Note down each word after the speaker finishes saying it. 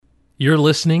You're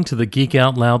listening to the Geek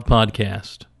Out Loud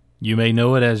podcast. You may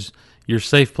know it as your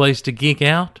safe place to geek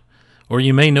out, or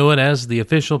you may know it as the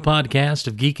official podcast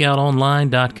of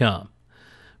geekoutonline.com.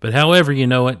 But however you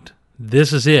know it,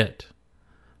 this is it,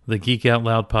 the Geek Out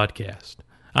Loud podcast.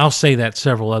 I'll say that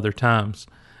several other times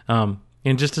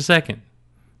in just a second.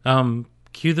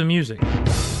 Cue the music.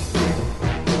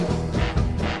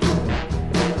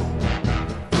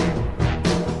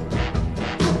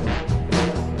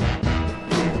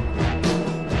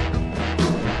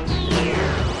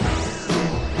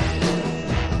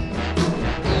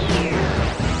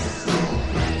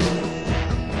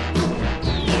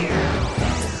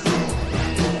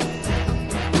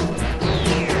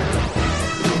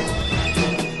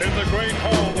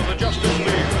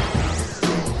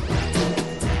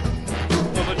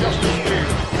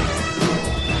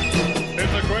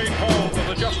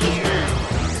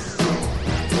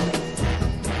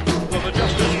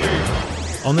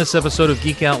 On this episode of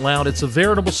Geek Out Loud, it's a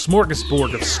veritable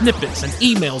smorgasbord of snippets and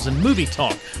emails and movie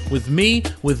talk with me,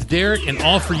 with Derek, and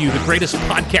all for you, the greatest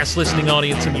podcast listening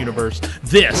audience in the universe.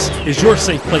 This is your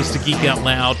safe place to geek out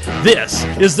loud. This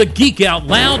is the Geek Out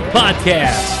Loud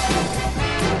podcast.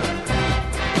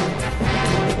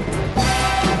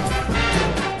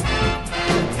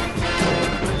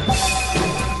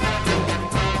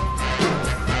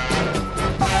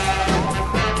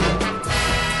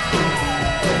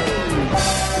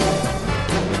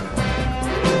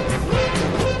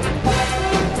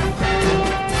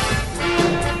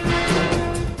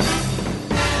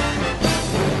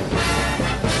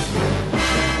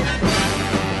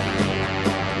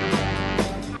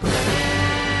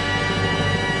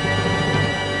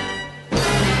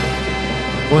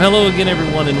 Well, hello again,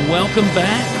 everyone, and welcome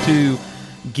back to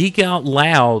Geek Out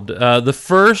Loud, the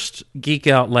first Geek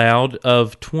Out Loud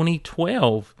of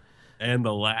 2012. And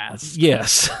the last.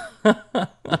 Yes.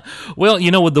 Well,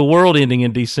 you know, with the world ending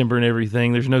in December and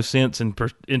everything, there's no sense in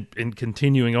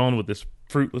continuing on with this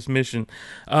fruitless mission.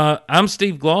 I'm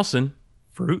Steve Glosson.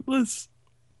 Fruitless?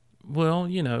 Well,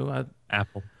 you know.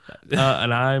 Apple.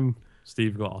 And I'm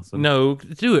Steve Glosson. No,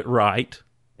 do it right.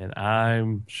 And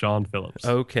I'm Sean Phillips.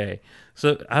 Okay.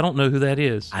 So I don't know who that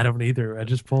is. I don't either. I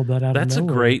just pulled that out That's of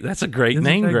nowhere. That's a great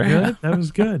name, Greg. Greg. That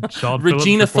was good. Sean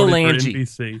Regina Phillips Phalange.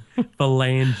 NBC.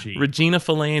 Phalange. Regina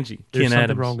Phalange. There's Ken something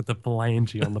Adams. wrong with the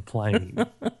phalange on the plane.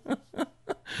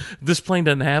 This plane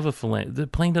doesn't have a phalange. The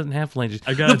plane doesn't have phalanges.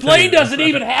 The plane doesn't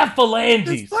even have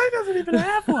phalanges. This plane doesn't even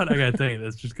have one. I gotta tell you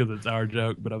this just because it's our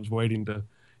joke, but I was waiting to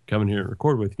come in here and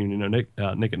record with you. And, you know, Nick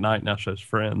at Night now shows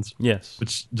Friends. Yes.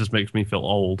 Which just makes me feel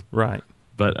old. Right.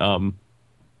 But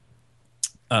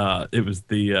it was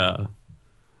the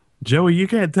Joey, you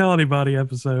can't tell anybody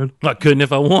episode. I couldn't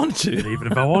if I wanted to.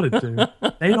 Even if I wanted to.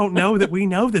 They don't know that we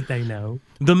know that they know.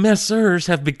 The messers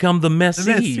have become the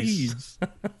messies.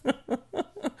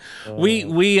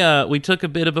 We took a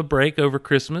bit of a break over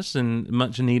Christmas, and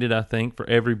much needed, I think, for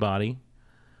everybody.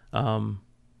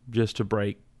 Just to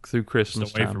break through Christmas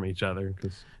Just away time. From each other.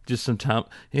 Just some time.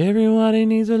 Everybody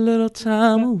needs a little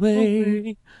time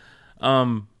away.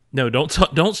 No,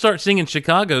 don't start singing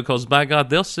Chicago, because by God,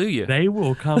 they'll sue you. They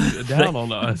will come down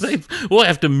on us. We'll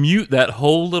have to mute that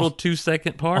whole little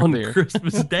 2-second part on there.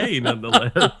 Christmas Day,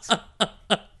 nonetheless.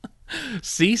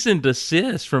 Cease and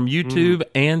desist from YouTube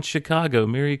and Chicago.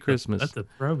 Merry Christmas. That's a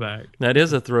throwback. That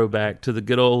is a throwback to the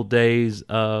good old days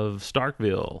of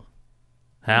Starkville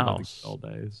House Old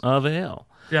days. of L.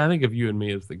 Yeah, I think of you and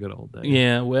me as the good old days.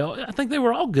 Yeah, well, I think they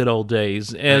were all good old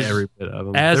days. Every bit of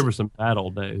them. There were some bad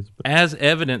old days. But. As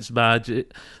evidenced by,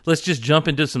 let's just jump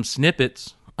into some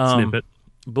snippets.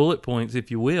 Bullet points,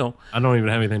 if you will. I don't even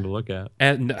have anything to look at.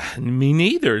 Me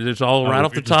neither. It's all right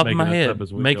off the top of my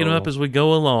head. Making them up as we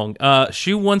go along.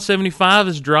 Shoe 175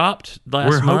 is dropped last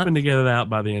month. We're hoping to get it out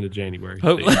by the end of January.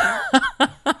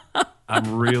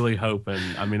 I'm really hoping.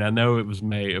 I mean, I know it was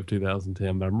May of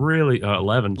 2010, but I'm really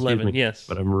 11. 11, yes.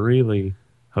 But I'm really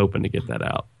hoping to get that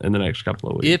out in the next couple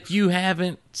of weeks. If you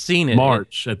haven't seen it,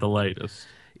 March at the latest.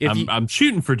 I'm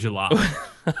shooting for July.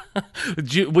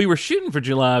 We were shooting for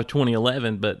July of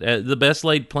 2011, but the best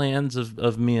laid plans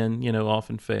of men,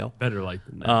 often fail. Better late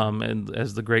than that. And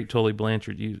as the great Tully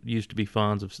Blanchard used to be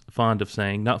fond of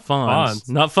saying, not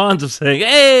Fonz of saying,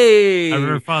 hey! I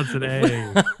remember Fonz said,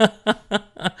 hey.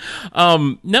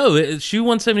 No, Shoe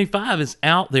 175 is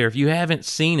out there. If you haven't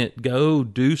seen it, go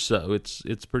do so.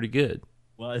 It's pretty good.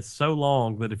 Well, it's so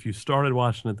long that if you started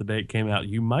watching it the day it came out,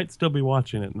 you might still be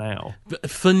watching it now.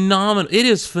 Phenomenal. It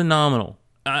is phenomenal.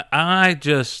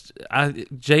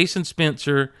 Jason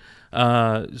Spencer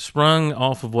sprung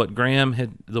off of what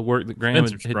the work that Graham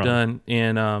had done,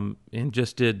 and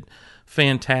just did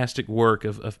fantastic work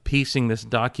of piecing this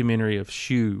documentary of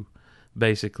Shoe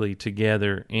basically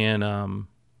together. And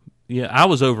I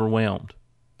was overwhelmed.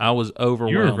 You were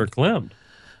verklempt.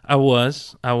 I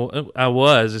was,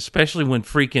 especially when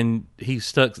freaking he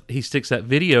sticks that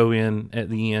video in at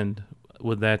the end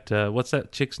with that. What's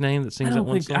that chick's name that sings that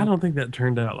one song? I don't think that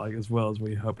turned out like as well as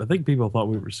we hoped. I think people thought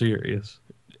we were serious.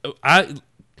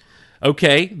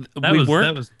 Okay, we weren't.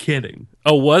 That was kidding.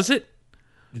 Oh, was it?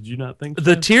 Did you not think so?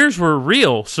 The tears were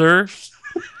real, sir?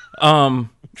 I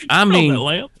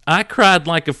mean, I cried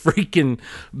like a freaking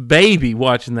baby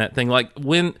watching that thing. Like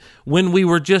when we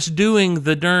were just doing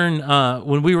the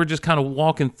when we were just kind of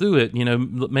walking through it,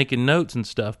 making notes and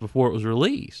stuff before it was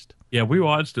released. Yeah, we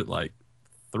watched it like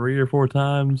 3 or 4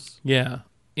 times. Yeah.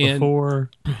 Before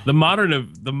the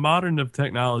modern of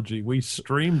technology, we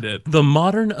streamed it. The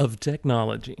modern of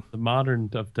technology. The modern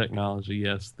of technology,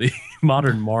 yes. The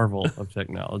modern marvel of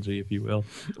technology, if you will.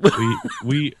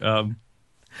 We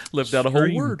left out a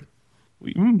whole word.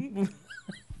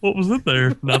 What was it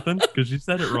there? Nothing, because you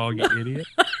said it wrong, you idiot.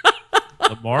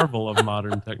 The marvel of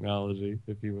modern technology,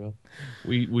 if you will.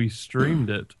 We streamed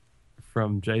it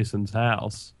from Jason's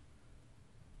house.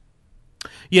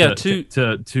 Yeah, to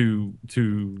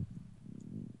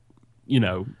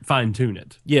fine tune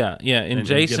it. Yeah, and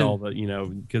Jason get all the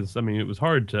because it was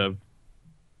hard to.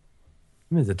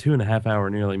 It's a 2.5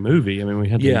 hour nearly movie. We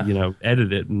had to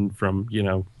edit it and from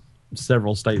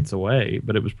several states away,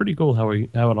 but it was pretty cool how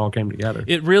it all came together.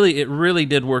 It really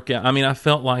did work out. I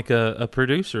felt like a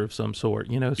producer of some sort.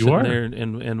 Sitting there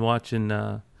and watching.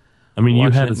 You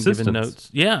had assistants. Notes.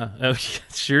 Yeah,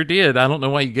 sure did. I don't know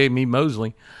why you gave me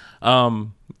Mosley. I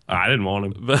didn't want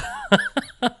him. It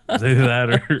was either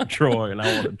that or Troy, and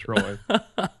I wanted Troy.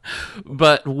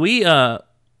 But we, it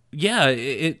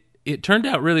turned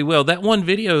out really well. That one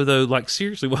video, though, like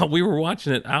seriously, while we were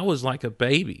watching it, I was like a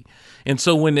baby. And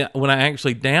so when I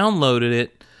actually downloaded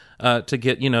it to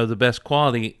get the best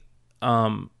quality,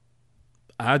 I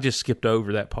just skipped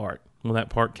over that part when that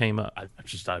part came up. I'm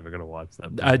just not even going to watch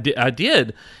that. I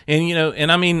did,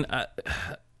 and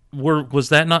was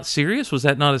that not serious? Was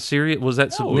that not a serious? Was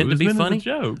that meant to be funny? As a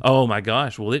joke. Oh my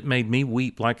gosh! Well, it made me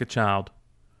weep like a child.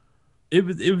 It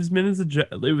was meant as a joke.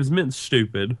 It was meant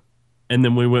stupid, and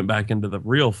then we went back into the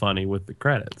real funny with the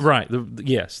credits. Right.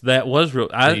 Yes, that was real.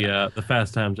 The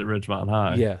Fast Times at Ridgemont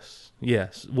High.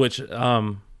 Yes. Which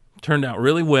turned out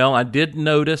really well. I did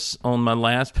notice on my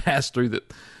last pass through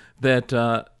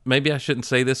that maybe I shouldn't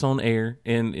say this on air,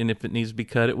 and if it needs to be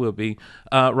cut, it will be.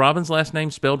 Robin's last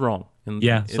name spelled wrong.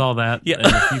 Saw that. Yeah, and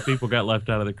a few people got left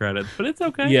out of the credits, but it's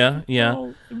okay. Yeah.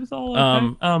 It was all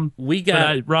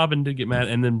okay. Robin did get mad,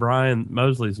 and then Brian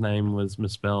Mosley's name was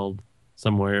misspelled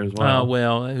somewhere as well.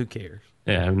 Well, who cares?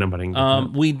 Yeah, nobody can get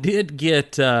that. We did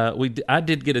get I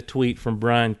did get a tweet from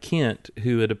Brian Kent,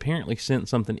 who had apparently sent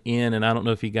something in, and I don't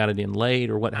know if he got it in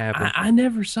late or what happened. I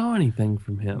never saw anything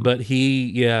from him. But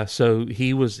so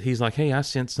he's like, hey, I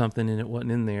sent something and it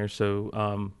wasn't in there,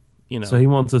 so So he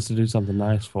wants us to do something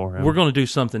nice for him. We're going to do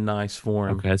something nice for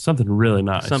him. Okay, something really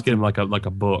nice. Get him like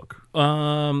a book.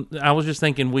 I was just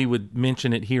thinking we would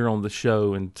mention it here on the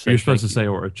show and say you're supposed to say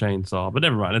or a chainsaw, but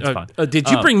never mind, it's fine. Did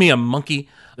you bring me a monkey?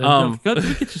 Go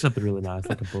get you something really nice,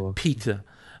 like a book. Pizza.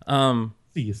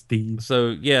 See you, Steve.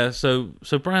 So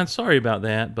Brian, sorry about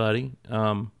that, buddy.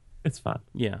 It's fine.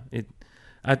 Yeah,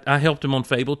 I helped him on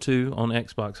Fable 2 on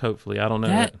Xbox. Hopefully, I don't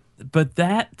know. But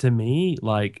that to me,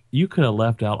 like, you could have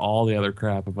left out all the other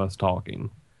crap of us talking.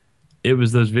 It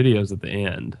was those videos at the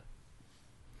end.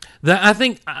 I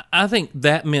think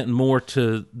that meant more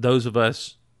to those of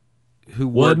us who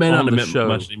worked on the show.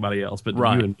 Much to anybody else, but to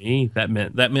you and me, that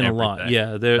meant a lot.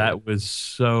 Yeah, that was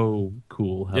so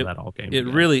cool how that all came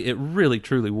together. It really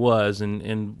truly was,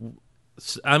 and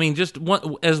just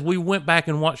as we went back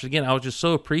and watched it again, I was just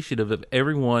so appreciative of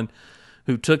everyone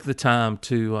who took the time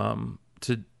to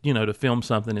film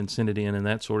something and send it in and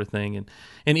that sort of thing,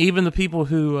 and even the people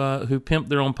who pimped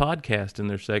their own podcast in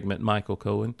their segment, Michael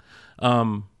Cohen.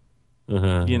 But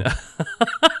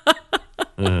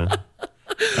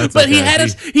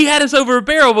he had us over a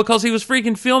barrel because he was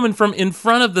freaking filming from in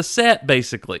front of the set,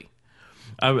 basically.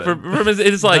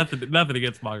 It's like nothing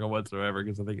against Michael whatsoever,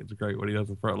 because I think it's great what he does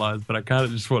in front lines. But I kind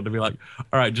of just want to be like,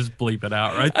 all right, just bleep it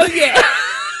out, right? Oh yeah.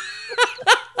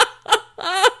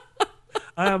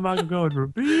 I am Michael Cohen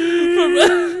from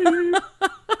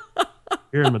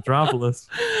here in Metropolis.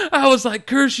 I was like,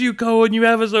 curse you, Cohen, you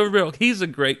have us over barrel. He's a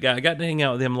great guy. I got to hang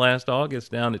out with him last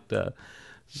August down at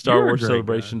Star Wars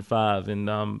Celebration 5,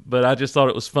 and but I just thought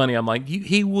it was funny. I'm like,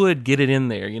 he would get it in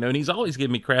there, and he's always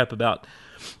giving me crap about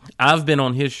I've been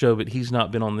on his show, but he's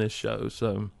not been on this show,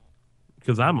 so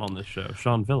because I'm on this show,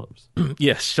 Sean Phillips.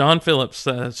 Yes, Sean Phillips.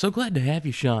 So glad to have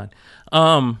you, Sean.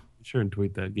 Sure, and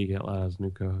tweet that Geek Out Loud as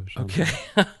new co-host. Okay.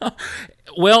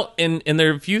 Well, and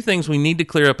there are a few things we need to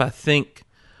clear up, I think.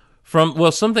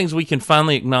 Some things we can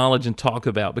finally acknowledge and talk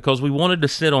about, because we wanted to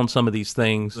sit on some of these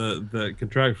things. The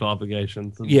contractual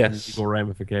obligations and yes. legal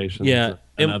ramifications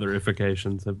and other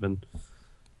ifications have been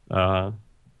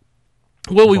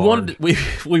well, we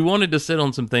wanted to sit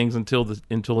on some things until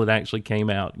it actually came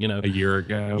out, a year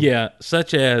ago. Yeah,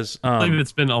 such as I believe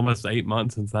it's been almost 8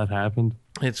 months since that happened.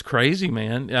 It's crazy,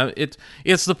 man.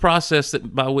 It's the process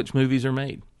by which movies are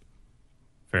made.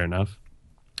 Fair enough.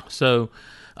 So,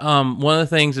 one of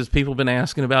the things is people have been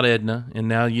asking about Edna, and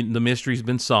now the mystery's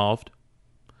been solved.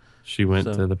 She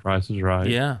went to The Price is Right.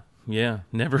 Yeah.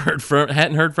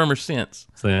 Hadn't heard from her since.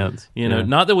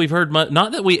 Not that we've heard much,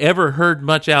 not that we ever heard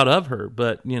much out of her,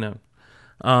 but yeah.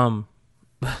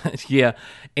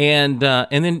 And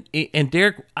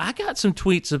Derek, I got some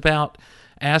tweets about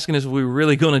asking us if we were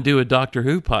really going to do a Doctor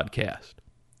Who podcast.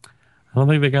 I don't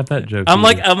think they got that joke. I'm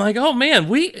like, oh man,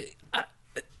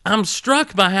 I'm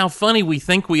struck by how funny we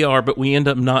think we are, but we end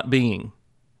up not being.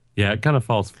 Yeah, it kind of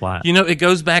falls flat. It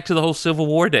goes back to the whole Civil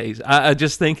War days. I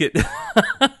just think it.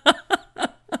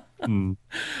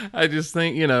 I just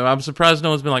think, I'm surprised no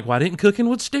one's been like, why didn't Cooking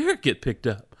with Sterritt get picked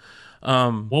up?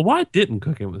 Well, why didn't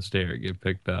Cooking with Sterritt get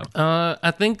picked up?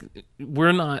 I think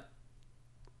we're not.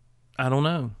 I don't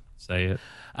know. Say it.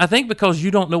 I think because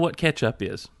you don't know what ketchup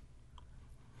is.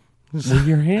 Well,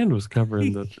 your hand was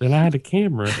covering and I had a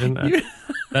camera, and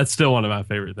that's still one of my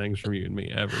favorite things from you and me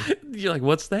ever. You're like,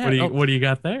 what's that? What do you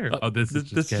got there? This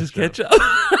is just ketchup.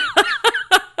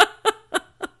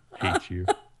 Hate you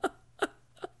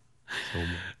so much.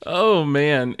 Oh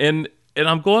man, and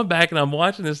I'm going back and I'm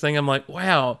watching this thing. I'm like,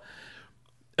 wow.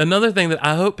 Another thing that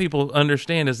I hope people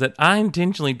understand is that I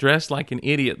intentionally dressed like an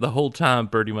idiot the whole time,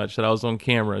 pretty much, that I was on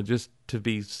camera, just to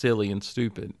be silly and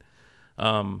stupid.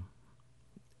 I'm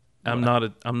not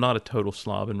a total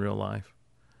slob in real life.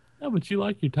 No, but you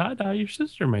like your tie-dye. Your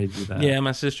sister made you that. Yeah,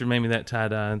 my sister made me that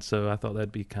tie-dye, and so I thought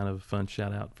that'd be kind of a fun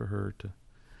shout-out for her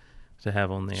to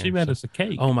have on there. She made us a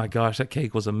cake. Oh, my gosh, that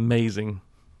cake was amazing.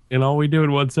 And all we do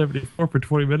in 174 for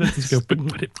 20 minutes is go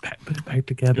put it back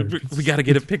together. We got to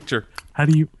get a picture. How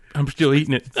do you... I'm still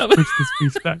eating it. Push this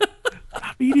piece back.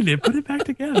 Stop eating it. Put it back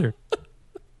together.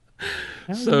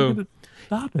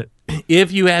 Stop it.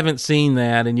 If you haven't seen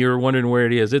that and you're wondering where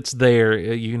it is, it's there.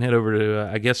 You can head over to,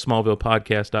 I guess,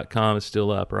 SmallvillePodcast.com is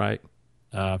still up, right?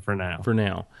 For now. For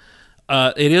now.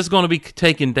 It is going to be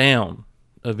taken down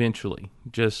eventually,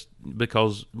 just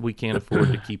because we can't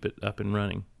afford to keep it up and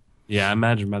running. Yeah, I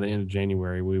imagine by the end of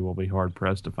January we will be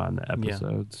hard-pressed to find the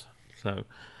episodes. Yeah.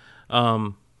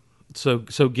 So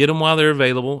get them while they're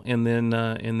available, and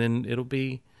then it'll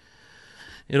be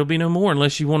no more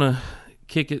unless you want to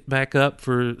kick it back up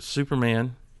for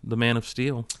Superman, the Man of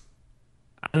Steel.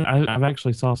 I've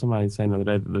actually saw somebody saying the other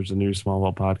day that there's a new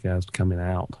Smallville podcast coming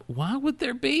out. Why would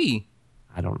there be?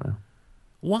 I don't know.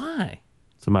 Why?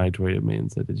 Somebody tweeted me and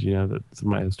said, "Did you know that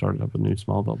somebody has started up a new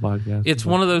Smallville podcast?" It's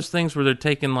one of those things where they're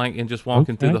taking and just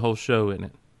walking through the whole show, isn't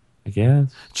it? I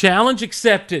guess. Challenge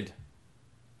accepted.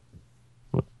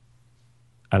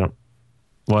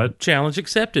 What? Challenge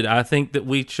accepted. I think that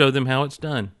we show them how it's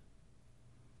done.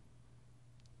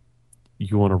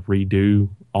 You want to redo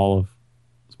all of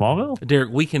Smallville?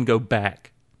 Derek, we can go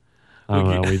back.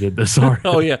 Oh, we did this already.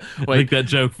 Oh, yeah. Wait. I think that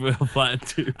joke fell flat,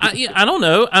 too. I don't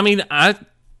know. I mean,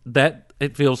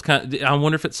 it feels kind of... I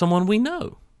wonder if it's someone we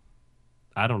know.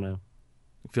 I don't know.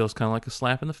 It feels kind of like a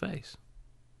slap in the face.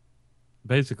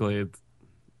 Basically,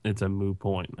 it's a moo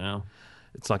point now.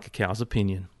 It's like a cow's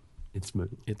opinion. It's moo.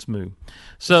 It's moo.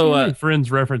 So, how many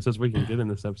Friends references we can get in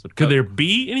this episode? Could there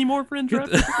be any more Friends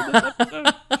references in this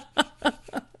episode?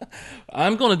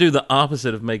 I'm going to do the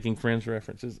opposite of making Friends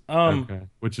references. Okay.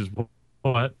 Which is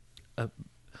what?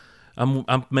 I'm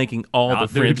making all the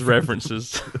Friends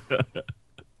references.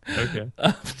 Okay.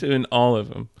 I'm doing all of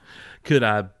them. Could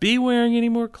I be wearing any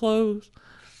more clothes?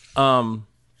 I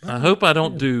hope I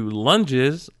don't do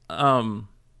lunges.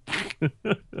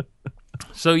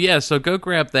 So go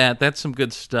grab that. That's some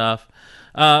good stuff.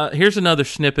 Here's another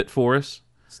snippet for us.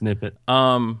 Snippet.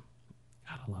 God,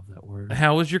 I love that word.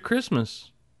 How was your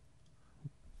Christmas?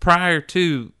 Prior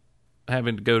to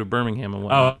having to go to Birmingham and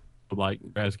whatnot. Oh, like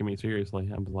asking me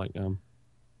seriously. I was like,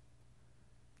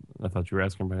 I thought you were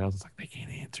asking everybody else. It's like, they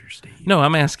can't answer, Steve. No,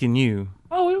 I'm asking you.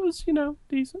 Oh, it was,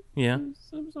 decent. Yeah.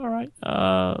 It was all right.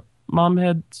 Mom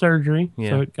had surgery,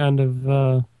 so it kind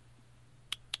of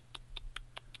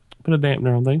put a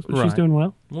dampener on things, but she's doing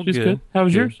well. She's good. How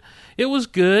was yours? It was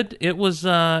good. It was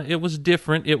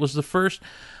different. It was the first.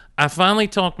 I finally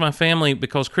talked my family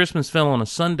because Christmas fell on a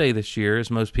Sunday this year,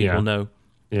 as most people know.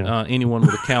 Yeah. Anyone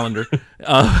with a calendar.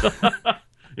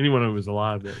 Anyone who was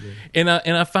alive that day. And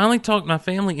I finally talked my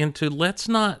family into let's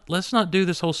not do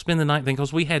this whole spend the night thing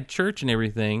because we had church and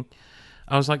everything.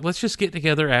 I was like, let's just get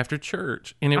together after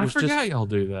church, and I forgot y'all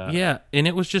do that. Yeah, and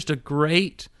it was just a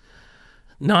great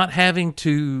not having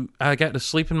to. I got to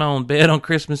sleep in my own bed on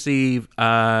Christmas Eve.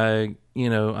 I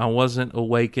wasn't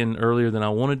awakened earlier than I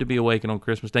wanted to be awakened on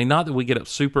Christmas Day. Not that we get up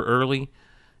super early,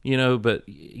 but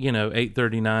 8:30,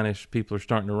 9ish, people are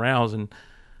starting to rouse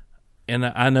and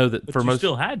I know that but for you most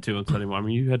still had to on Sunday morning. I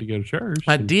mean, you had to go to church.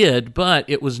 I did, but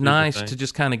it was nice to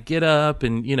just kind of get up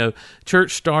and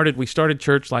church started. We started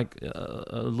church like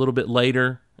a little bit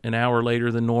later, an hour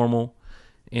later than normal,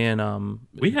 and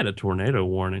we had a tornado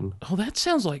warning. Oh, that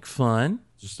sounds like fun.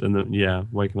 Just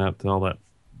waking up to all that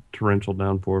torrential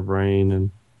downpour of rain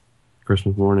and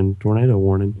Christmas morning tornado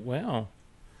warning. Wow,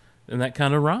 and that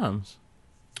kind of rhymes.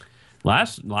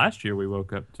 Last year we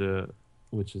woke up to,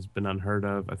 which has been unheard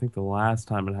of. I think the last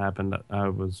time it happened, I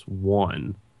was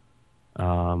 1.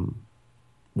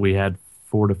 We had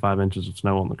 4 to 5 inches of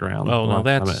snow on the ground. Oh, no,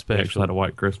 that's special. We actually had a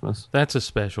white Christmas. That's a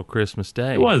special Christmas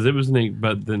day. It was neat,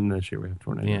 but then this year we have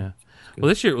tornadoes. Yeah. Well,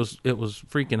 this year it was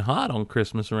freaking hot on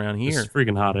Christmas around here. It's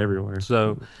freaking hot everywhere.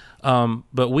 So,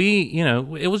 but we,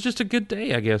 it was just a good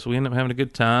day, I guess. We ended up having a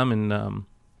good time and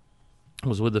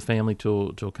was with the family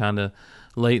till kind of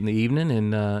late in the evening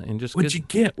and just. What'd you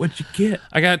get?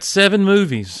 I got 7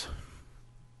 movies.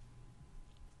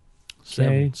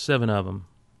 Okay. 7 of them.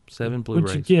 7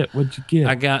 Blu-rays. What'd you get?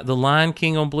 I got The Lion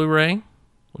King on Blu-ray,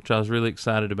 which I was really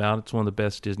excited about. It's one of the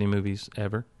best Disney movies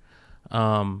ever.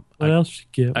 What else you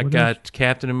get? I got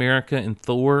Captain America and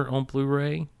Thor on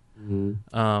Blu-ray.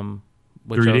 Mm-hmm.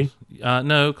 3D?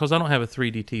 No, because I don't have a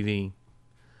 3D TV.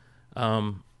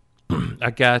 I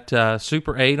got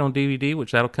Super 8 on DVD,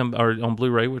 which that'll come, or on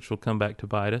Blu-ray, which will come back to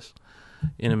bite us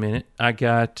in a minute. I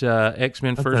got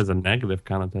X-Men that First. Has a negative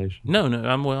connotation. No.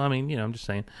 I'm just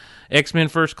saying, X-Men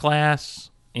First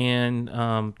Class and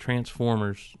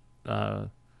Transformers,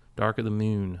 Dark of the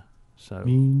Moon. So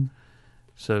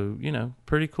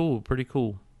pretty cool. Pretty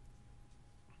cool.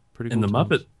 And the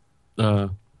times.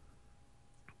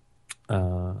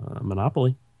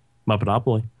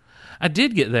 Muppetopoly. I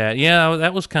did get that. Yeah,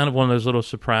 that was kind of one of those little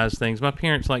surprise things. My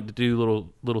parents like to do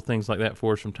little things like that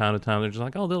for us from time to time. They're just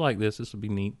like, oh, they'll like this. This will be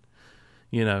neat,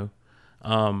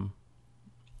 And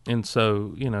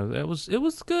so it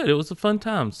was good. It was a fun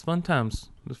times.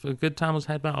 A good time was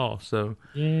had by all. So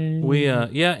Yay. we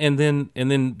and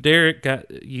then Derek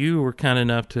you were kind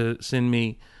enough to send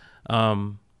me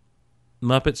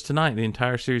Muppets Tonight, the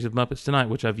entire series of Muppets Tonight,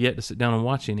 which I've yet to sit down and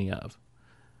watch any of.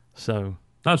 So.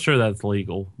 Not sure that's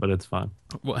legal, but it's fine.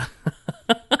 What?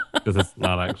 Because it's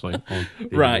not actually on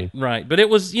TV. Right. But it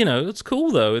was, it's cool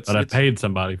though. I paid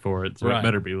somebody for it, so it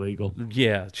better be legal.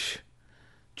 Yeah,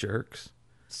 jerks.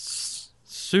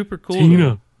 Super cool.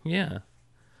 Tina. Yeah.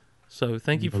 So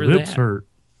thank you for lips that. Hurt.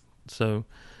 So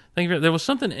thank you. There was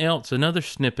something else, another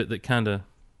snippet that kind of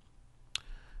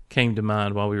came to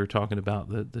mind while we were talking about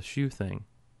the shoe thing.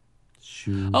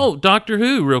 Oh, Doctor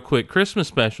Who, real quick. Christmas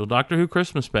special. Doctor Who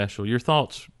Christmas special. Your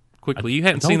thoughts quickly. You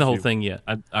hadn't seen the whole thing yet.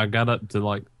 I got up to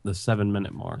like the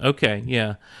 7-minute mark. Okay,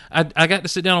 yeah. I got to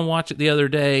sit down and watch it the other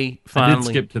day, finally. I did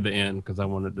skip to the end because I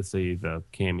wanted to see the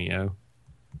cameo.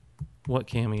 What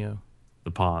cameo?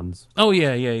 The Ponds. Oh,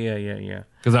 yeah.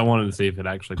 Because I wanted to see if it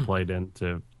actually played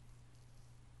into...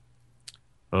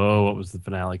 Oh, what was the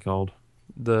finale called?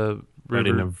 The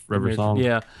River Song?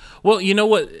 Yeah. Well, you know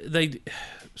what?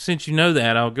 Since you know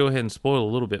that, I'll go ahead and spoil a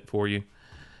little bit for you.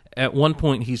 At one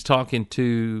point, he's talking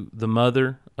to the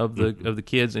mother of the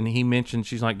kids, and he mentioned,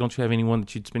 she's like, "Don't you have anyone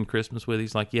that you'd spend Christmas with?"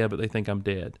 He's like, "Yeah, but they think I'm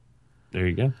dead." There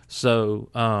you go. So,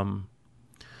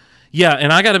 yeah,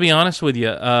 and I got to be honest with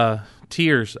you,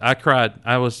 tears. I cried.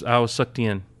 I was sucked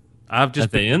in. I've just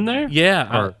at the end there.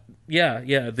 Yeah.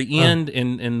 The end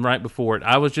and right before it.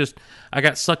 I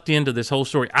got sucked into this whole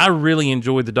story. I really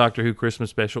enjoyed the Doctor Who Christmas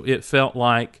special. It felt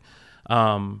like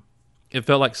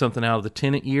something out of the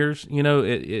Tennant years.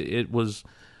 It was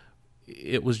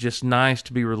just nice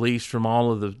to be released from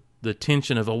all of the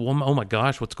tension of, oh my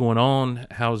gosh, what's going on?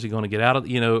 How is he going to get out of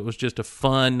it? It was just a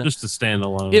fun, just a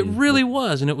standalone. It really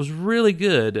was, and it was really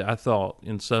good, I thought.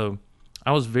 And so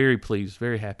I was very pleased,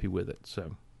 very happy with it.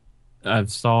 So I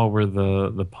saw where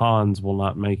the Ponds will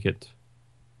not make it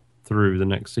through the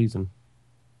next season.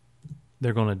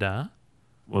 They're going to die?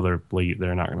 Well, they're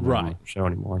not going to be on the show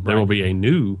anymore. There Right. will be a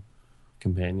new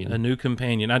companion. A new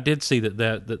companion. I did see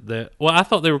that. Well, I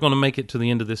thought they were going to make it to the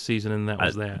end of this season, and that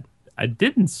was that. I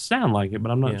didn't sound like it,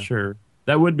 but I'm not sure.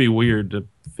 That would be weird to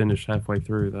finished halfway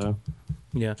through though.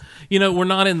 Yeah, we're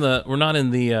not in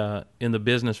the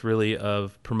business really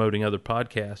of promoting other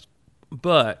podcasts,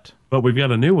 but we've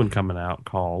got a new one coming out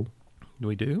called. Do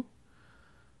we do?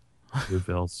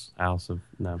 Phil's House of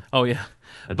No. Oh yeah,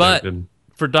 but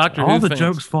for Doctor Who all the fans,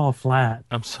 jokes fall flat.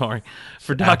 I'm sorry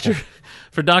for Doctor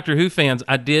Who fans.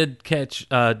 I did catch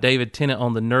David Tennant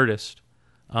on the Nerdist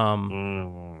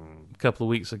a couple of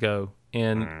weeks ago,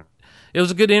 and it was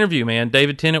a good interview, man.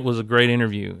 David Tennant was a great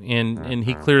interview, and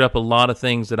he cleared up a lot of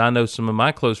things that I know some of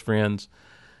my close friends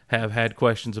have had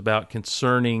questions about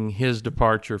concerning his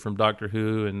departure from Doctor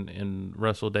Who and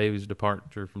Russell Davies'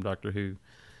 departure from Doctor Who.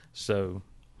 So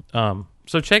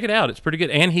check it out. It's pretty good.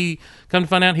 And he, come to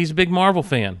find out, he's a big Marvel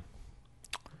fan.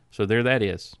 So there that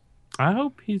is. I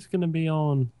hope he's going to be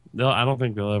on. I don't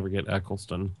think they'll ever get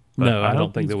Eccleston. No, I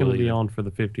don't think they will. He's going to be on for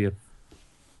the 50th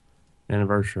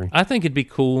anniversary. I think it'd be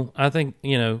cool. I think,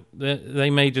 they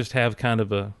may just have kind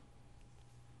of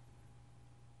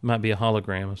might be a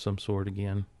hologram of some sort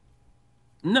again.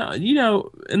 No,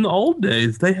 in the old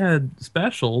days, they had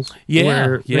specials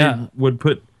where they would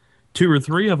put 2 or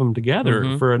 3 of them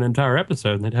together for an entire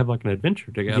episode, and they'd have like an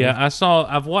adventure together. Yeah,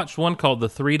 I've watched one called The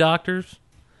Three Doctors,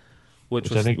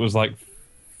 which I think was like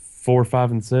 4,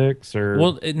 5, and 6,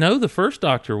 or no, the first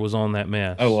Doctor was on that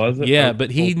mess. Oh, was it? Yeah, but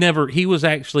he never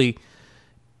actually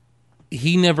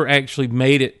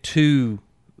made it to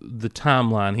the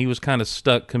timeline. He was kind of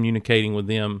stuck communicating with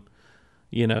them,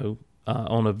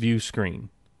 on a view screen,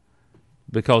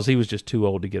 because he was just too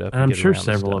old to get up. And I'm sure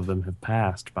several of them have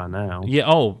passed by now. Yeah.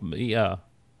 Oh, yeah.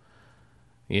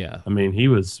 Yeah. I mean, he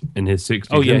was in his 60s.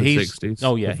 Oh yeah, he's 60s.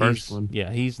 Oh yeah, the first one.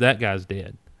 Yeah, that guy's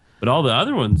dead. But all the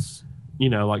other ones,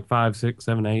 like 5, 6,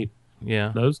 7, 8.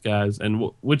 Yeah, those guys.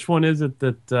 And which one is it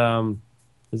that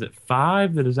is it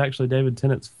 5 that is actually David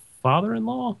Tennant's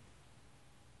father-in-law?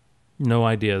 No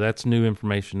idea. That's new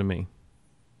information to me.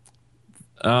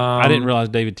 I didn't realize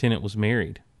David Tennant was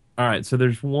married. All right, so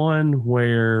there's one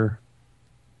where...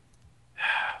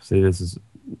 See, this is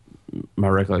my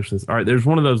recollection. All right, there's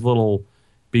one of those little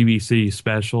BBC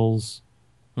specials,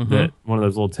 that one of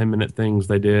those little 10-minute things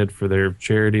they did for their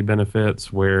charity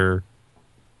benefits, where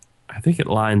I think it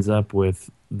lines up with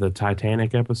the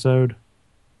Titanic episode,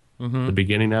 the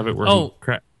beginning of it, where he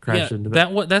crashed into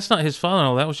that. That's not his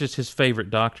father-in-law. That was just his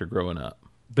favorite doctor growing up.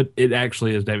 But it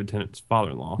actually is David Tennant's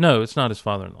father-in-law. No, it's not his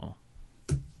father-in-law.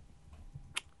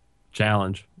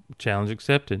 Challenge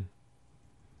accepted.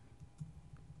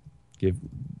 Give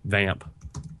Vamp.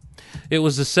 It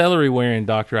was the celery-wearing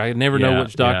doctor. I never know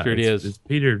which doctor it is. It's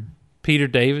Peter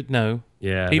David? No.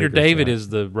 Yeah. Peter David is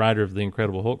the writer of The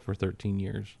Incredible Hulk for 13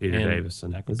 years. Peter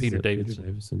Davison. Peter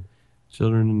Davison.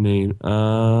 Children in Need.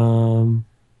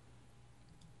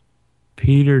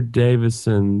 Peter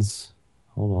Davison's...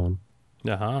 Hold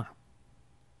on.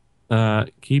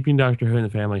 Keeping Doctor Who in the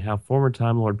Family, how former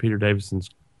Time Lord Peter Davison's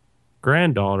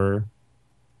granddaughter...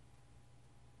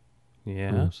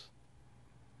 Yes.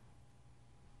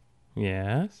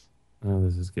 Yes. Oh,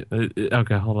 this is good.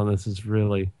 Okay, hold on. This is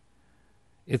really...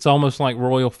 It's almost like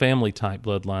royal family type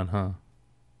bloodline, huh?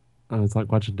 Oh, it's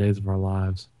like watching Days of Our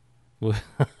Lives. Hold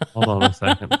on a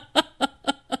second.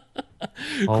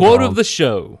 Quote of the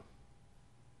show.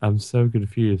 I'm so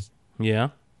confused. Yeah.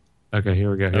 Okay,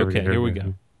 here we go. Here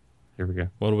we go.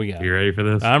 What do we got? You ready for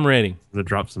this? I'm ready. I'm going to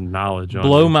drop some knowledge on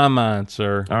Blow you. my mind,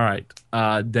 sir. All right.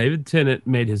 David Tennant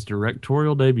made his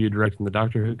directorial debut directing the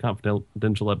Doctor Who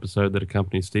Confidential episode that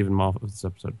accompanies Stephen Moffat's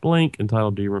episode Blink,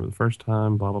 entitled Do You Remember the First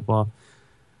Time? Blah, blah, blah.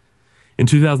 In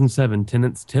 2007,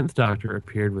 Tennant's 10th Doctor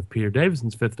appeared with Peter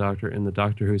Davison's 5th Doctor in the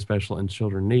Doctor Who special In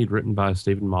Children Need, written by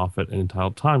Stephen Moffat and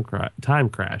entitled Time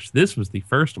Crash. This was the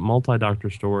first multi-Doctor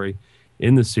story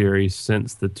in the series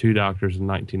since the 2 Doctors in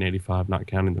 1985, not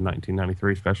counting the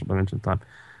 1993 Special Dimensions time.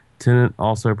 Tennant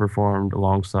also performed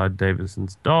alongside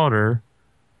Davison's daughter,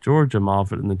 Georgia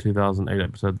Moffat, in the 2008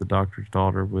 episode The Doctor's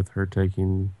Daughter, with her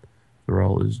taking the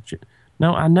role as...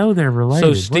 No, I know they're related.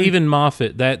 So Stephen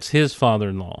Moffat, that's his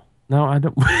father-in-law. No, I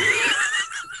don't...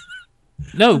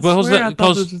 No, because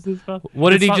what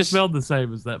did he just... spelled the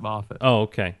same as that Moffat. Oh,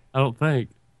 okay. I don't think.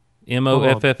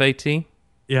 Moffat?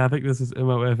 Yeah, I think this is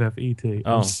Moffet.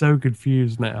 Oh. I'm so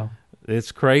confused now.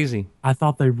 It's crazy. I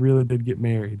thought they really did get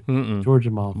married. Georgia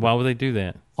Moffat. Why would they do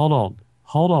that? Hold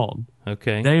on.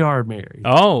 Okay. They are married.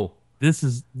 Oh.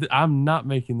 I'm not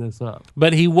making this up.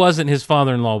 But he wasn't his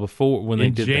father-in-law before when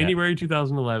they did that. In January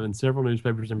 2011, several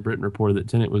newspapers in Britain reported that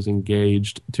Tennant was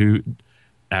engaged to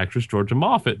actress Georgia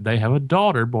Moffat. They have a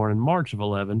daughter born in March of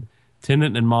 11.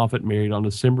 Tennant and Moffat married on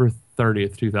December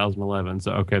 30th, 2011.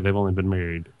 So, okay, they've only been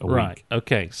married a week.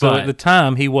 Okay. So at the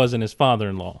time, he wasn't his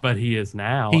father-in-law. But he is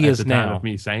now. He at is the now. time of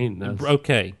me saying this.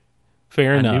 Okay.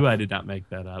 Fair enough. I knew I did not make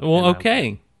that up. Well,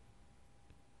 okay.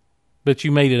 But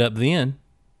you made it up then.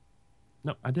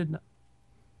 No, I did not.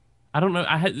 I don't know.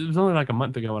 It was only like a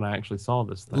month ago when I actually saw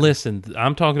this thing. Listen,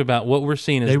 I'm talking about what we're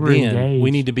seeing as They were then. engaged.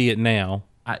 We need to be it now.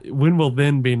 When will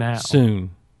then be now?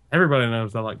 Soon. Everybody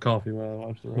knows I like coffee while I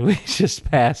watch the race. We just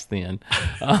passed then.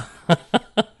 Calm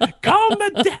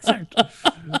the desert.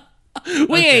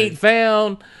 We ain't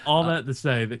found. All that to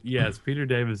say that, yes, Peter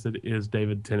Davison is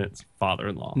David Tennant's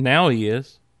father-in-law. Now he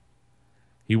is.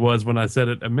 He was when I said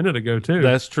it a minute ago, too.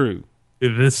 That's true.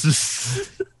 This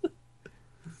is...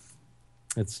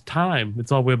 It's time.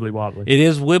 It's all wibbly-wobbly. It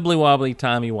is wibbly-wobbly,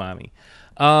 timey-wimey.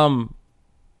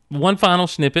 One final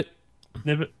snippet.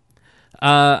 Snippet.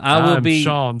 I'm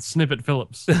Sean Snippet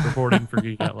Phillips reporting for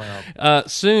Geek Out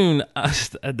Loud. Soon.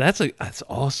 That's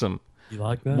awesome. You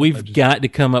like that? We've got to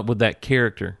come up with that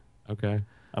character. Okay.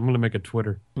 I'm going to make a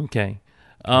Twitter. Okay.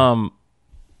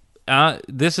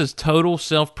 This is total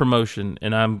self-promotion,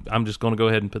 and I'm just going to go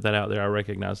ahead and put that out there. I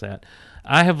recognize that.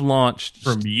 I have launched...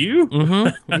 From you?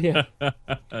 Mm-hmm. Yeah.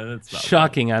 That's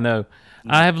shocking, bad. I know.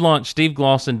 I have launched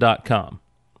steveglosson.com.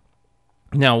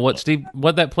 Now, what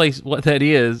that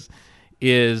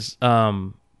is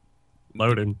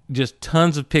loading. Just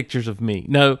tons of pictures of me.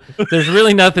 No, there's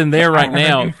really nothing there right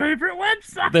now. Your favorite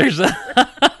website.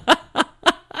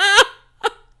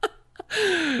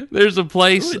 There's a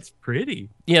place. Ooh, it's pretty.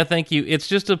 Yeah, thank you. It's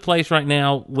just a place right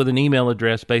now with an email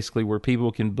address, basically, where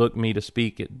people can book me to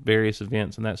speak at various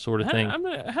events and that sort of thing.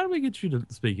 How do we get you to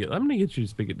speak it? I'm going to get you to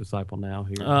speak at Disciple Now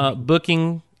here.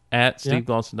 Booking at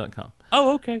steveglosson.com.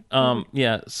 Oh, okay.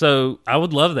 Yeah, so I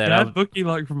would love that. Can I book you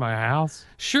like from my house?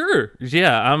 Sure.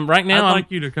 Yeah, I'm right now. I'd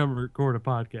like you to come record a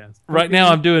podcast. Right now,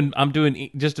 I'm doing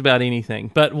just about anything.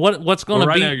 But what's going to be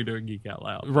right now? You're doing Geek Out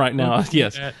Loud. Right now,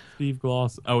 yes. At Steve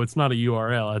Gloss. Oh, it's not a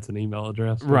URL. That's an email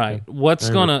address. Right. Okay.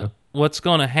 What's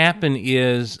gonna happen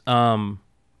is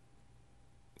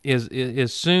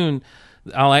soon.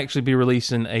 I'll actually be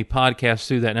releasing a podcast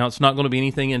through that. Now, it's not going to be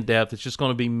anything in depth. It's just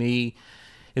going to be me.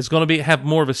 It's going to have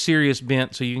more of a serious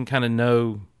bent, so you can kind of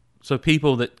know. So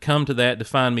people that come to that to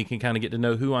find me can kind of get to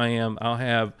know who I am. I'll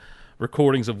have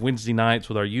recordings of Wednesday nights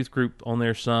with our youth group on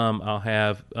there. I'll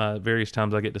have various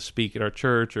times I get to speak at our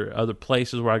church or other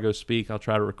places where I go speak. I'll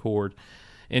try to record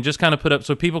and just kind of put up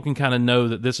so people can kind of know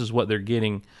that this is what they're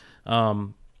getting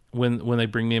when they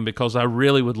bring me in, because I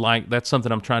really would like. That's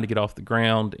something I'm trying to get off the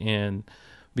ground, and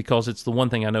because it's the one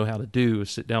thing I know how to do is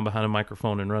sit down behind a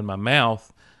microphone and run my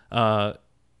mouth.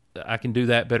 I can do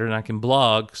that better than I can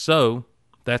blog, so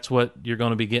that's what you're going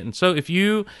to be getting. So if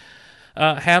you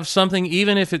have something,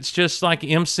 even if it's just like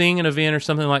emceeing an event or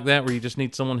something like that, where you just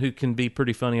need someone who can be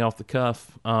pretty funny off the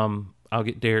cuff, I'll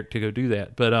get Derek to go do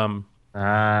that. But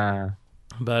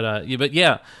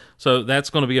yeah, so that's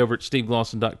going to be over at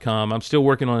steveglosson.com. I'm still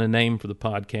working on a name for the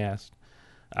podcast.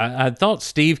 I thought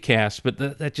Stevecast,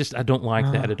 but that just I don't like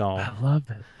that at all. I love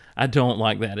it. I don't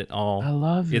like that at all. I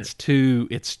love it. It's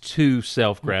too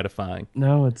self-gratifying.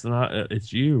 No, it's not.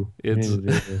 It's you. It's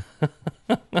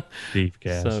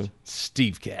Stevecast. So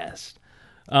Stevecast.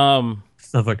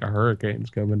 Sounds like a hurricane's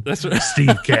coming. That's right.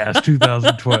 Stevecast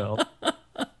 2012.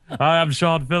 Hi, I'm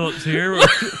Sean Phillips here.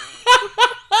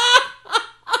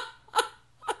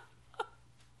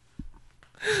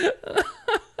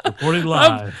 Reporting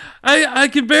live. I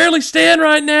can barely stand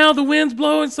right now. The wind's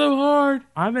blowing so hard.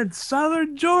 I'm in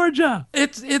southern Georgia.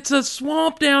 It's a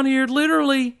swamp down here,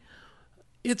 literally.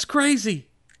 It's crazy.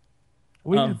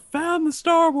 We have found the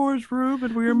Star Wars room,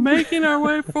 and we are making our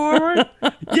way forward.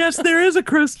 Yes, there is a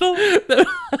crystal.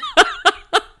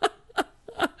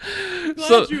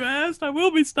 Glad you asked. I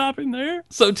will be stopping there.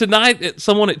 So tonight,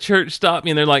 someone at church stopped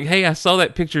me, and they're like, "Hey, I saw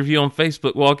that picture of you on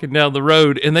Facebook walking down the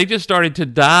road," and they just started to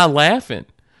die laughing.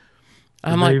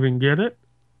 Did they even get it?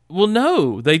 Well,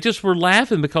 no. They just were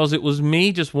laughing because it was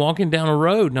me just walking down a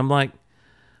road, and I'm like,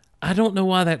 I don't know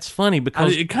why that's funny,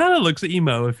 because it kind of looks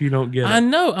emo if you don't get it. I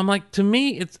know. I'm like, to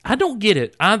me, I don't get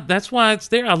it. That's why it's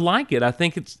there. I like it. I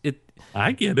think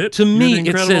I get it. To me,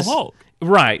 it says Hulk.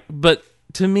 Right, but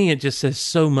to me, it just says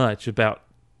so much about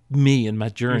me and my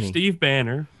journey. You're Steve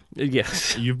Banner.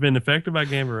 Yes. You've been affected by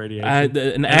gamma radiation.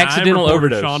 An accidental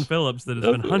overdose. Sean Phillips that has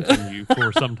been hunting you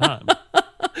for some time.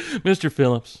 Mr.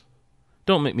 Phillips,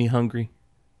 don't make me hungry.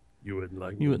 You wouldn't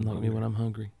like me when I'm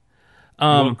hungry. You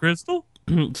want crystal?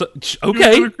 So,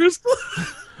 okay. You want a crystal?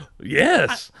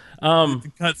 Yes.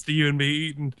 It cuts to you and me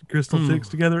eating crystal sticks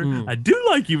together. I do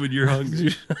like you when you're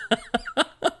hungry.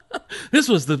 This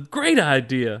was the great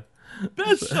idea.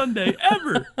 Best Sunday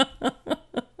ever.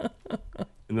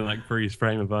 And then like freeze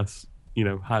frame of us,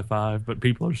 high five, but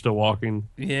people are still walking.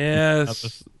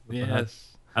 Yes.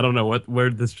 Yes. I don't know where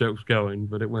this joke's going,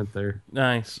 but it went there.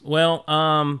 Nice. Well,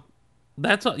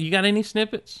 that's all. You got any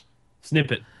snippets?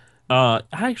 Snippet. I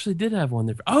actually did have one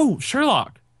there. Oh,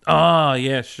 Sherlock. Oh,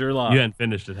 yeah, Sherlock. You hadn't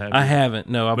finished it, have you? I haven't.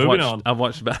 No, I've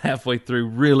watched about halfway through.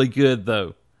 Really good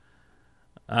though.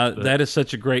 That is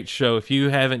such a great show. If you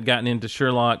haven't gotten into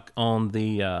Sherlock on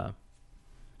the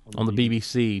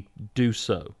BBC, do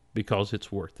so because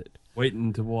it's worth it.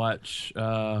 Waiting to watch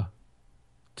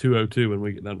 202 when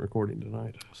we get done recording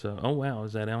tonight. So, oh wow,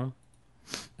 is that on?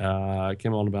 It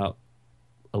came on about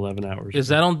 11 hours. Is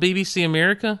that on BBC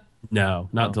America? No,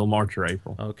 not until March or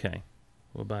April. Okay.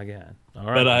 Well, by God. All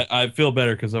right. But I feel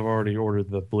better because I've already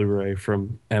ordered the Blu-ray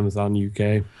from Amazon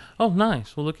UK. Oh,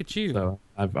 nice. Well, look at you. So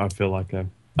I feel like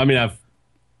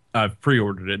I've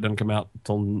pre-ordered it. It doesn't come out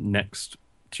until next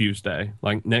Tuesday.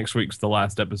 Like next week's the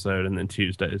last episode, and then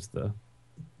Tuesday is the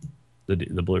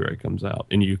Blu-ray comes out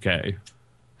in UK.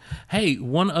 Hey,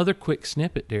 one other quick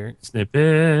snippet, Derek.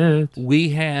 Snippet. We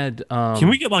had. Can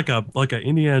we get like a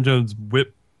Indiana Jones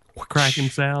whip cracking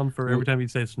sound for every time you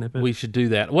say snippet? We should do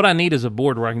that. What I need is a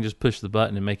board where I can just push the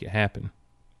button and make it happen.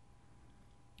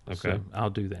 Okay, so I'll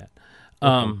do that.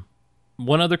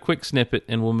 One other quick snippet,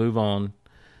 and we'll move on.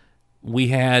 We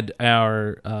had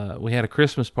a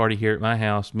Christmas party here at my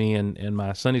house. Me and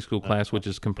my Sunday school class, which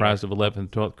is comprised of 11th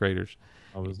and 12th graders.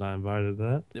 I was not invited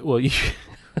to that. Well,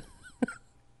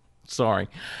 sorry.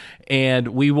 And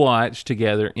we watched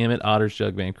together Emmett Otter's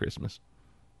Jug Band Christmas.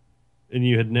 And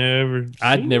you had never seen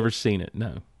I'd never seen it,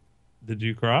 no. Did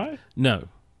you cry? No.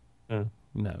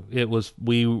 No.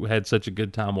 We had such a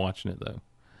good time watching it, though.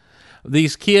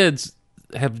 These kids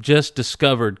have just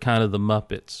discovered kind of the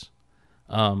Muppets,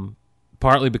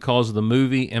 partly because of the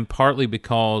movie and partly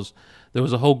because there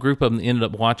was a whole group of them that ended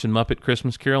up watching Muppet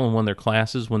Christmas Carol in one of their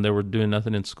classes when they were doing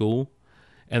nothing in school,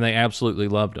 and they absolutely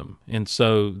loved them. And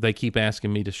so they keep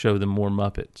asking me to show them more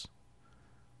Muppets.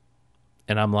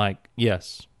 And I'm like,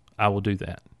 yes, I will do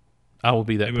that. I will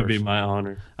be that person. It would be my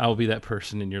honor. I will be that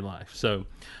person in your life. So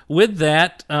with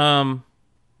that,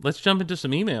 let's jump into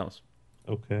some emails.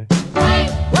 Okay.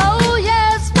 Oh,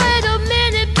 yes, wait a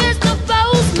minute, Mr.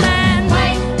 Postman.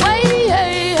 Wait,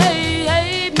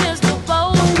 hey, Mr.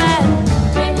 Postman.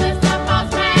 Hey, Mr.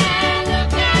 Postman,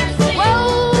 look and see.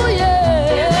 Oh,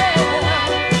 yeah.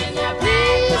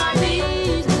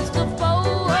 Please, Mr.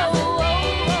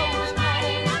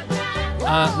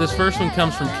 Postman. This first one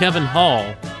comes from Kevin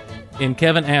Hall. And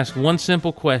Kevin asked one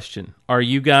simple question. Are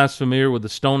you guys familiar with the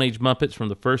Stone Age Muppets from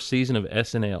the first season of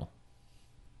SNL?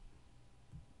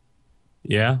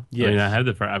 Yeah. Yes. I mean, I have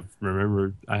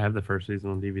the first season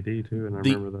on DVD too, and I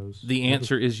remember those. The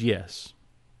answer is yes.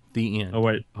 The end. Oh,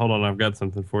 wait. Hold on. I've got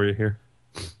something for you here.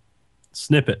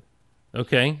 Snippet.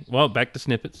 Okay. Well, back to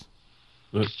snippets.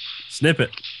 Look.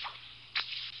 Snippet.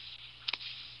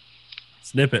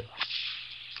 Snippet.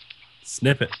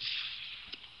 Snippet.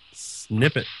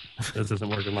 Snippet. This isn't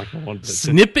working like I wanted it to.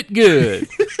 Snip it good.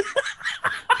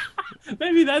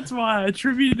 Maybe that's why I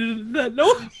attributed that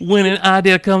note. When an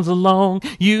idea comes along,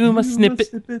 you must snip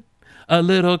it. A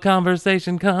little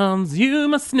conversation comes, you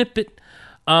must snip it.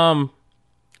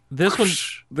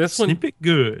 This snip it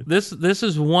good. This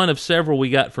is one of several we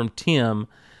got from Tim.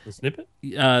 The snippet?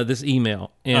 This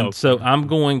email, and so I'm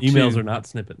going to emails are not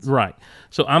snippets, right?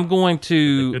 So I'm going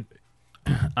to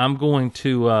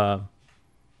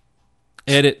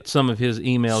edit some of his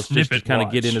emails just to kind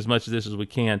of get in as much of this as we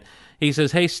can. He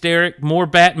says, "Hey, Steric, more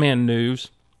Batman news."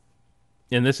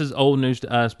 And this is old news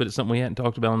to us, but it's something we hadn't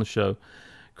talked about on the show.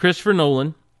 Christopher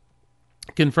Nolan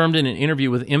confirmed in an interview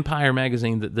with Empire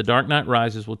magazine that The Dark Knight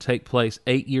Rises will take place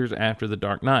 8 years after The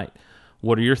Dark Knight.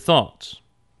 What are your thoughts?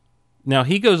 Now,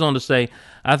 he goes on to say,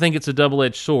 I think it's a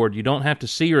double-edged sword. You don't have to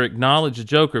see or acknowledge the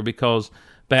Joker because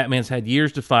Batman's had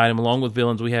years to fight him, along with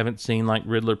villains we haven't seen like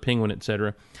Riddler, Penguin,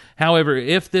 etc. However,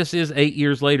 if this is 8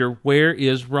 years later, where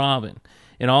is Robin?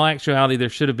 In all actuality, there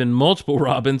should have been multiple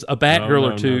Robins, a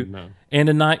Batgirl or two, and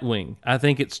a Nightwing. I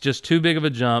think it's just too big of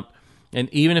a jump. And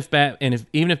even if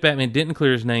Batman didn't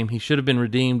clear his name, he should have been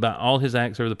redeemed by all his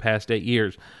acts over the past 8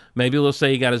 years. Maybe they'll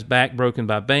say he got his back broken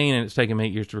by Bane, and it's taken him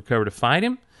 8 years to recover to fight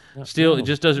him. Still, it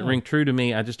just doesn't ring true to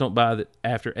me. I just don't buy that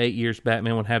after 8 years,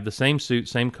 Batman would have the same suit,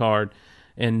 same card,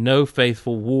 and no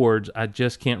faithful wards. I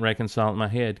just can't reconcile it in my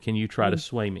head. Can you try to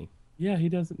sway me? Yeah, he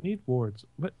doesn't need wards.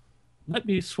 But let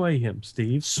me sway him,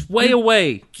 Steve. Sway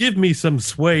away. Give me some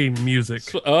sway music.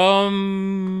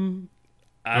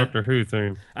 Doctor Who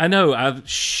theme. I know.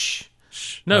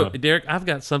 No, Derek, I've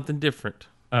got something different.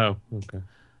 Oh, okay.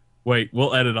 Wait,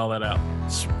 we'll edit all that out.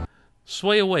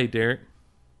 Sway away, Derek.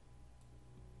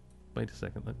 Wait a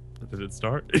second. Did it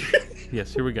start?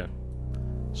 Yes, here we go.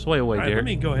 Sway away, All right, Derek. let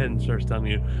me go ahead and start telling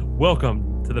you,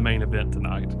 welcome to the main event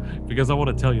tonight, because I want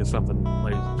to tell you something,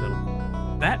 ladies and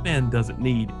gentlemen. Batman doesn't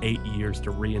need 8 years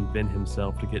to reinvent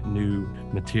himself to get new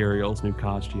materials, new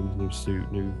costumes, new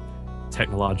suit, new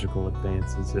technological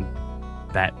advances in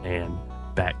Batman,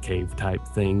 Batcave type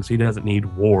things. He doesn't need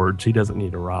wards. He doesn't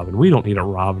need a Robin. We don't need a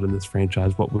Robin in this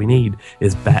franchise. What we need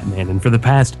is Batman. And for the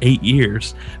past 8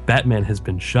 years, Batman has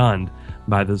been shunned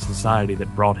by the society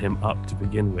that brought him up to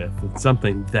begin with. It's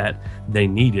something that they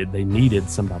needed. They needed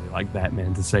somebody like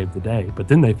Batman to save the day. But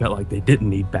then they felt like they didn't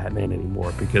need Batman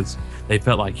anymore because they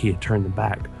felt like he had turned them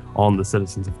back on the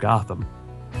citizens of Gotham.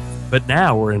 But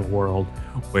now we're in a world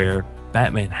where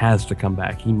Batman has to come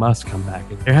back. He must come back.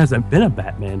 There hasn't been a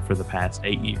Batman for the past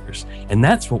 8 years. And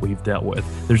that's what we've dealt with.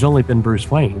 There's only been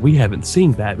Bruce Wayne. We haven't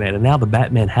seen Batman. And now the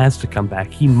Batman has to come back.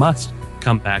 He must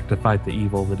come back to fight the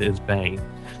evil that is Bane.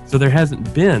 So there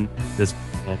hasn't been this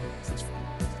Batman.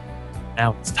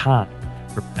 Now it's time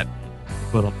for Batman to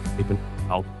put on the cape and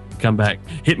I'll come back.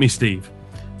 Hit me, Steve.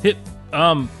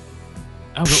 Oh,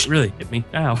 don't really hit me.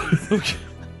 Ow.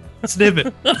 Snip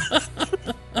it.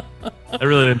 That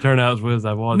really didn't turn out as well as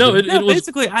I wanted. No, it was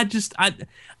basically.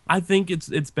 I think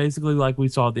it's basically like we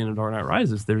saw at the end of Dark Knight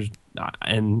Rises.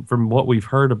 And from what we've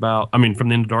heard about, from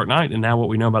the end of Dark Knight, and now what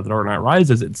we know about the Dark Knight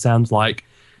Rises, it sounds like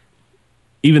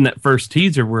even that first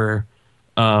teaser where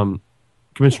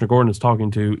Commissioner Gordon is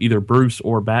talking to either Bruce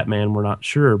or Batman, we're not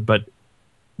sure, but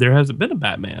there hasn't been a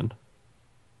Batman.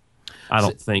 I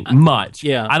don't think much.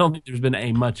 Yeah, I don't think there's been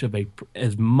as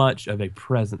much of a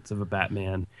presence of a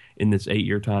Batman in this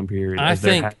 8-year time period. I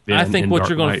think what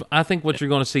you're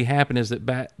going to see happen is that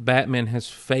Batman has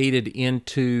faded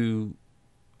into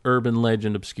urban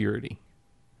legend obscurity.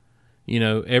 You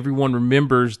know, everyone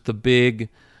remembers the big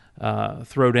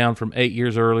throwdown from 8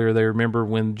 years earlier. They remember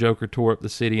when Joker tore up the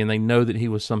city, and they know that he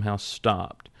was somehow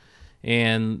stopped.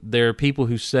 And there are people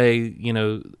who say, you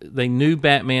know, they knew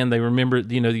Batman. They remember,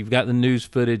 you know, you've got the news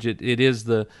footage. It is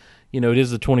the, you know, it is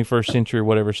the 21st century or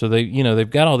whatever. So they, you know, they've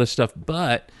got all this stuff,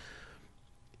 but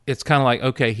it's kind of like,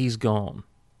 okay, he's gone.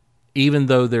 Even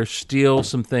though there's still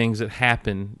some things that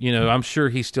happen, you know, I'm sure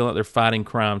he's still out there fighting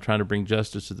crime, trying to bring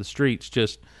justice to the streets,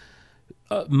 just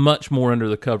much more under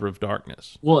the cover of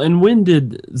darkness. Well, and when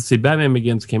Batman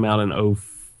Begins came out in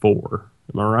 2004?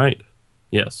 Am I right?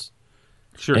 Yes.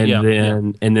 Sure.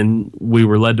 And then we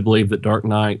were led to believe that Dark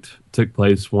Knight took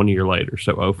place 1 year later,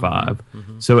 so 2005.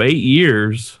 Mm-hmm. So 8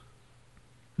 years.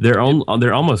 They're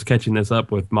almost catching this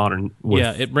up with modern.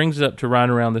 It brings it up to right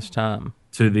around this time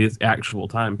to the actual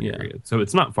time period. Yeah. So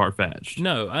it's not far fetched.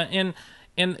 No, and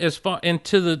as far and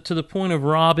to the point of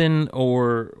Robin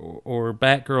or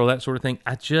Batgirl, that sort of thing,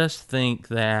 I just think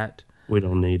that we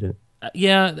don't need it.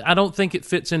 Yeah, I don't think it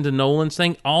fits into Nolan's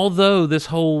thing. Although this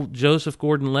whole Joseph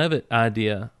Gordon-Levitt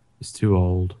idea is too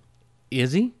old.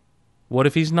 Is he? What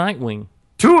if he's Nightwing?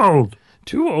 Too old.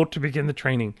 Too old to begin the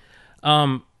training.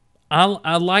 I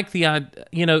like the idea.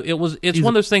 You know, it's one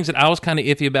of those things that I was kind of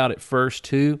iffy about at first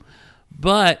too.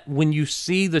 But when you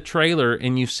see the trailer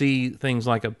and you see things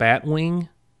like a Batwing,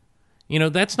 you know,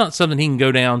 that's not something he can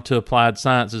go down to Applied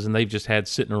Sciences and they've just had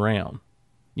sitting around.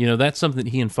 You know, that's something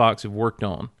that he and Fox have worked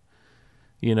on,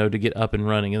 you know, to get up and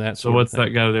running and that sort of thing. So what's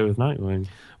that got to do with Nightwing?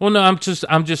 Well, no, I'm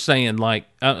just saying, like,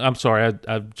 I'm sorry,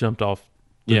 I jumped off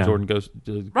Gordon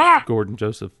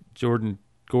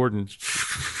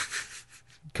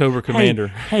Cobra Commander.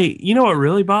 Hey, you know what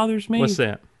really bothers me? What's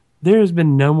that? There has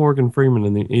been no Morgan Freeman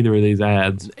in either of these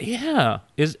ads. Yeah,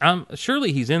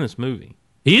 surely he's in this movie.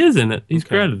 He is in it. He's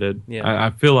credited. Yeah,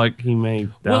 I feel like he may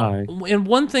die. Well, and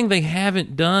one thing they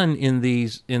haven't done in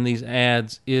these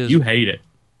ads is you hate it.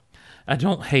 I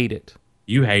don't hate it.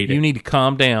 You hate it. You need to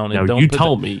calm down. And no, you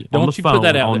told me. Don't you put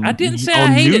that out there. I didn't say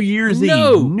I hate it. On New Year's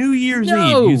Eve. New Year's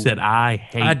Eve, you said I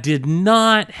hate. I did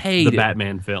not hate the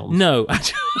Batman films. No.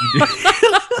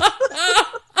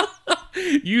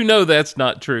 You know that's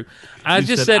not true. I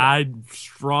just said I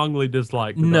strongly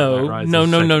dislike the No. Dark Knight Rises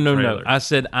No. I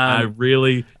said I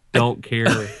really don't care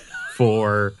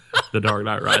for the Dark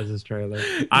Knight Rises trailer.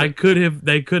 They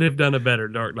could have done a better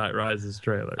Dark Knight Rises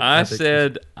trailer. I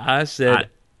said I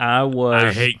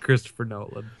hate Christopher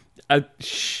Nolan.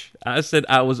 I said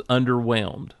I was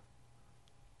underwhelmed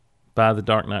by the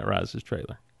Dark Knight Rises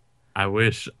trailer. I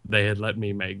wish they had let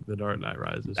me make the Dark Knight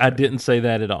Rises trailer. I didn't say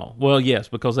that at all. Well, yes,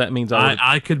 because that means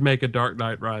I could make a Dark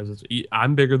Knight Rises.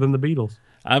 I'm bigger than the Beatles.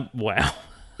 Wow.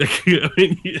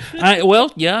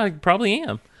 Well, yeah, I probably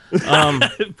am.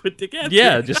 Put together.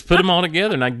 Yeah, just put them all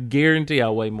together, and I guarantee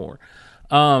I'll weigh more.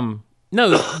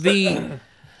 No,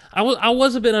 I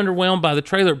was a bit underwhelmed by the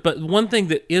trailer, but one thing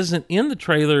that isn't in the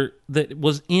trailer that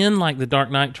was in like the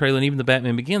Dark Knight trailer and even the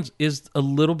Batman Begins is a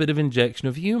little bit of injection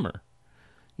of humor,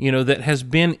 that has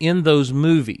been in those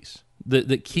movies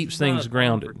that keeps things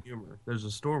grounded. Humor. There's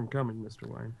a storm coming, Mr.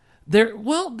 Wayne.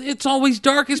 It's always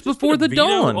darkest before the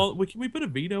dawn. Can we put a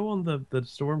veto on the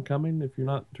storm coming if you're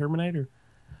not Terminator?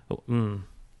 I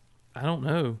don't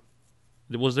know.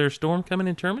 Was there a storm coming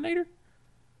in Terminator?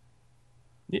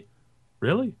 Yeah.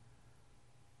 Really?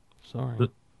 Sorry.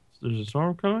 There's a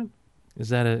storm coming? Is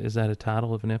that a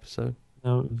title of an episode?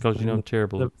 No. Because I'm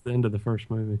terrible. That was the end of the first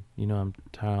movie. I'm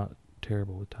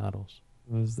terrible with titles.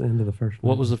 It was the end of the first movie.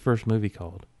 What was the first movie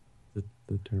called? The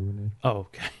Terminator. Oh,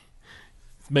 okay.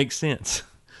 Makes sense.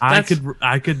 I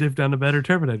could have done a better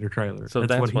Terminator trailer. So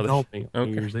that's what he told me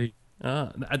on New Year's Eve.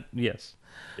 Yes.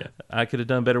 Yeah. I could have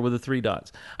done better with the 3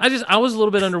 dots. I was a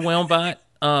little bit underwhelmed by it.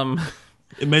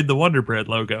 It made the Wonder Bread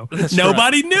logo. That's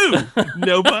Nobody knew.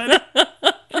 Nobody.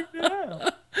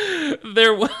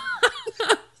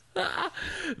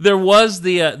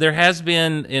 There has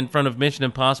been in front of Mission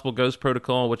Impossible Ghost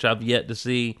Protocol, which I've yet to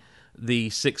see, the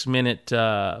 6-minute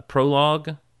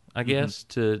prologue, I guess,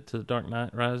 to Dark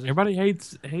Knight Rises. Everybody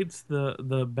hates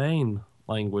the Bane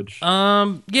language.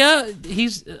 Yeah,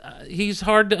 he's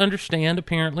hard to understand.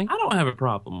 Apparently, I don't have a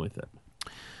problem with it.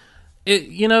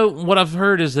 What I've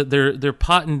heard is that they're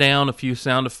potting down a few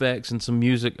sound effects and some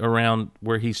music around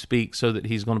where he speaks, so that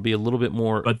he's going to be a little bit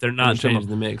more. But they're not changing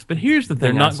the mix. But here's the thing: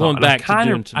 they're not going back to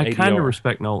doing some ADR. I kind of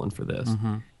respect Nolan for this.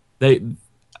 Mm-hmm.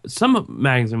 Some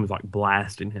magazine was like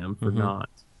blasting him for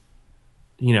not,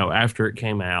 after it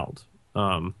came out,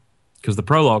 because the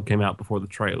prologue came out before the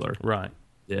trailer, right?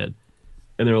 Did,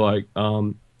 and they're like,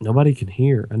 nobody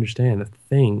can understand a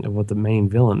thing of what the main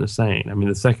villain is saying. I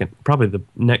mean, probably the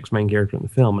next main character in the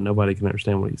film, and nobody can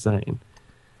understand what he's saying,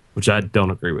 which I don't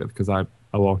agree with, because I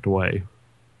walked away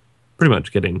pretty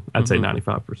much getting, I'd say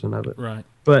 95% of it. Right.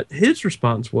 But his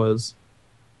response was,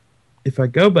 if I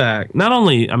go back, not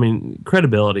only,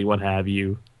 credibility, what have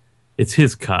you, it's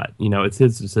his cut. It's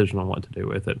his decision on what to do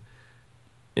with it.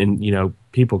 And,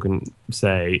 people can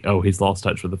say, oh, he's lost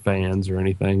touch with the fans or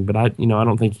anything, but I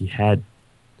don't think I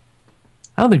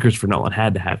don't think Christopher Nolan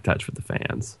had to have touch with the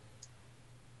fans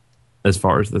as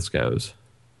far as this goes.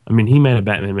 He made a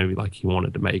Batman movie like he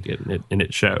wanted to make it, and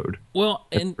it showed. Well,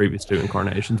 in the previous 2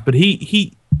 incarnations. But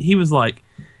he was like,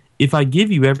 if I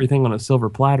give you everything on a silver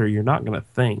platter, you're not going to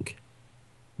think.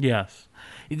 Yes.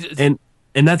 And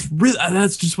that's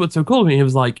just what's so cool to me. It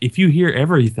was like, if you hear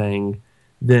everything,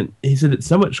 then he said it's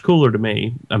so much cooler to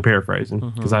me. I'm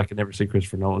paraphrasing because I could never see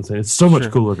Christopher Nolan saying it's so much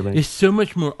cooler to me. It's so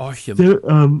much more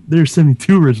awesome. There's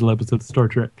 72 original episodes of Star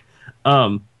Trek.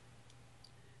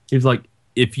 He was like,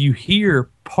 if you hear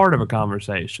part of a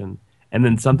conversation and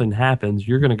then something happens,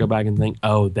 you're going to go back and think,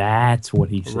 oh, that's what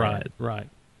he said. Right.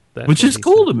 Which is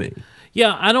cool to me.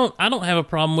 Yeah, I don't have a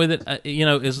problem with it.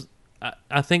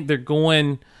 I think they're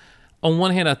going. On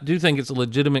one hand, I do think it's a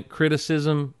legitimate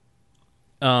criticism.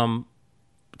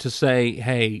 To say,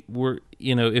 hey, we're,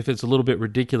 if it's a little bit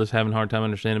ridiculous, having a hard time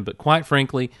understanding. But quite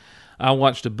frankly, I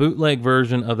watched a bootleg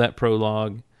version of that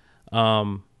prologue.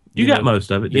 You got most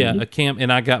of it, didn't you?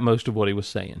 And I got most of what he was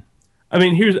saying.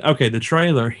 The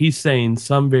trailer, he's saying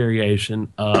some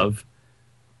variation of,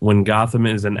 when Gotham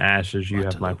is in ashes, you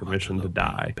have my permission to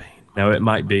die. Now, it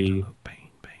might be...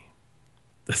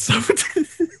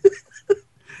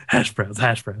 Hash browns.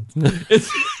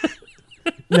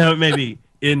 No, it may be...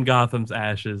 in Gotham's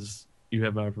ashes, you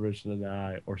have my permission to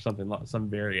die, or something like some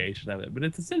variation of it. But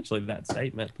it's essentially that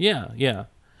statement. Yeah.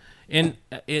 And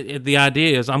the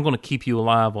idea is, I'm going to keep you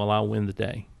alive while I win the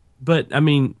day. But,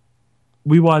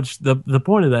 we watched, the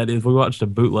point of that is we watched a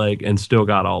bootleg and still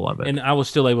got all of it. And I was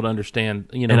still able to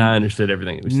understand, And I understood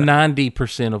everything he was saying.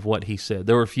 90% of what he said.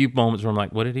 There were a few moments where I'm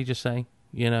like, what did he just say?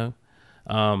 I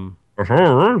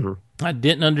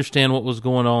didn't understand what was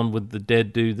going on with the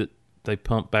dead dude that they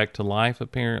pumped back to life,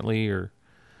 apparently, or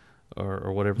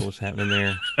whatever was happening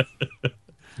there.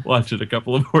 Watch it a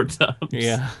couple of more times.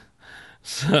 Yeah.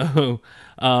 So,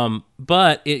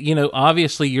 but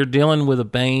obviously you're dealing with a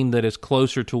Bane that is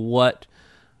closer to what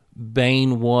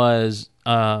Bane was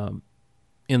in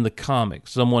the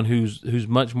comics. Someone who's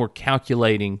much more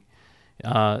calculating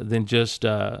than just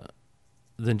a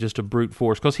brute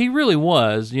force. Because he really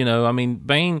was.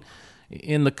 Bane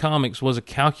in the comics was a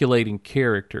calculating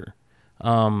character.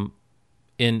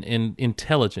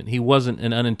 Intelligent. He wasn't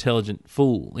an unintelligent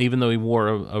fool, even though he wore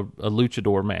a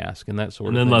luchador mask and that sort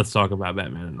of thing. And then let's talk about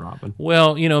Batman and Robin.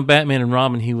 Well, Batman and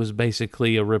Robin, he was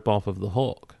basically a ripoff of the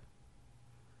Hulk.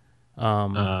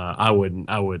 I wouldn't.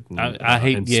 I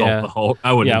hate insult the Hulk.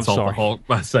 I wouldn't insult sorry. the Hulk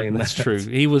by saying That's that. true.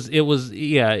 It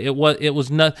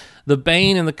was not the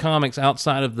Bane in the comics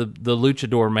outside of the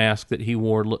luchador mask that he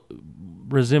wore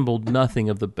resembled nothing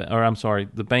of the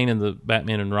Bane in the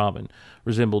Batman and Robin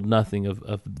resembled nothing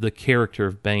of the character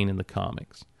of Bane in the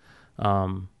comics.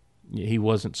 He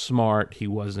wasn't smart. He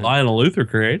wasn't. Lionel Luthor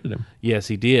created him. Yes,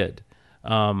 he did.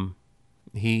 But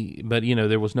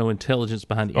there was no intelligence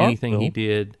behind anything he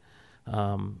did.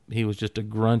 He was just a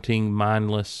grunting,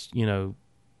 mindless,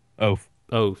 Oaf.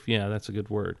 Yeah, that's a good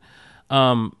word.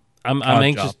 I'm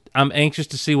anxious. I'm anxious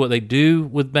to see what they do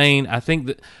with Bane.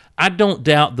 I don't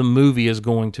doubt the movie is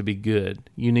going to be good.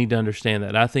 You need to understand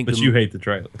that. But you hate the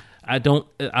trailer. I don't.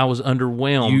 I was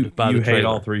underwhelmed by the trailer. You hate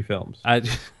all three films.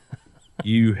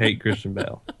 You hate Christian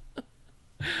Bale.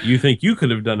 You think you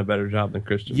could have done a better job than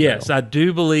Christian Bale. Yes, I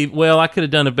do believe. Well, I could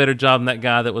have done a better job than that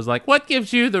guy that was like, "What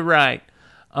gives you the right?"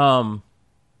 I'm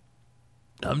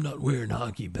not wearing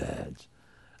hockey pads.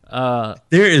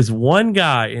 There is one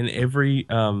guy in every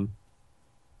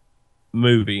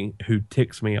movie who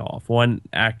ticks me off. One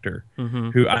actor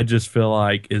who I just feel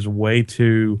like is way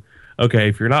too. Okay,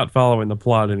 if you're not following the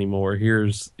plot anymore,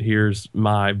 here's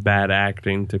my bad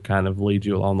acting to kind of lead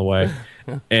you along the way.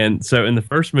 And so in the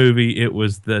first movie, it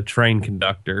was the train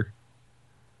conductor,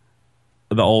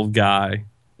 the old guy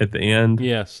at the end.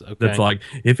 Yes, okay. That's like,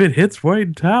 if it hits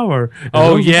Wayne Tower.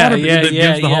 Yes.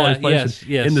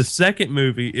 In the second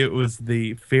movie, it was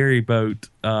the ferry boat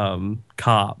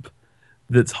cop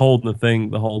that's holding the thing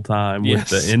the whole time with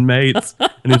the inmates.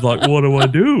 And he's like, what do I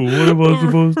do? What am I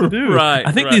supposed to do? Right.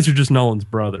 I think these are just Nolan's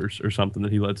brothers or something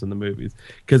that he lets in the movies.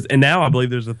 And now I believe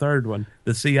there's a third one,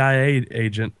 the CIA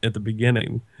agent at the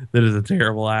beginning that is a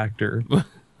terrible actor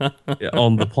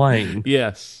on the plane.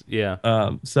 Yes, yeah.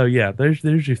 So yeah, there's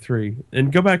your three.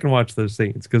 And go back and watch those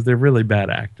scenes because they're really bad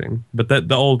acting. But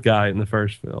the old guy in the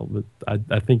first film,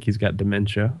 I think he's got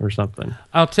dementia or something.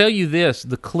 I'll tell you this,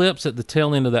 the clips at the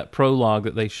tail end of that prologue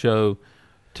that they show,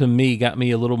 to me, got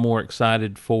me a little more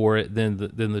excited for it than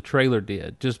the trailer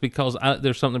did. Just because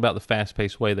there's something about the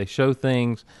fast-paced way they show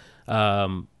things.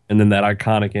 And then that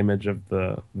iconic image of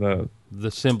the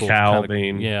symbol. cow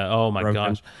being yeah, oh my broken.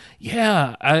 gosh.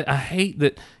 Yeah, I hate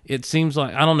that it seems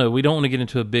like, I don't know, we don't want to get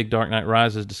into a big Dark Knight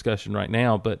Rises discussion right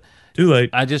now, but too late.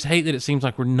 I just hate that it seems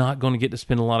like we're not going to get to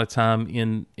spend a lot of time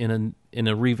in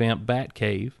a revamped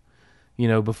Batcave,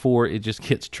 before it just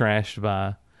gets trashed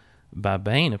by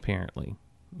Bane, apparently.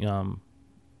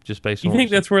 Just based on... You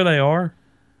think that's where they are?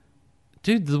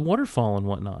 Dude, the waterfall and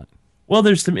whatnot. Well,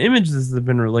 there's some images that have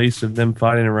been released of them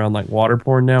fighting around like water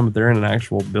pouring down, but they're in an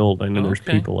actual building and there's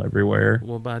people everywhere.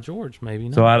 Well, by George, maybe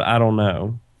not. So I don't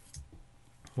know.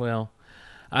 Well,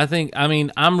 I'm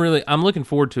looking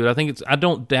forward to it. I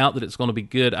don't doubt that it's going to be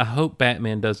good. I hope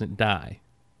Batman doesn't die.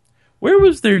 Where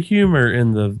was their humor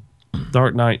in the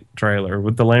Dark Knight trailer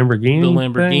with the Lamborghini? The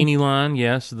Lamborghini thing? line,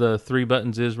 yes. The 3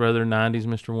 buttons is rather 90s,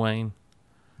 Mr. Wayne.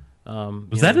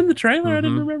 Was that in the trailer? I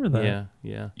didn't remember that.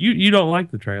 Yeah. You don't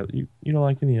like the trailer. You don't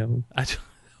like any of them. Oh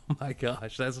my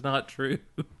gosh, that's not true.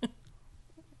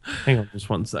 Hang on just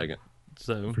 1 second.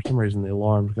 So for some reason the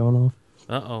alarm's going off.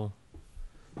 Uh-oh.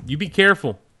 You be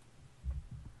careful.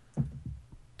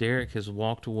 Derek has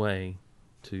walked away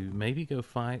to maybe go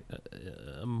fight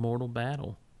a mortal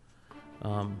battle.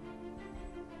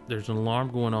 There's an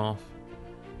alarm going off.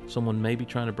 Someone may be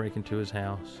trying to break into his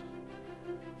house.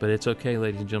 But it's okay,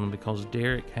 ladies and gentlemen, because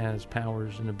Derek has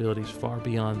powers and abilities far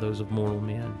beyond those of mortal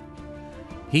men.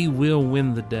 He will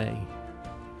win the day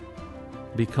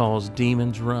because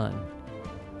demons run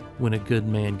when a good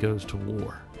man goes to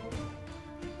war.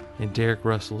 And Derek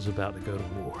Russell is about to go to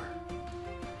war.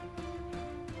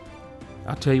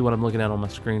 I'll tell you what I'm looking at on my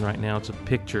screen right now. It's a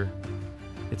picture.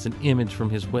 It's an image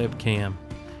from his webcam.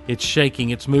 It's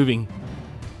shaking. It's moving.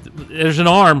 There's an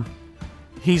arm.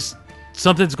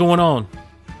 Something's going on.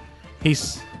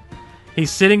 He's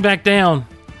sitting back down.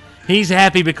 He's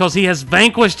happy because he has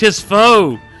vanquished his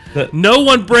foe. No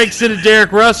one breaks into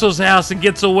Derek Russell's house and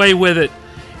gets away with it.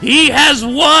 He has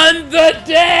won the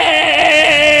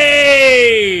day!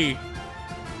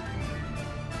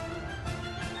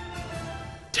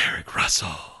 Derek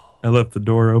Russell. I left the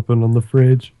door open on the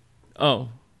fridge. Oh.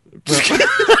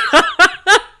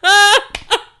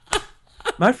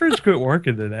 My fridge quit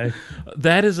working today.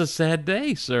 That is a sad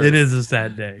day, sir. It is a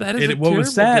sad day. That is what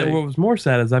was sad. day. What was more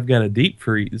sad is I've got a deep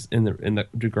freeze in the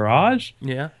garage.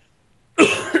 Yeah.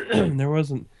 There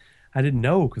wasn't. I didn't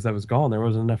know because I was gone. There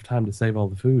wasn't enough time to save all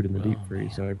the food in the deep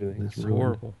freeze, so everything's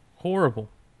ruined. Horrible.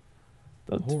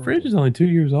 The fridge is only 2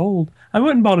 years old. I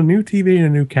went and bought a new TV and a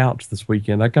new couch this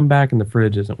weekend. I come back and the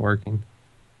fridge isn't working.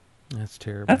 That's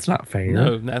terrible. That's not fair.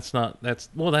 No, that's not. That's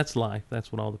life. That's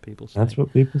what all the people say. That's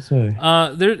what people say.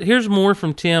 Here's more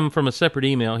from Tim from a separate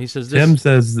email. He says, Tim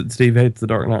says that Steve hates The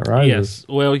Dark Knight Rises. Yes.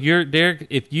 Well, Derek,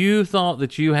 if you thought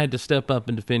that you had to step up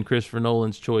and defend Christopher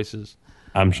Nolan's choices,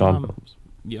 I'm Sean Phillips.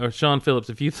 Or Sean Phillips,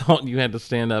 if you thought you had to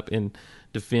stand up and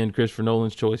defend Christopher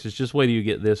Nolan's choices, just wait till you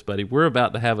get this, buddy. We're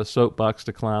about to have a soapbox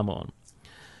to climb on.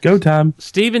 Go time.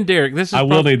 Steve and Derek, this is I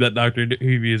will need that Doctor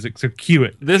Who music, so cue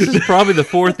it. This is probably the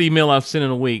fourth email I've sent in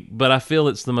a week, but I feel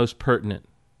it's the most pertinent.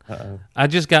 Uh-oh. I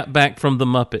just got back from the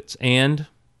Muppets, and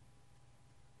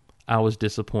I was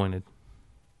disappointed.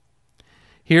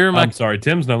 I'm sorry,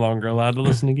 Tim's no longer allowed to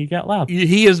listen to Geek Out Loud.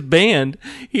 He is banned.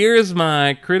 Here is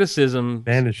my criticism.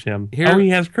 Banish him. He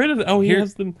has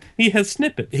criticism. He has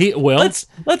snippets.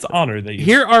 Let's honor these.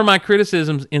 Here are my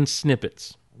criticisms in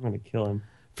snippets. I'm going to kill him.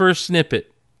 First snippet.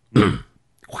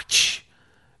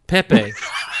 Pepe.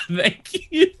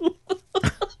 Thank you.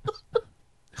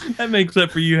 That makes up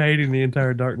for you hating the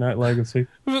entire Dark Knight legacy.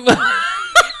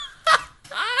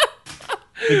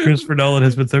 Christopher Nolan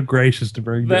has been so gracious to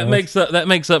bring that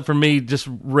makes up for me just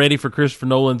ready for Christopher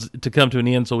Nolan's to come to an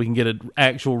end so we can get an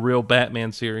actual real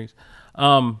Batman series.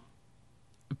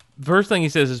 First thing he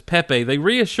says is Pepe. They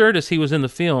reassured us he was in the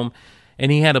film,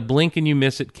 and he had a blink and you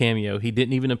miss it cameo. He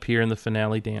didn't even appear in the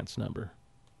finale dance number.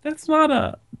 That's not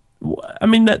a. I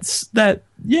mean, that's that.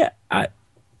 Yeah, I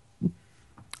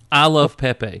love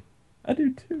Pepe. I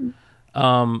do too.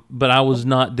 But I was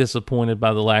not disappointed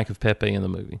by the lack of Pepe in the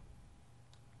movie.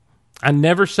 I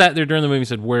never sat there during the movie and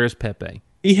said, "Where is Pepe?"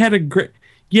 He had a great.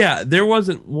 Yeah, there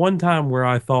wasn't one time where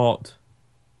I thought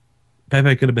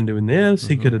Pepe could have been doing this.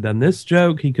 Mm-hmm. He could have done this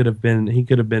joke. He could have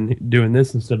been doing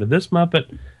this instead of this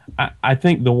Muppet. I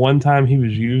think the one time he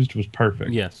was used was perfect.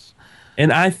 Yes.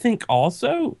 And I think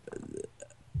also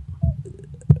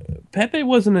Pepe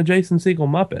wasn't a Jason Segel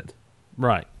Muppet.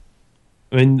 Right.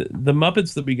 I mean, the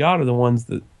Muppets that we got are the ones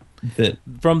that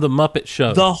from the Muppet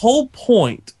Show. The whole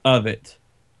point of it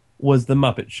was the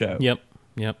Muppet Show. Yep.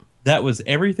 That was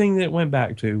everything that it went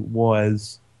back to,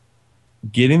 was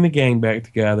getting the gang back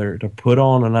together to put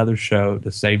on another show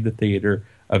to save the theater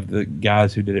of the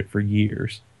guys who did it for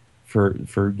years. For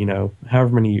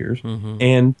however many years. Mm-hmm.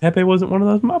 And Pepe wasn't one of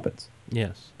those Muppets.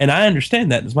 Yes. And I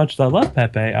understand that. As much as I love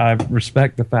Pepe, I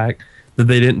respect the fact that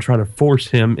they didn't try to force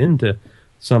him into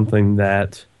something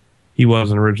that he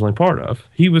wasn't originally part of.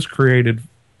 He was created...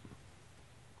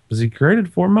 Was he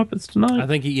created for Muppets Tonight? I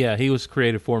think he was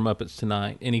created for Muppets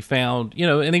Tonight. And he found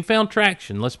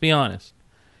traction, let's be honest.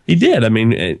 He did. I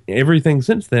mean, everything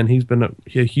since then he's been a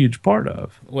huge part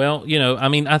of. Well,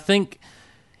 I think...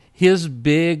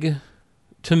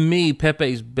 to me,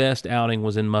 Pepe's best outing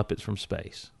was in Muppets from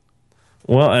Space.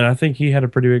 Well, and I think he had a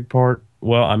pretty big part.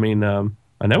 Well, I mean,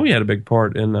 I know he had a big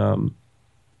part in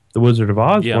The Wizard of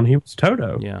Oz when he was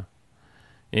Toto. Yeah,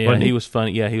 he was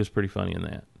funny. Yeah, he was pretty funny in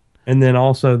that. And then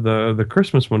also the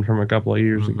Christmas one from a couple of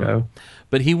years ago.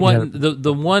 But he wasn't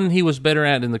the one he was better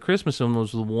at in the Christmas one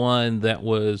was the one that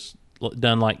was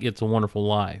done like It's a Wonderful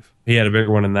Life. He had a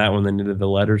bigger one in that one than he did the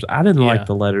letters. I didn't like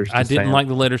the letters to Santa. I didn't like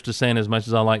the letters to Santa as much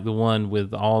as I liked the one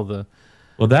with all the...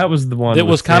 Well, that was the one... That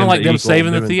was kind of like them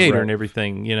saving the theater and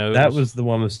everything. That was the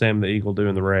one with Sam the Eagle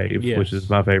doing the rave, which is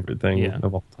my favorite thing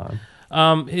of all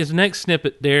time. His next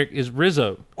snippet, Derek, is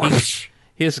Rizzo.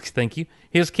 Thank you.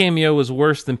 His cameo was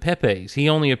worse than Pepe's. He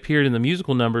only appeared in the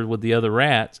musical number with the other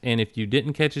rats, and if you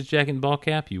didn't catch his jacket and ball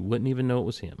cap, you wouldn't even know it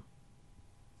was him.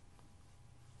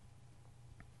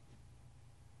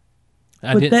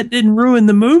 But that didn't ruin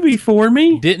the movie for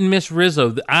me. Didn't miss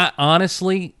Rizzo. I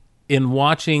honestly, in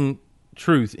watching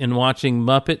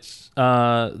Muppets,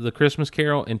 The Christmas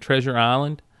Carol, and Treasure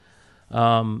Island,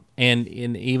 and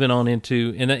even on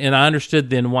into, and I understood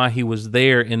then why he was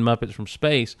there in Muppets from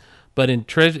Space, but in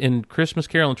Christmas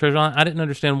Carol and Treasure Island, I didn't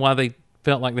understand why they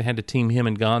felt like they had to team him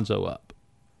and Gonzo up.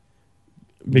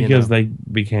 Because they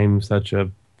became such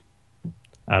a...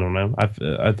 I don't know.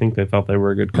 I think they felt they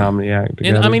were a good comedy act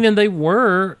together. And they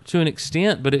were to an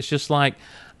extent, but it's just like,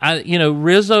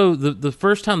 Rizzo. The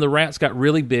first time the rats got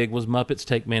really big was Muppets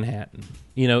Take Manhattan.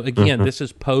 Again, this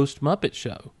is post Muppet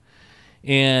Show,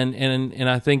 and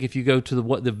I think if you go to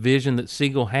the vision that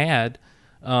Segel had,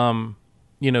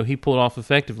 he pulled off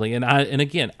effectively. And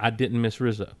again, I didn't miss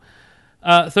Rizzo.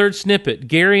 Third snippet,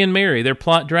 Gary and Mary, their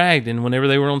plot dragged, and whenever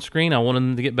they were on screen, I wanted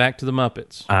them to get back to the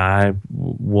Muppets. I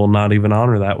will not even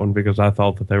honor that one because I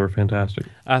thought that they were fantastic.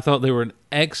 I thought they were an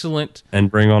excellent...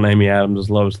 And bring on Amy Adams as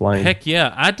Lois Lane. Heck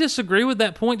yeah. I disagree with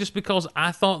that point just because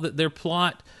I thought that their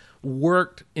plot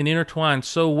worked and intertwined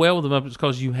so well with the Muppets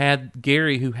because you had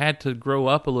Gary who had to grow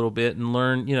up a little bit and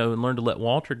learn to let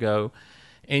Walter go,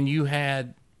 and you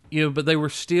had but they were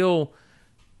still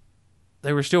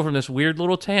from this weird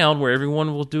little town where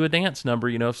everyone will do a dance number,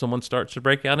 if someone starts to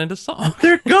break out into song.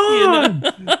 They're gone.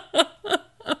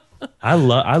 I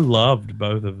loved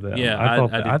both of them. Yeah, I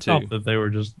did thought too. that they were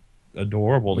just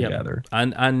adorable together.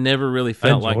 I never really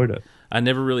felt it. I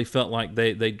never really felt like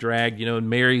they dragged, and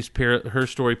Mary's her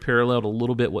story paralleled a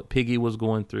little bit what Piggy was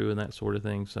going through and that sort of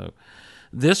thing. So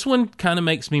this one kind of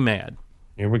makes me mad.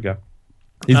 Here we go.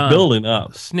 He's building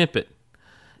up. Snippet.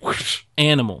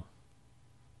 Animal.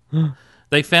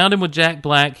 They found him with Jack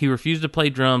Black. He refused to play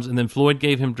drums, and then Floyd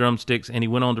gave him drumsticks, and he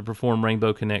went on to perform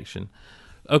Rainbow Connection.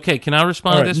 Okay, can I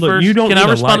respond to this first? You don't can need I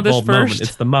a respond to this light bulb moment. first?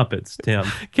 It's the Muppets, Tim.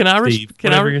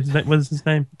 What's his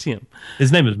name? Tim.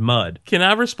 His name is Mud. Can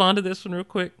I respond to this one real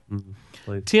quick?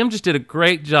 Please. Tim just did a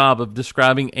great job of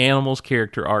describing Animal's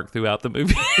character arc throughout the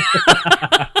movie.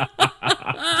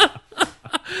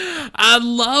 I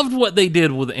loved what they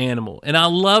did with Animal, and I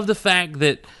love the fact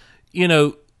that, I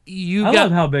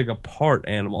love how big a part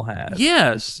Animal had.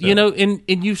 Yes, and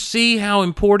you see how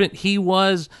important he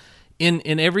was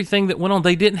in everything that went on.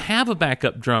 They didn't have a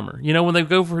backup drummer. When they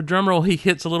go for a drum roll, he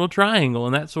hits a little triangle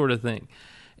and that sort of thing.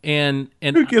 And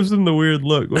who gives him the weird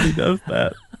look when he does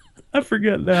that? I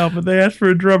forget now, but they ask for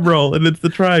a drum roll and it's the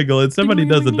triangle, and somebody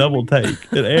does a double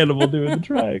take, an Animal doing the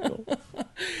triangle.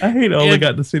 I only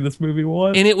got to see this movie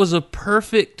once. And it was a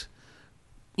perfect,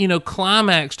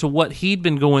 climax to what he'd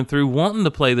been going through, wanting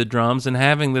to play the drums and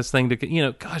having this thing to,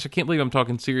 gosh, I can't believe I'm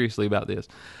talking seriously about this.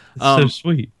 It's so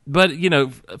sweet. But,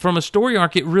 from a story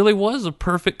arc, it really was a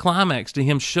perfect climax to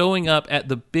him showing up at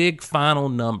the big final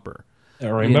number.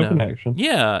 A Rainbow Connection.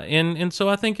 Yeah, and so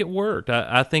I think it worked.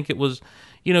 I think it was,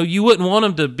 you wouldn't want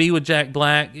him to be with Jack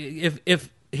Black. If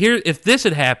this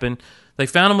had happened, they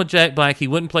found him with Jack Black, he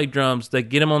wouldn't play drums, they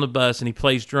get him on the bus and he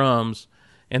plays drums,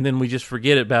 and then we just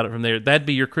forget about it from there. That'd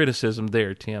be your criticism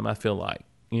there, Tim, I feel like,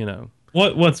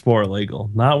 What's more illegal?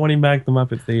 Not wanting back the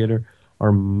Muppet Theater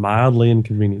or mildly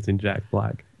inconveniencing Jack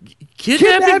Black?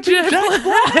 Kidnapping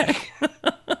Jack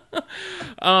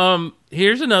Black!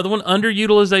 Here's another one,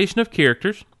 underutilization of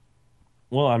characters.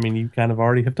 Well, I mean, you kind of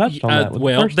already have touched on that.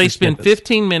 With they spent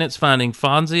 15 minutes finding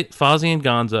Fozzie and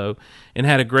Gonzo and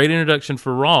had a great introduction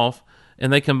for Rolf,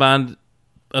 and they combined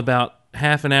about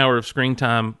half an hour of screen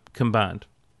time combined.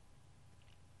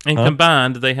 And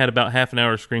combined, they had about half an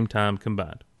hour of screen time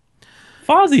combined.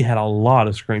 Fozzie had a lot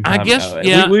of screen time. I guess,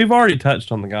 yeah. We've already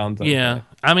touched on the Gonzo. Yeah. Thing.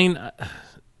 I mean,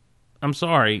 I'm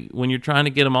sorry. When you're trying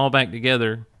to get them all back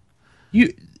together.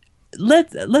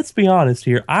 Let's be honest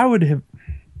here. I would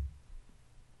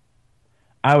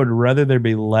rather there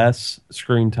be less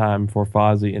screen time for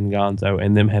Fozzie and Gonzo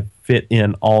and them have fit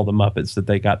in all the Muppets that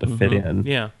they got to fit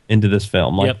in into this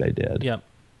film like they did. Yep.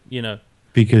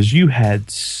 Because you had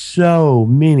so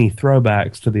many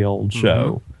throwbacks to the old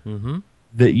show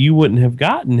that you wouldn't have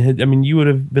gotten. I mean, you would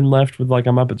have been left with like a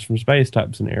Muppets from Space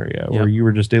type scenario where you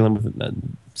were just dealing with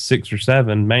 6 or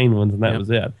 7 main ones and that was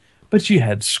it. But you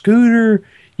had Scooter,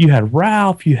 you had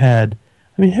Ralph, you had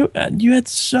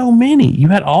so many. You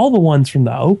had all the ones from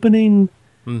the opening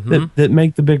that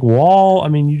make the big wall. I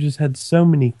mean, you just had so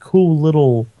many cool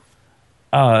little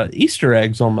Easter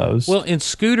eggs almost. Well, and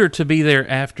Scooter to be there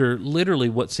after literally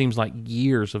what seems like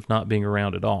years of not being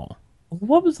around at all.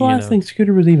 What was the last thing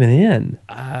Scooter was even in?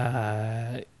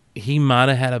 He might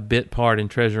have had a bit part in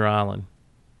Treasure Island.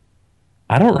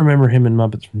 I don't remember him in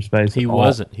Muppets from Space. He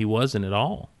wasn't. He wasn't at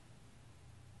all.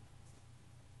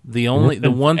 The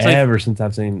one thing ever since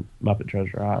I've seen Muppet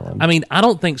Treasure Island. I mean, I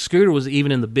don't think Scooter was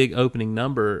even in the big opening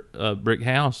number, Brick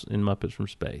House in Muppets from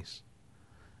Space.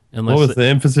 What was the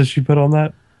emphasis you put on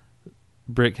that?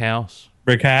 Brick House.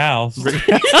 Brick House.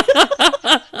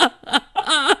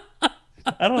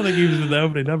 I don't think he was in the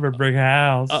opening number of Brick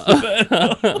House.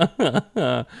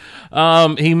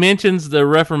 He mentions the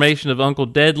reformation of Uncle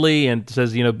Deadly and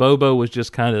says, Bobo was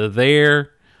just kind of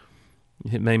there.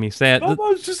 It made me sad.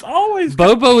 Bobo's just always...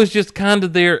 Bobo is just kind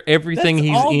of there everything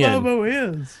he's all in. Bobo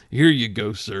is. Here you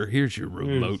go, sir. Here's your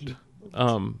remote.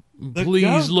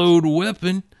 Please load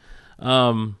weapon.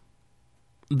 The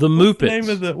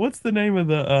Muppets. What's the name of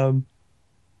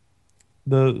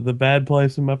the bad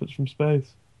place in Muppets from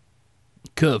Space?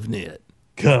 Covenant.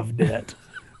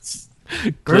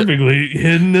 Perfectly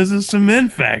hidden as a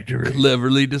cement factory.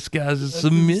 Cleverly disguised as a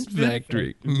cement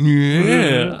factory.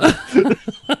 Yeah.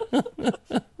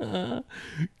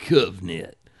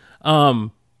 Covenant.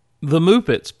 The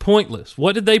Muppets, pointless.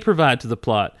 What did they provide to the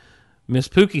plot? Miss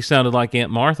Pookie sounded like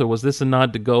Aunt Martha. Was this a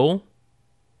nod to Goal?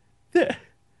 The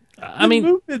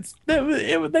Muppets,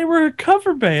 they were a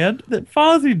cover band that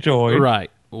Fozzie joined. Right.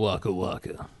 Waka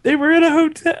Waka. They were in a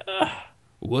hotel.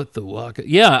 What the waka?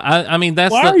 Yeah, I mean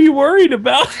that's. Why are you worried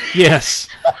about? Yes,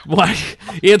 why?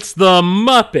 It's the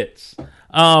Muppets.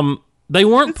 They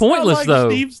weren't It's pointless not like though.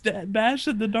 Steve's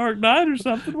bashing the Dark Knight or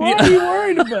something. Why are you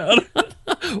worried about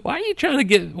it? Why are you trying to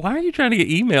get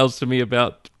emails to me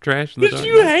about trash in the Because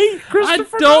Dark you Knight? hate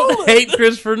Christopher I don't Nolan. hate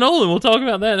Christopher Nolan. We'll talk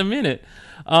about that in a minute.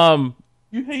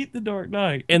 You hate the Dark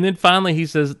Knight. And then finally he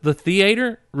says, the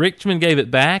theater, Richmond gave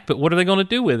it back, but what are they going to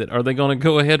do with it? Are they going to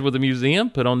go ahead with the museum,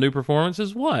 put on new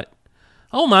performances? What?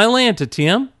 Oh, my Atlanta,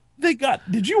 Tim.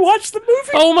 Did you watch the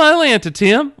movie? Oh, my Atlanta,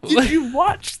 Tim. Did you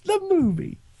watch the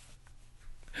movie?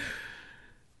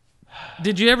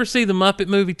 Did you ever see the Muppet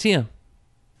movie, Tim?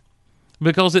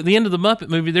 Because at the end of the Muppet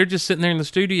movie, they're just sitting there in the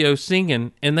studio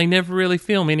singing, and they never really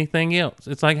film anything else.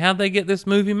 It's like, how'd they get this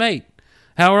movie made?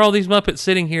 How are all these Muppets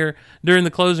sitting here during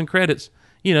the closing credits,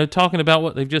 talking about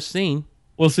what they've just seen?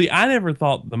 Well, see, I never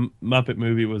thought the Muppet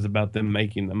movie was about them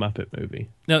making the Muppet movie.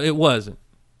 No, it wasn't.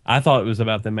 I thought it was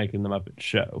about them making the Muppet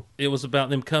show. It was about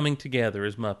them coming together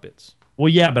as Muppets. Well,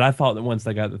 yeah, but I thought that once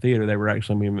they got the theater, they were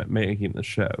actually making the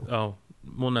show. Oh,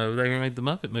 well, no, they made the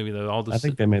Muppet movie, though. I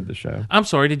think they made the show. I'm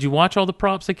sorry, did you watch all the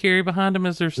props they carry behind them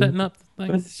as they're setting up the thing?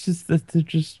 But it's just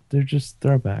they're just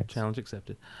throwbacks. Challenge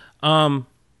accepted.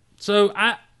 So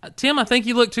Tim, I think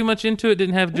you looked too much into it.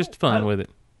 Didn't have just fun with it.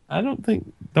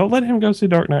 Don't let him go see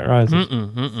Dark Knight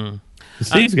Rises.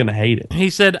 Steve's going to hate it. He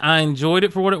said, I enjoyed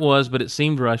it for what it was, but it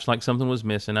seemed rushed, like something was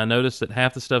missing. I noticed that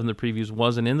half the stuff in the previews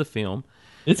wasn't in the film.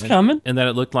 It's coming. And that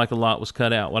it looked like a lot was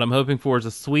cut out. What I'm hoping for is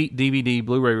a sweet DVD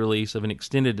Blu-ray release of an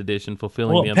extended edition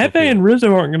fulfilling the Pepe and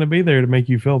Rizzo aren't going to be there to make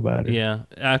you feel better. Yeah,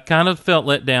 I kind of felt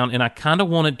let down, and I kind of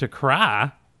wanted to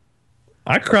cry.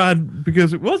 I cried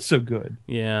because it was so good.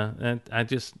 Yeah, I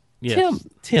just... Yes.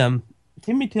 Tim.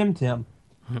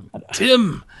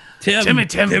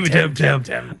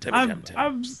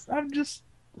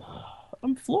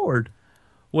 I'm floored.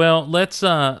 Well, let's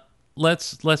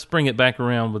bring it back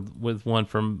around with one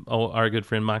from our good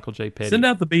friend Michael J. Petty. Send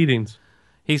out the beatings.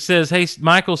 He says,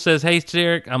 Michael says, hey,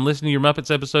 Derek, I'm listening to your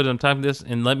Muppets episode, and I'm typing this,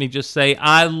 and let me just say,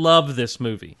 I love this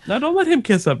movie. Now, don't let him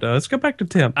kiss up, though. Let's go back to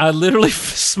Tim. I literally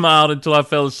smiled until I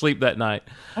fell asleep that night.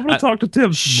 I'm going to talk to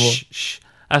Tim. Shh.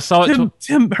 I saw it.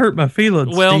 Tim hurt my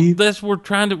feelings. Well, Steve.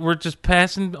 we're just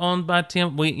passing on by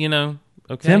Tim.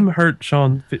 Okay. Tim hurt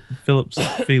Sean Phillips'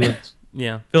 feelings.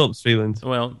 Yeah. Phillips' feelings.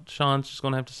 Well, Sean's just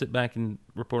going to have to sit back and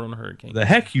report on a hurricane. The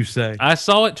heck you say? I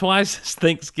saw it twice this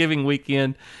Thanksgiving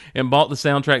weekend and bought the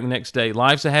soundtrack the next day.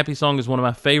 Life's a Happy Song is one of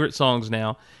my favorite songs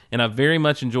now, and I very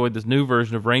much enjoyed this new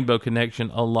version of Rainbow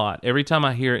Connection a lot. Every time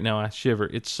I hear it now, I shiver.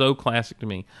 It's so classic to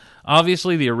me.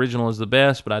 Obviously, the original is the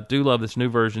best, but I do love this new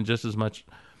version just as much.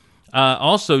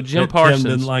 Also, Jim Parsons.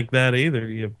 Tim didn't like that either,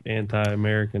 you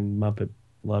anti-American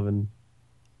Muppet-loving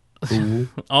fool.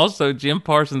 Also, Jim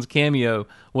Parsons' cameo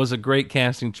was a great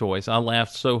casting choice. I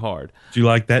laughed so hard. Do you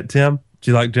like that, Tim? Do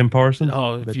you like Jim Parsons?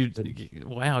 Oh,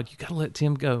 wow, you got to let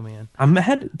Tim go, man. I'm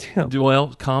mad at Tim.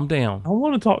 Well, calm down. I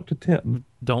want to talk to Tim.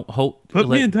 Don't hold. Put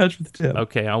me in touch with Tim.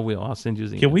 Okay, I will. I'll send you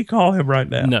his email. Can we call him right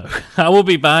now? No, I will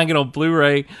be buying it on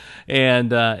Blu-ray, and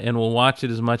we'll watch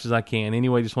it as much as I can.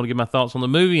 Anyway, just want to give my thoughts on the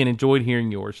movie and enjoyed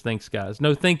hearing yours. Thanks, guys.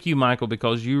 No, thank you, Michael,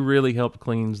 because you really helped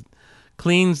cleans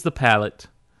the palate.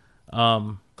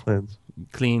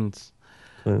 Cleans.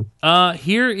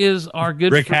 Here is our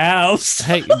good Rick House.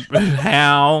 Hey,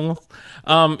 House.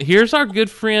 Here's our good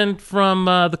friend from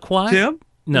the Quiet. Tim?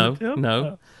 No.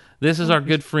 Oh. This is our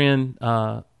good friend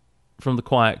from the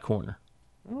Quiet Corner.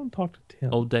 I want to talk to Tim.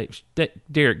 Oh,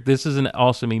 Derek, this is an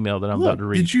awesome email that I'm about to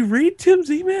read. Did you read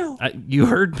Tim's email? You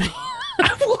heard me.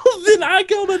 Well, then I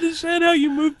don't understand how you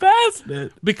move past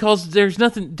it. Because there's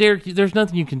nothing, Derek, there's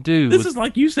nothing you can do. This is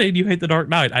like you saying you hate the Dark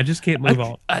Knight. I just can't move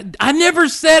on. I never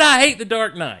said I hate the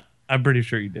Dark Knight. I'm pretty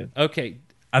sure you did. Okay.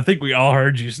 I think we all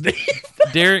heard you, Steve.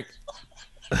 Derek,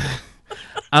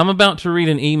 I'm about to read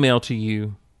an email to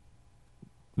you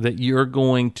that you're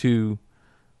going to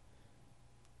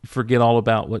forget all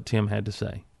about what Tim had to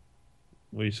say.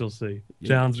 We shall see.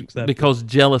 Challenge accepted. Because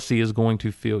jealousy is going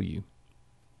to fill you.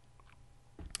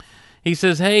 He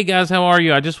says, hey guys, how are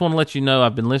you? I just want to let you know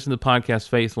I've been listening to the podcast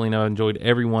faithfully and I've enjoyed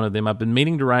every one of them. I've been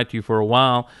meaning to write to you for a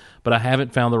while, but I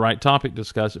haven't found the right topic to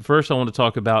discuss. At first, I want to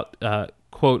talk about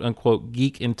quote-unquote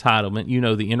geek entitlement. You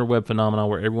know, the interweb phenomenon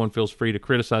where everyone feels free to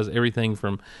criticize everything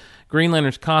from Green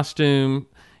Lantern's costume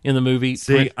in the movie.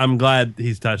 See, I'm glad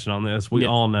he's touching on this. We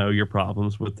all know your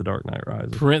problems with The Dark Knight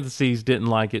Rises. Parentheses, didn't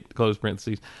like it, close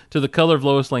parentheses. To the color of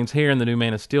Lois Lane's hair in the new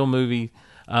Man of Steel movie.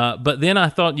 But then I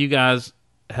thought you guys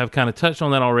have kind of touched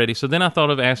on that already. So then I thought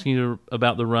of asking you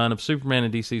about the run of Superman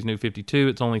in DC's New 52.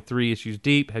 It's only 3 issues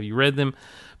deep. Have you read them?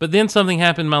 But then something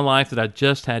happened in my life that I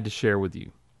just had to share with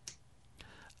you.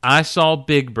 I saw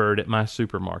Big Bird at my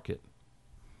supermarket.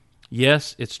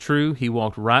 Yes, it's true. He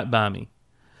walked right by me.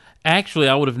 Actually,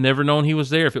 I would have never known he was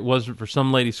there if it wasn't for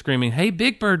some lady screaming, "Hey,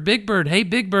 Big Bird, Big Bird, hey,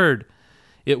 Big Bird."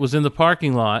 It was in the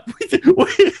parking lot.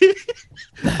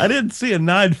 I didn't see a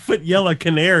 9-foot yellow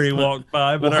canary walk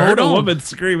by, but I heard a woman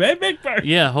scream, "Hey, Big Bird!"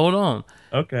 Yeah, hold on.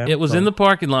 Okay. It was in the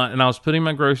parking lot, and I was putting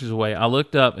my groceries away. I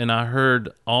looked up, and I heard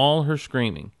all her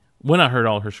screaming. When I heard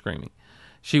all her screaming,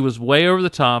 she was way over the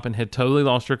top and had totally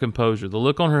lost her composure. The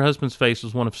look on her husband's face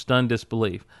was one of stunned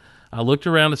disbelief. I looked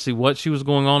around to see what she was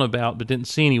going on about, but didn't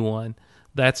see anyone.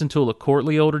 That's until a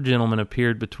courtly older gentleman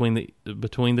appeared between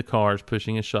the cars,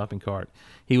 pushing his shopping cart.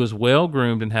 He was well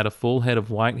groomed and had a full head of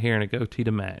white hair and a goatee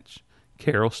to match.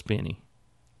 Carol Spinney.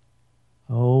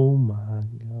 Oh my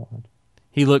God.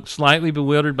 He looked slightly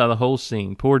bewildered by the whole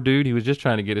scene. Poor dude, he was just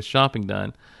trying to get his shopping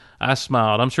done. I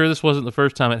smiled. I'm sure this wasn't the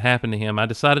first time it happened to him. I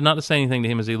decided not to say anything to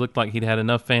him as he looked like he'd had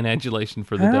enough fan adulation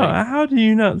for the day. How do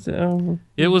you not say... Oh.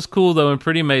 It was cool, though, and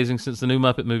pretty amazing since the new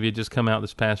Muppet movie had just come out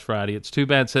this past Friday. It's too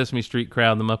bad Sesame Street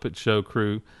crowd and the Muppet Show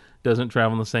crew doesn't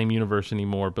travel in the same universe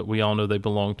anymore, but we all know they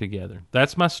belong together.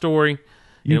 That's my story.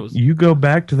 You go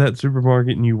back to that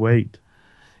supermarket and you wait.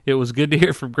 It was good to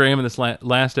hear from Graham in this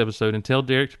last episode, and tell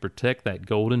Derek to protect that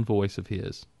golden voice of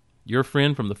his. Your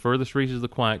friend from the furthest reaches of the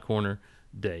quiet corner,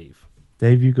 Dave.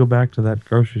 Dave, you go back to that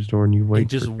grocery store and you wait. And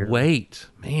just wait,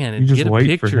 man, and you just get a wait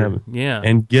picture. for him, yeah,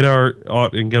 and get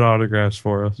autographs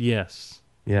for us. Yes,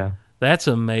 yeah, that's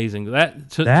amazing. That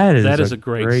is a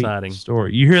great sighting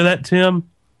story. You hear that, Tim?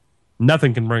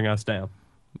 Nothing can bring us down.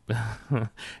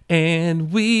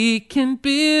 And we can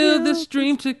build this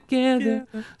dream together,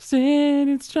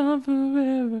 standing strong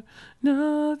forever.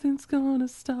 Nothing's gonna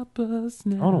stop us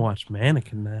now. I want to watch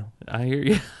Mannequin now. I hear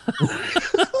you.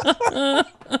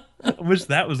 I wish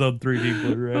that was on 3D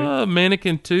Blu-ray.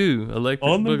 Mannequin 2, Electric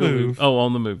on the Boogaloo. move. Oh,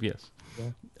 on the move, yes.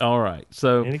 Yeah. All right,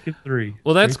 so Mannequin 3.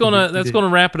 Well, that's gonna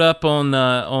wrap it up on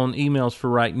emails for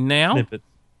right now. Snippets.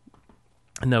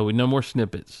 No more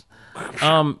snippets.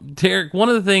 Derek, one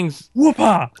of the things.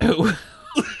 Whoopah!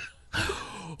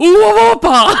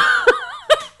 Whoopah!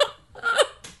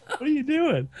 What are you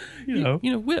doing?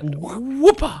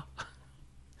 Whoopah!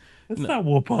 That's not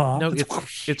whoopah. No,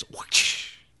 it's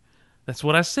whoosh. That's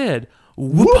what I said.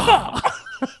 Whoopah!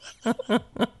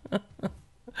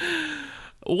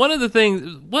 One of the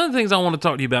things I want to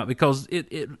talk to you about, because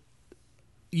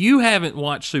you haven't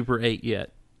watched Super 8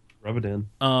 yet. Rub it in.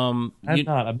 I've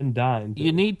not. I've been dying to.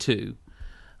 You need to.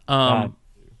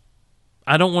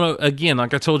 I don't want to. Again,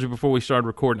 like I told you before we started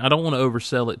recording, I don't want to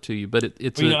oversell it to you, but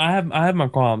it's. I have my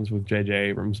qualms with J.J.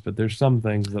 Abrams, but there's some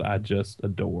things that I just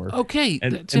adore. Okay,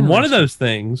 and one of those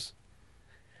things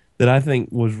that I think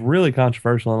was really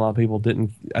controversial and a lot of people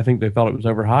didn't. I think they thought it was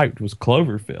overhyped. Was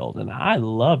Cloverfield, and I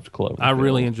loved Cloverfield. I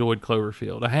really enjoyed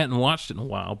Cloverfield. I hadn't watched it in a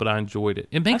while, but I enjoyed it.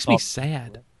 It makes me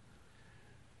sad.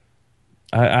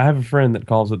 I have a friend that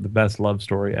calls it the best love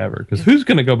story ever, because who's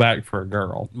going to go back for a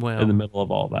girl in the middle of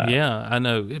all that? Yeah, I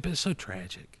know. It's so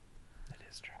tragic. It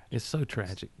is tragic. It's so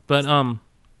tragic. But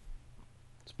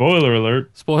spoiler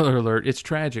alert. Spoiler alert. It's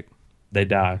tragic. They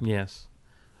die. Yes.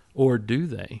 Or do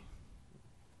they?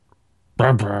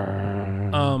 It's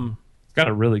got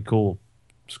a really cool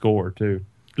score too.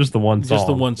 Just the one song. Just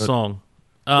the one song.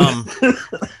 But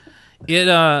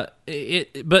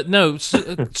no,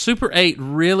 Super 8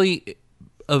 really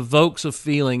evokes a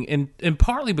feeling, and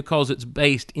partly because it's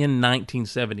based in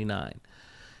 1979.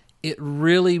 It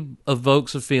really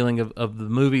evokes a feeling of the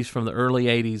movies from the early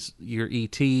 80s, your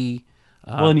E.T.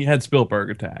 And you had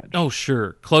Spielberg attached. Oh,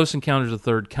 sure. Close Encounters of the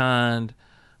Third Kind,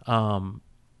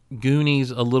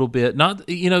 Goonies a little bit.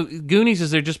 Goonies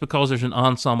is there just because there's an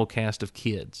ensemble cast of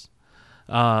kids.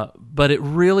 But it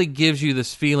really gives you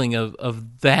this feeling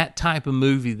of that type of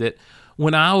movie that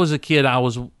when I was a kid, I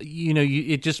was,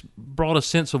 it just brought a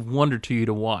sense of wonder to you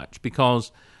to watch,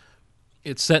 because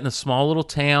it's set in a small little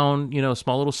town, a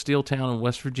small little steel town in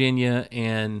West Virginia,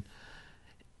 and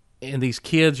these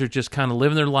kids are just kind of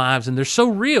living their lives, and they're so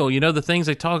real, the things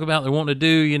they talk about, they're wanting to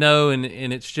do,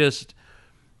 and it's just,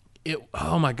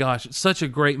 oh my gosh, it's such a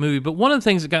great movie. But one of the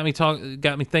things that got me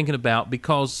thinking about,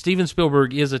 because Steven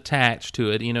Spielberg is attached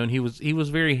to it, and he was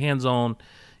very hands-on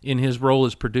in his role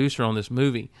as producer on this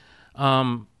movie.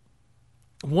 One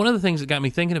of the things that got me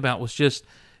thinking about was just,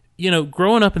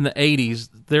 growing up in the 80s,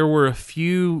 there were a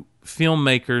few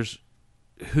filmmakers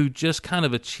who just kind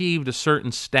of achieved a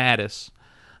certain status,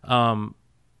 that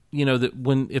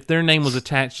if their name was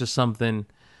attached to something,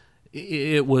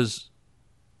 it was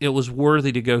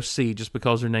worthy to go see just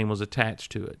because their name was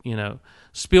attached to it.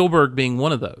 Spielberg being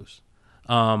one of those.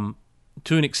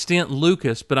 to an extent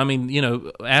Lucas, but I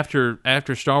mean, after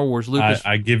Star Wars, Lucas.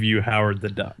 I give you Howard the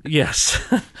Duck. Yes,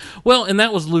 well, and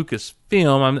that was Lucas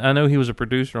Film. I know he was a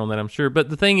producer on that, I'm sure. But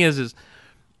the thing is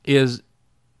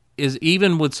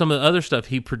even with some of the other stuff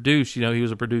he produced, he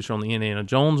was a producer on the Indiana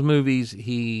Jones movies.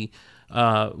 He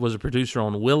was a producer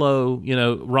on Willow.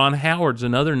 Ron Howard's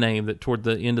another name that toward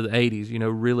the end of the 80s,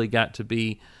 really got to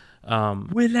be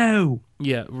Willow.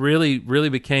 Yeah, really, really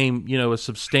became, a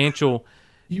substantial.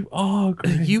 You are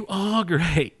great. You are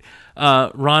great.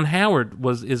 Ron Howard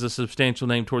is a substantial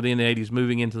name toward the end of the 80s,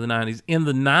 moving into the 90s. In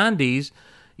the 90s,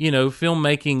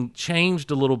 filmmaking changed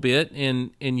a little bit,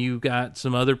 and you got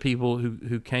some other people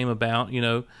who came about.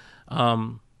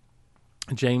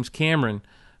 James Cameron,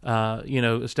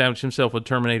 established himself with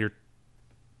Terminator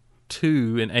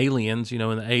 2 and Aliens, in the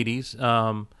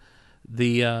 80s.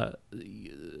 The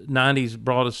 90s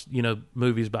brought us,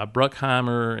 movies by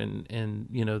Bruckheimer and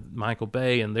Michael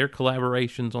Bay and their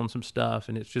collaborations on some stuff,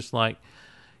 and it's just like,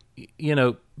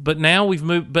 but now we've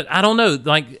moved. But I don't know,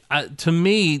 to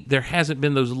me, there hasn't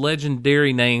been those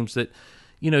legendary names that,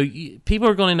 people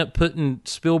are going to end up putting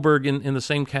Spielberg in the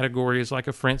same category as like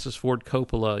a Francis Ford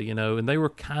Coppola, and they were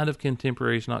kind of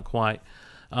contemporaries, not quite.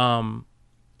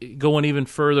 Going even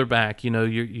further back,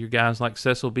 your guys like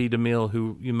Cecil B. DeMille,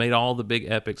 who you made all the big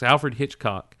epics. Alfred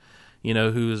Hitchcock,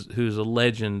 who's a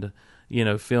legend,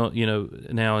 film,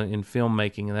 now in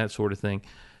filmmaking and that sort of thing.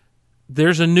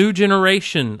 There's a new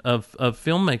generation of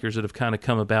filmmakers that have kind of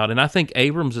come about, and I think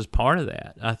Abrams is part of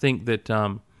that. I think that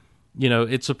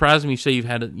it's surprising you say you've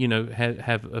had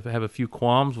have a few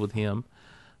qualms with him,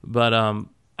 but I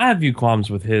have a few qualms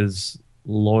with his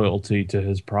loyalty to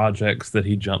his projects that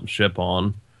he jumped ship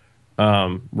on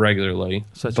regularly.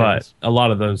 A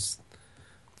lot of those.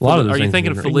 Are you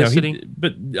thinking of Felicity?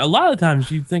 But a lot of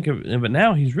times you think of it, but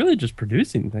now he's really just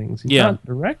producing things. He's not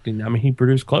directing. I mean, he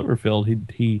produced Cloverfield.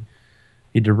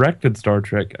 He directed Star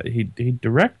Trek. He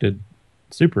directed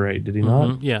Super 8, did he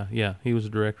not? Yeah. He was a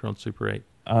director on Super 8.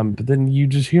 But then you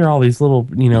just hear all these little,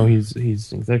 he's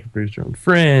executive producer on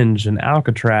Fringe and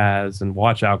Alcatraz, and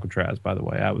watch Alcatraz, by the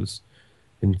way. I was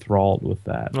enthralled with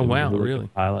that. Oh, wow, really really?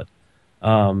 Good pilot.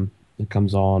 It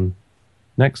comes on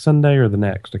next Sunday or the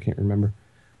next, I can't remember.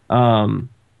 But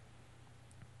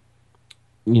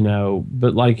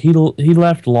like he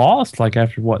left Lost like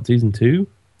after what, season 2,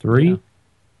 3?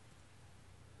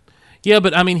 Yeah,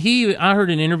 but I mean, I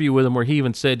heard an interview with him where he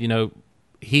even said,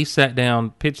 he sat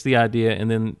down, pitched the idea,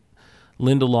 and then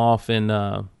Lindelof and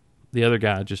the other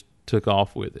guy just took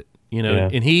off with it.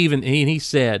 And he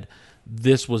said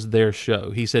this was their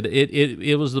show. He said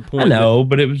it was the point. I know,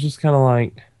 but it was just kind of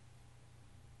like,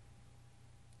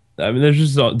 I mean, there's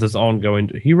just this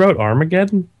ongoing. He wrote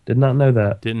Armageddon. Did not know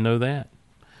that. Didn't know that.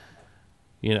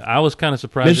 I was kind of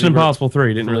surprised. Mission Impossible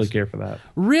 3. Didn't really care for that.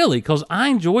 Really? Because I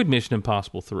enjoyed Mission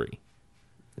Impossible 3.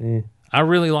 I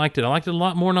really liked it. I liked it a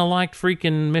lot more than I liked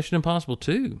freaking Mission Impossible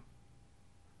 2.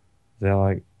 They're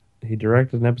like, he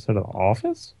directed an episode of The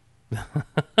Office?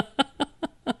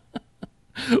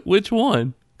 Which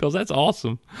one? Because that's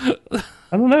awesome.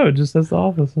 I don't know. It just says The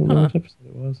Office. I don't know which episode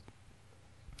it was.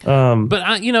 But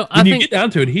I when you get down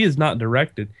to it, he has not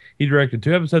directed. He directed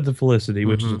 2 episodes of Felicity,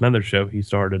 which is another show he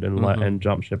started and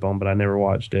jumped ship on, but I never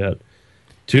watched it.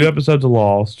 2 episodes of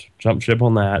Lost, jumped ship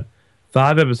on that.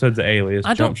 5 episodes of Alias,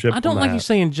 jumped ship on that. I don't like you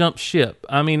saying jump ship.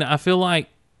 I mean, I feel like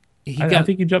I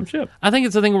think he jumped ship. I think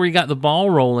it's the thing where he got the ball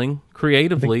rolling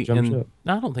creatively, I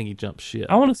don't think he jumped ship.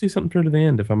 I want to see something through to the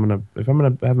end. If I'm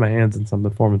gonna have my hands in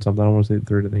something, forming something, I want to see it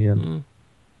through to the end.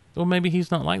 Well, maybe he's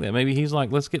not like that. Maybe he's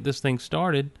like, let's get this thing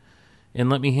started, and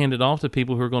let me hand it off to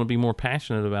people who are going to be more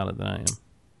passionate about it than I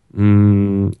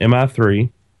am. MI3,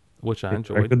 which I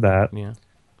enjoyed. Directed that. Yeah.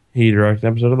 He directed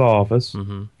an episode of The Office.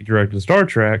 He directed Star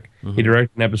Trek. He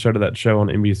directed an episode of that show on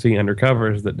NBC,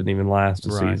 Undercovers, that didn't even last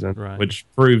a season, which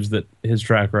proves that his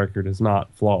track record is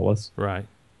not flawless. Right.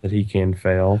 That he can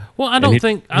fail. Well, I don't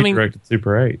think... He directed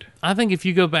Super 8. I think if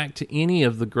you go back to any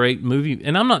of the great movie...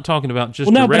 And I'm not talking about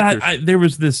just directors. But there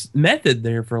was this method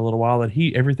there for a little while that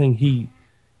everything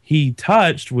he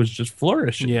touched was just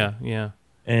flourishing. Yeah.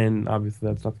 And obviously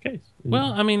that's not the case.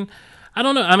 Well, I mean, I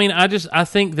don't know. I mean, I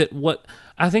think that what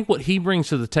he brings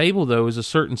to the table, though, is a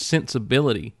certain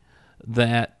sensibility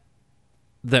that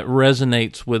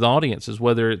resonates with audiences,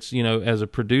 whether it's, as a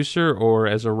producer or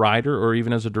as a writer or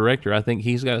even as a director. I think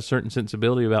he's got a certain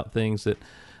sensibility about things that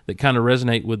kind of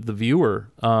resonate with the viewer.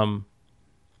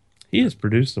 He has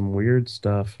produced some weird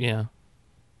stuff. Yeah.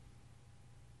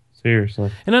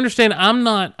 Seriously. And understand, I'm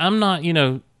not, on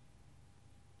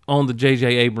on the J.J.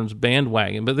 Abrams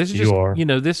bandwagon, but this is just,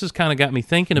 this has kind of got me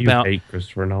thinking about. You hate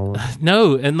Christopher Nolan.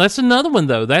 No, and that's another one,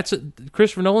 though.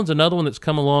 Christopher Nolan's another one that's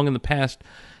come along in the past,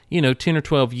 10 or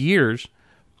 12 years.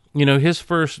 His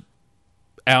first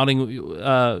outing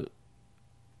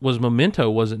was Memento,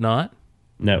 was it not?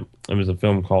 No, it was a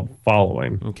film called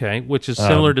Following. Okay, which is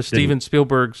similar to Steven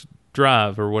Spielberg's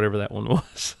Drive, or whatever that one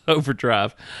was,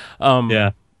 Overdrive. But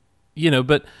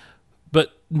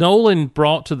Nolan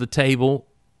brought to the table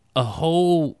a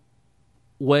whole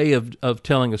way of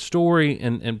telling a story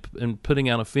and putting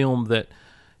out a film that,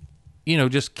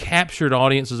 just captured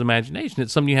audiences' imagination.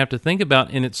 It's something you have to think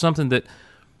about, and it's something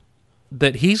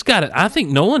that he's got. I think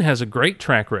Nolan has a great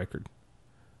track record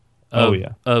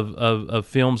of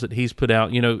films that he's put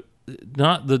out.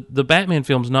 Not the Batman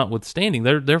films notwithstanding,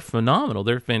 they're phenomenal.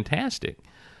 They're fantastic.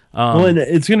 And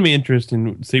it's going to be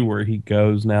interesting to see where he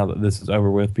goes now that this is over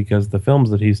with, because the films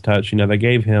that he's touched, they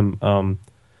gave him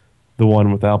the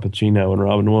one with Al Pacino and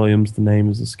Robin Williams. The name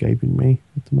is escaping me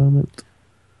at the moment.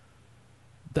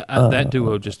 That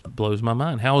duo just blows my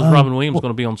mind. How is Robin Williams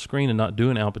going to be on screen and not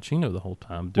doing Al Pacino the whole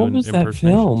time? Doing what was that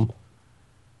film?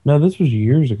 No, this was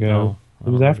years ago. It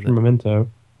was after Memento.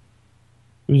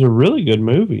 It was a really good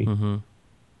movie. Mm-hmm.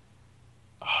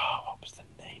 Oh, what was the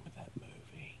name of that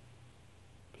movie?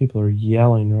 People are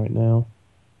yelling right now.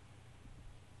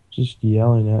 Just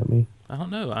yelling at me. I don't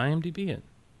know. IMDb it.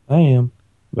 I am.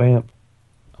 Vamp.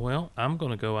 Well, I'm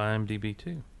going to go IMDb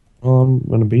too. Well, I'm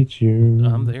going to beat you.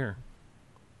 I'm there.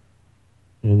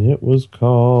 And it was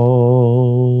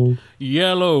called...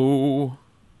 Yellow.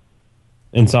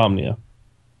 Insomnia.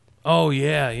 Oh,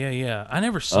 yeah. I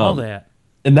never saw that.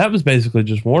 And that was basically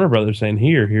just Warner Brothers saying,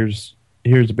 here's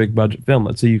a big budget film.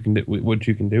 Let's see what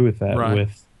you can do with that, right.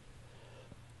 with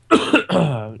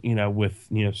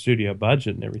with studio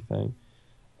budget and everything.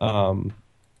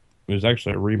 It was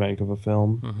actually a remake of a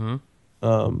film,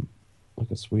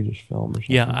 like a Swedish film or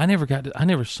something. Yeah, I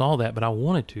never saw that, but I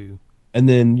wanted to. And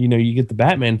then you get the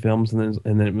Batman films, and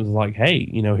then it was like, hey,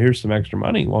 here's some extra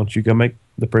money. Why don't you go make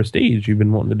The Prestige? You've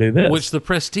been wanting to do this. Which The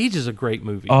Prestige is a great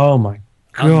movie. Oh my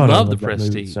God, I love The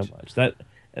Prestige so much. That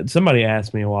somebody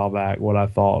asked me a while back what I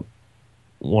thought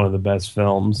one of the best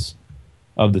films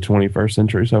of the 21st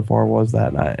century so far was.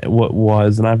 And I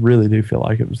really do feel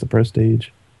like it was The Prestige.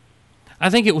 I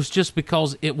think it was just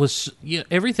because it was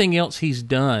everything else he's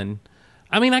done.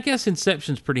 I mean, I guess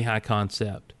Inception's pretty high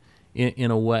concept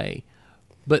in a way.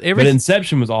 But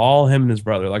Inception was all him and his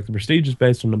brother. Like, The Prestige is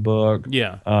based on the book.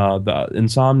 Yeah. The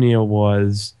Insomnia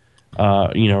was,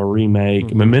 a remake.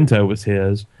 Mm-hmm. Memento was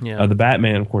his. Yeah. The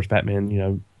Batman, of course, been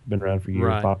around for years.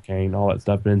 Right. Bob Kane, all that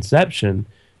stuff. But Inception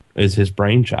is his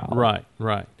brainchild. Right.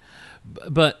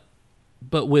 But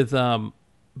with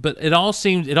but it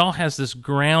all has this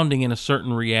grounding in a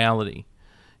certain reality,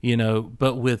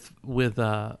 But with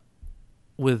The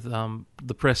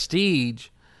Prestige,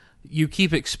 you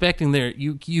keep expecting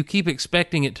you keep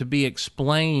expecting it to be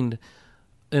explained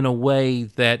in a way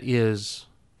that is,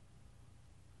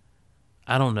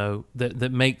 I don't know,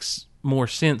 that makes more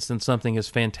sense than something as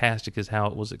fantastic as how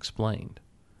it was explained.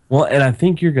 Well, and I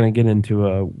think you're going to get into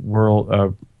a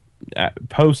world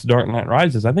post Dark Knight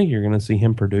Rises. I think you're going to see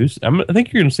him produce. I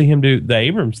think you're going to see him do the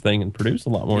Abrams thing and produce a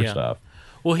lot more stuff.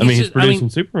 Well, he's producing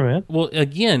Superman. Well,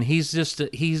 again,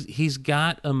 he's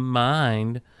got a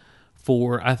mind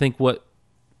for, I think, what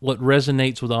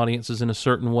resonates with audiences in a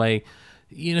certain way.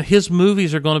 His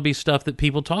movies are going to be stuff that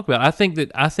people talk about. I think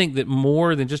that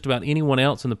more than just about anyone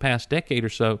else in the past decade or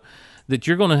so, that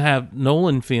you're going to have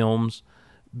Nolan films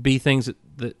be things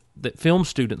that film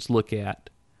students look at,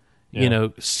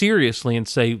 seriously, and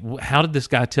say, how did this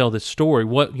guy tell this story?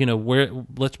 What,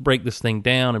 let's break this thing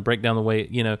down and break down the way,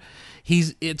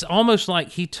 it's almost like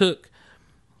he took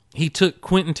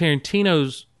Quentin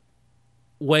Tarantino's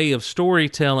way of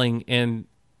storytelling and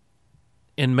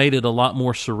made it a lot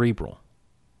more cerebral.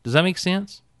 Does that make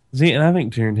sense? See, and I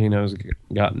think Tarantino's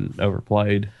gotten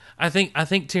overplayed. I think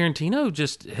Tarantino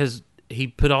just he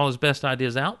put all his best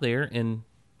ideas out there, and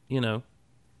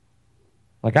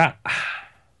like I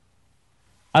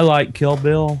like Kill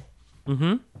Bill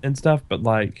and stuff, but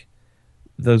like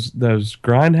those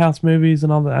Grindhouse movies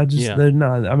and all that, they're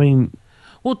not. I mean,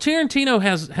 well, Tarantino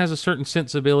has a certain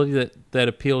sensibility that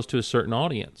appeals to a certain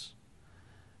audience.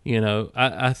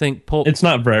 I think it's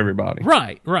not for everybody.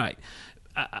 Right.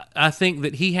 I think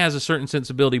that he has a certain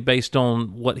sensibility based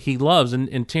on what he loves, and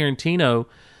Tarantino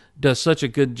does such a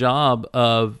good job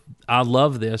of, I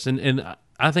love this, and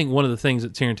I think one of the things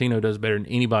that Tarantino does better than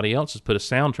anybody else is put a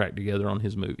soundtrack together on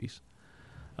his movies.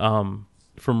 From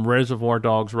Reservoir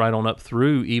Dogs right on up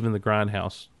through even the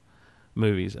Grindhouse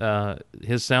movies.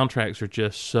 His soundtracks are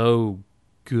just so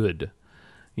good.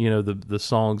 The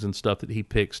songs and stuff that he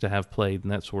picks to have played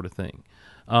and that sort of thing.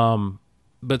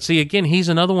 But see, again, he's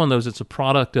another one of those. It's a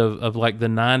product of like the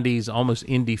 90s, almost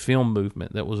indie film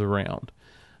movement that was around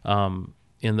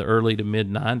in the early to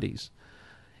mid 90s.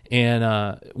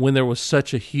 And when there was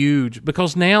such a huge,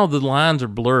 because now the lines are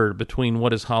blurred between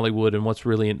what is Hollywood and what's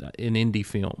really an indie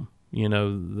film.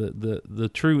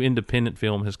 The true independent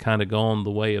film has kind of gone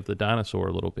the way of the dinosaur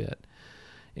a little bit.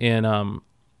 And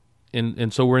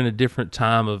so we're in a different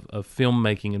time of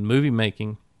filmmaking and movie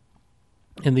making.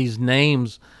 And these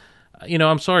names,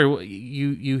 I'm sorry,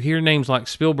 you hear names like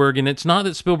Spielberg, and it's not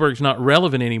that Spielberg's not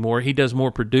relevant anymore. He does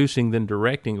more producing than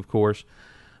directing, of course.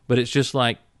 But it's just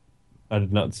like, I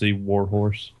did not see War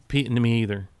Horse. Me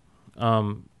either.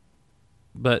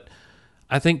 But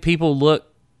I think people look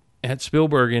at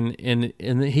Spielberg and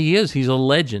he's a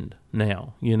legend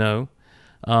now,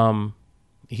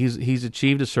 He's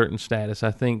achieved a certain status.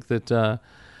 I think that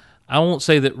I won't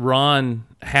say that Ron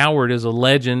Howard is a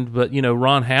legend, but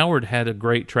Ron Howard had a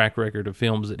great track record of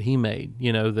films that he made,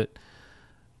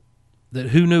 that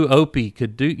who knew Opie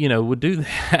could do, would do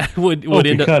that, would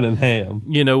end up Cunningham.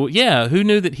 Who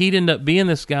knew that he'd end up being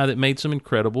this guy that made some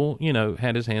incredible,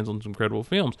 had his hands on some incredible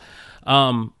films.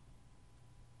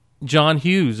 John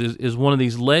Hughes is one of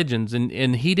these legends,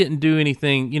 and he didn't do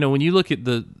anything, when you look at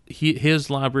his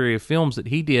library of films that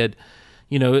he did,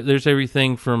 there's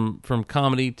everything from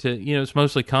comedy to, it's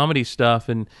mostly comedy stuff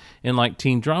and like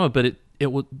teen drama, but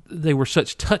they were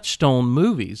such touchstone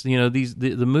movies.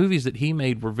 The movies that he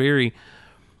made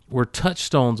were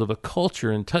touchstones of a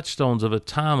culture and touchstones of a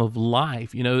time of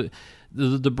life.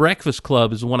 The Breakfast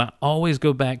Club is one I always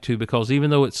go back to, because even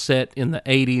though it's set in the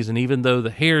 80s and even though the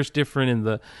hair's different and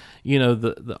the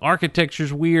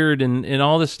architecture's weird and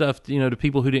all this stuff, to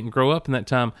people who didn't grow up in that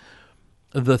time,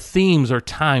 the themes are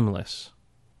timeless.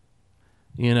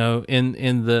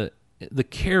 And the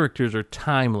characters are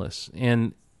timeless,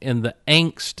 and the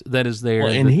angst that is there.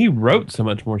 Well, and he wrote so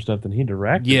much more stuff than he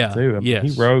directed, too.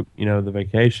 Yes. He wrote, the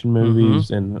vacation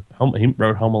movies, and he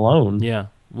wrote Home Alone. Yeah.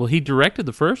 Well, he directed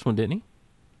the first one, didn't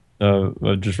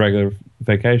he? Just regular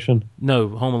Vacation? No,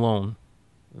 Home Alone.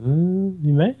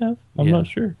 You may have. I'm not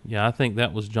sure. Yeah, I think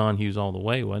that was John Hughes all the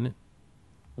way, wasn't it?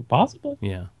 Possibly.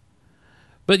 Yeah.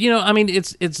 But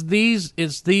it's these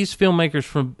filmmakers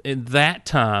from that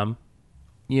time,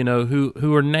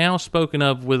 who are now spoken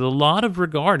of with a lot of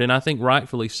regard, and I think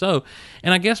rightfully so.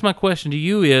 And I guess my question to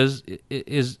you is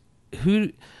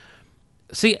who?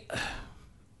 See,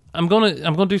 I'm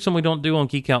gonna do something we don't do on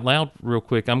Geek Out Loud real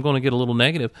quick. I'm gonna get a little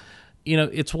negative.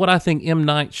 It's what I think M.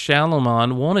 Night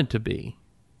Shyamalan wanted to be.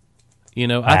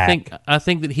 I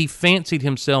think that he fancied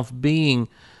himself being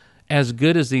as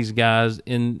good as these guys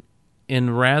in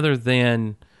rather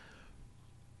than,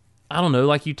 I don't know,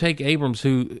 like you take Abrams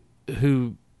who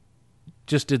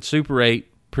just did Super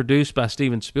 8, produced by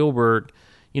Steven Spielberg.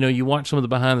 You watch some of the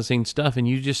behind the scenes stuff and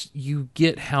you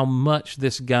get how much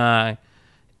this guy,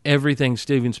 everything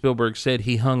Steven Spielberg said,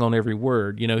 he hung on every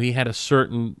word. He had a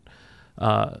certain,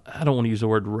 I don't want to use the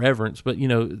word reverence, but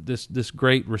this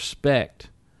great respect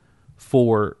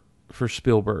for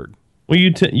Spielberg. Well,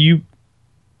 you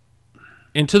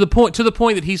and to the point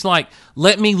that he's like,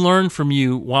 let me learn from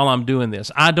you while I'm doing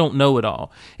this. I don't know it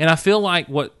all. And I feel like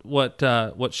what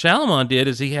Shyamalan did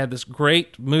is he had this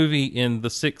great movie in The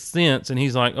Sixth Sense, and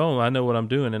he's like, oh, I know what I'm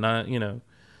doing, and I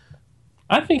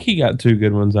think he got two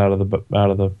good ones out of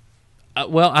the.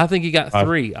 Well, I think he got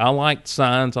three. I liked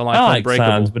Signs. I like Unbreakable.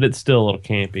 Signs, but it's still a little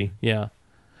campy. Yeah.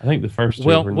 I think the first two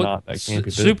were not that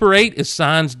campy. Super 8 is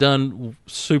Signs done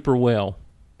super well.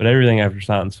 But everything after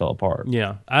Signs fell apart.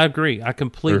 Yeah, I agree. I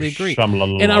completely agree.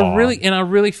 Shum-la-la-la. And I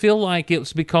really feel like it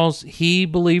was because he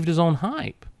believed his own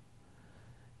hype.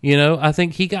 I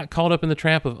think he got caught up in the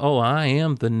trap of, I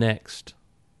am the next,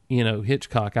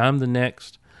 Hitchcock. I'm the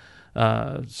next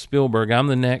Spielberg. I'm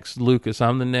the next Lucas.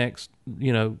 I'm the next,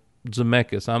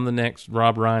 Zemeckis. I'm the next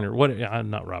Rob Reiner.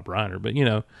 Not Rob Reiner, but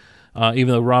even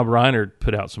though Rob Reiner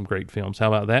put out some great films,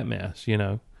 how about that mess?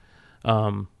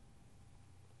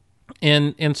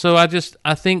 And so I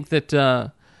think that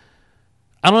I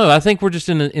don't know. I think we're just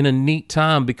in a neat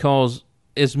time, because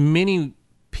as many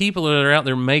people that are out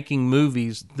there making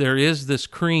movies, there is this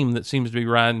cream that seems to be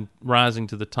rising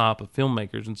to the top of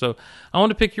filmmakers. And so I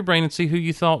wanted to pick your brain and see who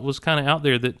you thought was kind of out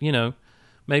there that,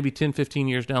 maybe 10, 15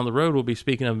 years down the road we'll be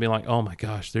speaking of and be like, oh my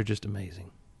gosh, they're just amazing.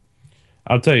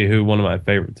 I'll tell you who one of my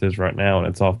favorites is right now, and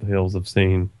it's off the heels of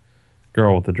seeing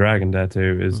Girl with the Dragon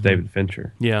Tattoo, is David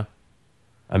Fincher. Yeah.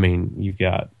 I mean, you've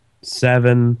got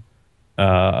Seven,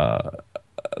 The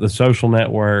Social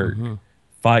Network,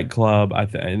 Fight Club.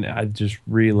 And I just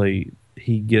really,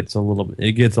 it gets a little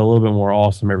bit more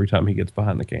awesome every time he gets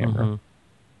behind the camera.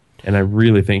 And I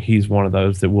really think he's one of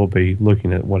those that will be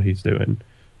looking at what he's doing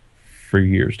for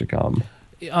years to come.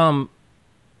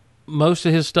 Most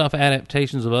of his stuff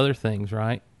adaptations of other things,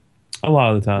 right? A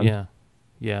lot of the time.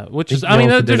 Yeah. Which is, I mean,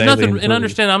 there's nothing, and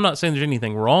understand, I'm not saying there's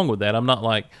anything wrong with that. I'm not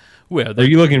like, well, are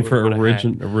you looking for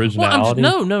originality?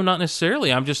 Well, no, not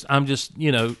necessarily. I'm just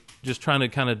just trying to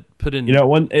kind of put in.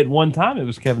 At one time it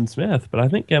was Kevin Smith, but I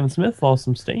think Kevin Smith lost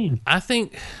some steam. I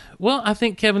think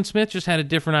Kevin Smith just had a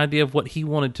different idea of what he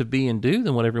wanted to be and do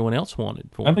than what everyone else wanted.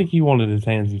 I think he wanted his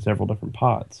hands in several different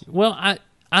pots. Well,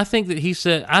 I think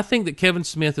that Kevin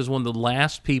Smith is one of the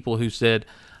last people who said,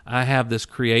 I have this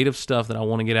creative stuff that I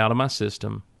want to get out of my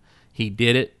system. He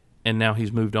did it, and now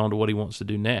he's moved on to what he wants to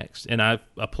do next. And I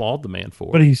applaud the man for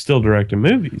it. But he's still directing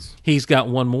movies. He's got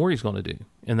one more he's going to do,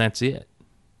 and that's it.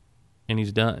 And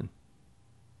he's done.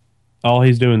 All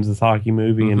he's doing is this hockey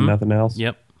movie and nothing else?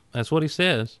 Yep. That's what he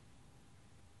says.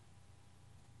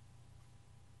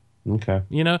 Okay.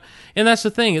 And that's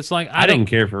the thing. It's like I didn't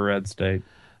care for Red State.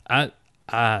 I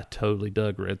totally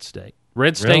dug Red State.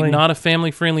 Red State, not a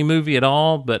family-friendly movie at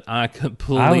all, but I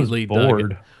completely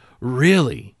dug it.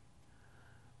 Really?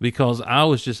 Because I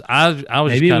was just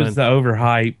maybe it was the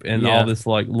overhype and all this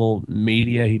like little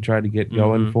media he tried to get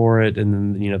going for it, and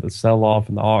then the sell off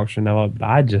and the auction of it.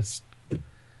 I just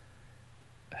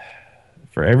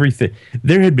for everything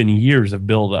there had been years of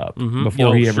build up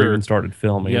before he ever even started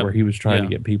filming, where he was trying to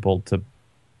get people to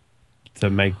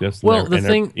make this. Well, the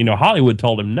thing, Hollywood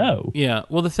told him no. Yeah.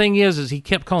 Well, the thing is he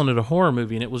kept calling it a horror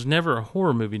movie, and it was never a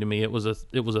horror movie to me. It was a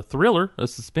thriller, a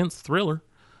suspense thriller,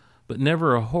 but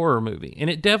never a horror movie. And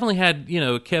it definitely had,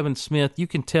 Kevin Smith. You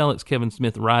can tell it's Kevin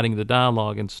Smith writing the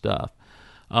dialogue and stuff.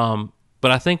 But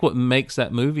I think what makes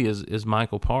that movie is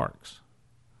Michael Parks.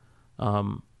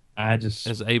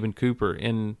 As Aben Cooper,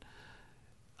 and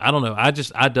I don't know. I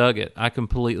dug it. I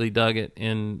completely dug it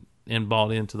and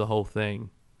bought into the whole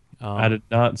thing. I did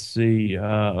not see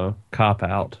Cop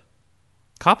Out.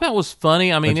 Cop Out was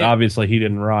funny. I mean, obviously he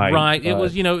didn't write. Right. It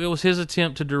was, it was his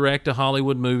attempt to direct a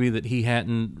Hollywood movie that he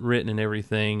hadn't written and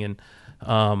everything, and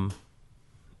I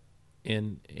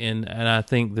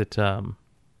think that. And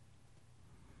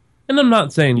I'm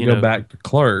not saying go back to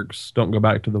Clerks. Don't go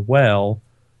back to The Well.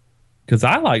 Because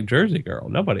I like Jersey Girl.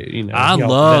 Nobody, I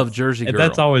love Jersey Girl.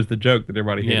 That's always the joke that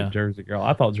everybody hated Jersey Girl.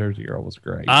 I thought Jersey Girl was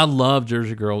great. I love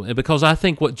Jersey Girl because I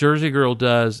think what Jersey Girl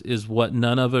does is what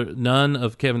none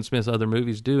of Kevin Smith's other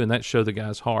movies do, and that's show the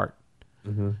guy's heart.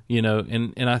 And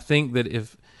I think that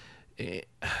if,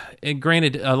 and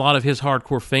granted, a lot of his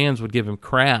hardcore fans would give him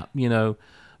crap,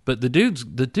 but the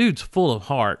dude's full of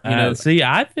heart. See,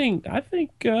 I think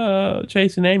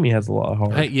Chasing Amy has a lot of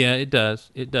heart. Yeah, it does.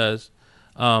 It does.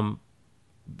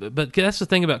 But that's the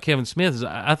thing about Kevin Smith is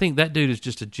I think that dude is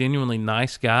just a genuinely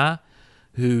nice guy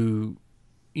who,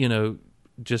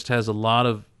 just has a lot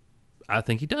of. I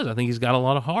think he does. I think he's got a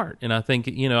lot of heart, and I think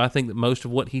that most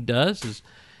of what he does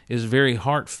is very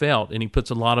heartfelt, and he puts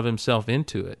a lot of himself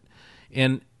into it,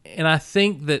 and I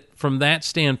think that from that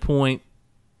standpoint,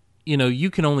 you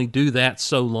can only do that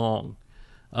so long,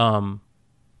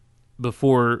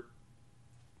 before.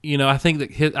 I think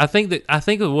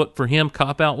that what for him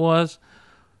Cop Out was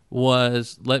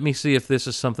let me see if this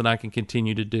is something I can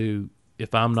continue to do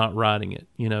if I'm not writing it.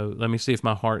 Let me see if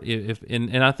my heart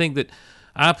and I think that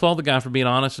I applaud the guy for being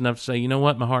honest enough to say, you know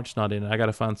what, my heart's not in it. I got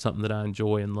to find something that I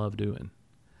enjoy and love doing.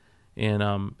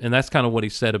 And that's kind of what he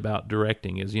said about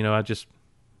directing is,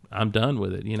 I'm done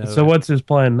with it. So what's his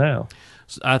plan now?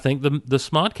 I think the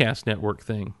Smodcast Network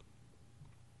thing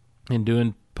and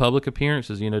doing public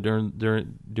appearances,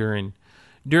 during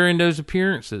those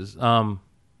appearances.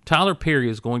 Tyler Perry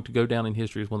is going to go down in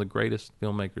history as one of the greatest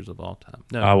filmmakers of all time.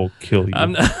 No, I will kill you.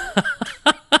 I'm not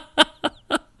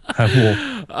I will.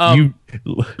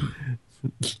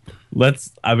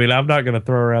 I'm not going to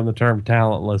throw around the term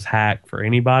talentless hack for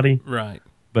anybody. Right.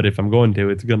 But if I'm going to,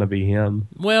 it's going to be him.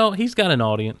 Well, he's got an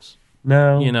audience.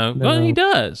 No. Well, he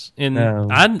does. And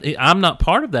I'm not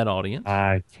part of that audience.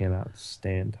 I cannot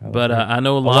stand Tyler But Perry. I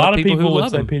know a lot of people who would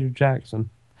love say him. Peter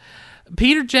Jackson.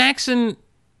 Peter Jackson,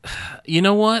 you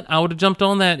know what? I would have jumped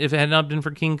on that if it had not been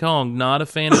for King Kong. Not a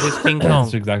fan of his King Kong.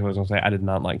 That's exactly what I was going to say. I did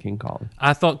not like King Kong.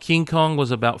 I thought King Kong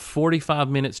was about 45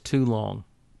 minutes too long.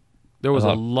 There was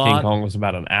a lot. King Kong was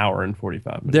about an hour and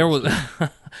 45 minutes. There was,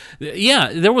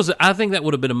 there was. I think that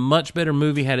would have been a much better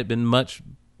movie had it been much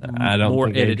I don't more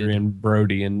think edited. Adrian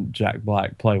Brody and Jack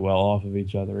Black play well off of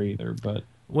each other either. But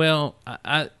well,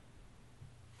 I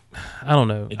don't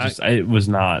know. It was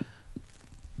not.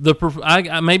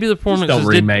 Maybe the performances just don't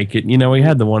remake it. We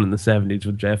had the one in the 70s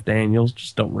with Jeff Daniels.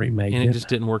 Just don't remake it. And it just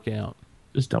didn't work out.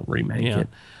 don't remake Yeah. it.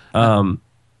 I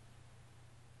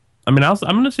mean, I'm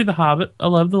going to see The Hobbit. I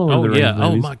love the Lord of the Rings movies.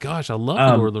 Oh my gosh, I love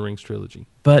the Lord of the Rings trilogy.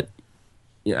 But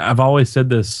yeah, I've always said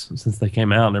this since they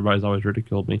came out, and everybody's always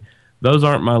ridiculed me. Those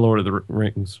aren't my Lord of the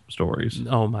Rings stories.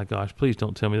 Oh my gosh, please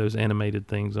don't tell me those animated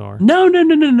things are.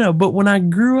 No. But when I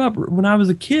grew up, when I was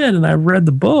a kid and I read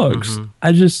the books,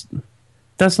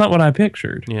 that's not what I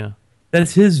pictured. Yeah.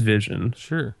 That's his vision.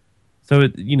 Sure. So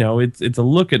it's a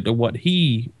look at what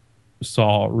he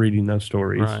saw reading those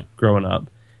stories growing up.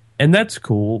 And that's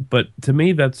cool, but to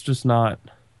me that's just not.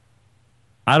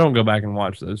 I don't go back and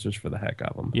watch those just for the heck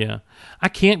of them. Yeah. I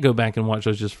can't go back and watch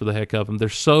those just for the heck of them. They're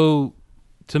so,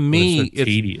 to me, it's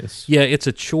tedious. Yeah, it's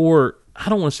a chore. I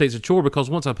don't want to say it's a chore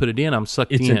because once I put it in, I'm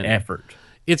sucked in. It's an effort.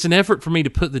 It's an effort for me to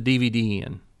put the DVD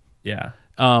in. Yeah.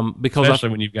 Because especially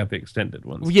when you've got the extended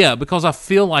ones. Yeah, because I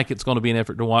feel like it's going to be an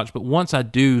effort to watch, but once I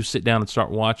do sit down and start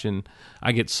watching,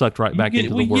 I get sucked right back into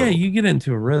the world. Yeah, you get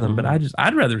into a rhythm, but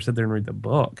I'd rather sit there and read the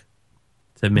book.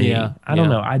 To me, I don't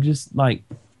know. I just like.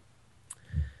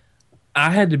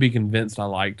 I had to be convinced I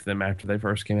liked them after they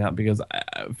first came out because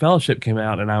Fellowship came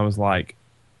out and I was like,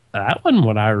 that wasn't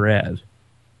what I read.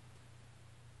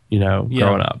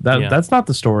 Growing up, that's not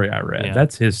the story I read. Yeah.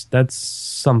 That's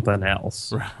something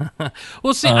else.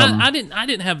 Well, see, I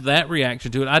didn't have that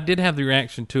reaction to it. I did have the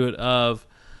reaction to it of,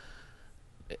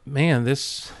 man,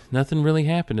 nothing really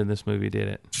happened in this movie, did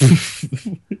it?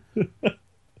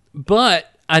 But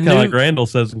I knew, like Randall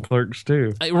says in Clerks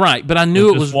too. Right, but I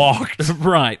knew it was walked.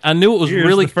 Right, I knew it was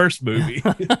really the first movie.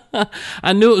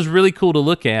 I knew it was really cool to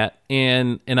look at,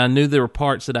 and I knew there were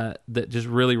parts that just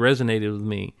really resonated with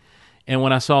me. And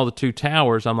when I saw the Two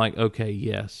Towers, I'm like, okay,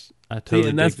 yes, I totally.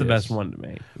 And that's dig the this. best one to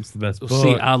me. It's the best book.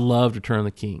 See, I loved Return of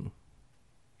the King.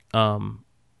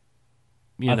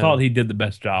 I thought he did the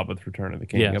best job with Return of the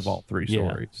King of all three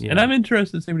stories. Yeah. And I'm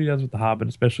interested to see what he does with The Hobbit,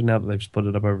 especially now that they've split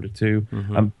it up over to two.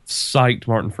 Mm-hmm. I'm psyched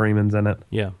Martin Freeman's in it.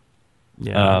 Yeah.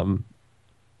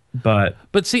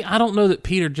 But see, I don't know that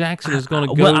Peter Jackson is going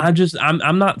to go. Well,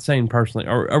 I'm not saying personally.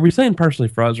 Or are we saying personally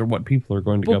for us, or what people are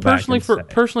going to go back and say?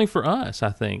 Personally for us,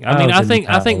 I think. I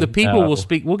think the people will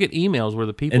speak. We'll get emails where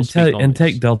the people speak on and this.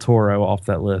 take Del Toro off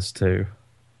that list too.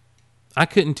 I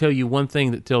couldn't tell you one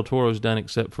thing that Del Toro's done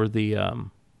except for the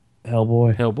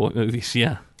Hellboy movies.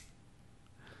 Yeah,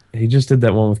 he just did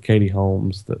that one with Katie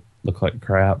Holmes that looked like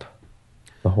crap.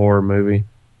 The horror movie.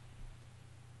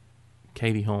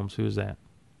 Katie Holmes, who is that?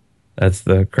 That's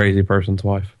the crazy person's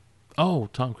wife. Oh,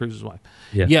 Tom Cruise's wife.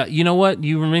 Yeah. Yeah, you know what?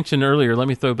 You were mentioning earlier, let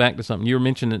me throw back to something. You were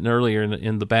mentioning earlier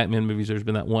in the Batman movies, there's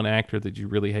been that one actor that you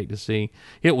really hate to see.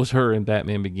 It was her in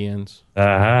Batman Begins.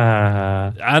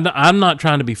 I'm not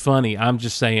trying to be funny. I'm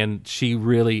just saying she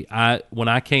really, when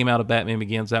I came out of Batman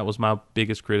Begins, that was my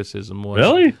biggest criticism. Was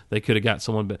really? They could have got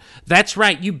someone better. That's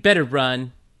right, you better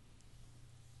run.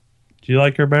 Do you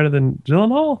like her better than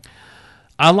Gyllenhaal?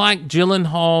 I like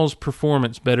Gyllenhaal's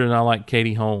performance better than I like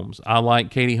Katie Holmes. I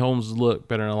like Katie Holmes' look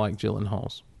better than I like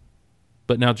Gyllenhaal's.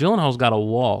 But now Gyllenhaal's got a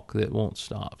walk that won't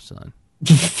stop, son.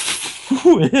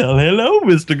 Well, hello,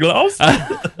 Mr. Gloss.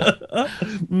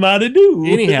 Mighty do.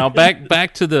 Anyhow,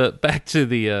 back to the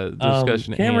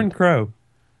discussion. Cameron Crowe.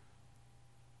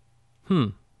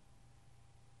 Go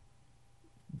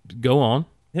on.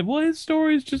 Well, his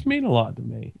stories just mean a lot to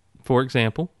me. For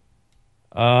example,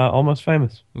 Almost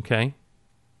Famous. Okay.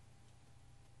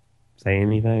 Say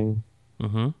anything.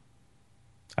 Mm-hmm.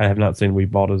 I have not seen We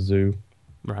Bought a Zoo.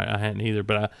 Right, I hadn't either,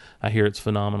 but I hear it's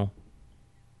phenomenal.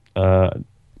 I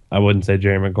wouldn't say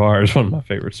Jerry Maguire is one of my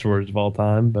favorite stories of all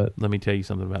time, but let me tell you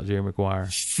something about Jerry Maguire.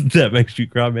 That makes you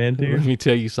cry, man, too. Let me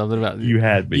tell you something about you.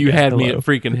 Had me. You had me at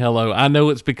freaking hello. I know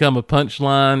it's become a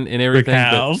punchline and everything.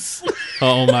 House. But,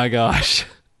 oh my gosh!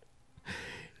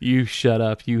 You shut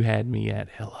up. You had me at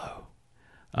hello.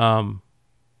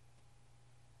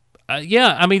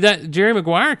 Yeah, I mean that Jerry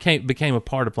Maguire became a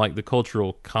part of like the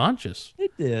cultural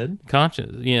It did.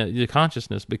 The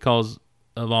consciousness because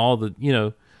of all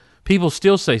the people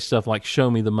still say stuff like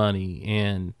 "show me the money"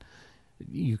 and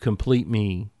 "you complete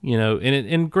me,"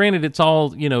 and granted it's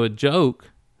all a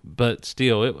joke, but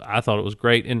still I thought it was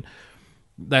great, and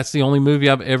that's the only movie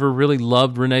I've ever really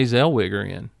loved Renee Zellweger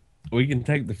in. We can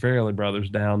take the Farrelly brothers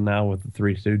down now with the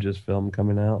Three Stooges film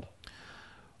coming out.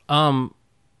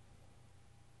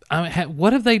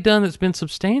 What have they done that's been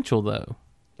substantial, though?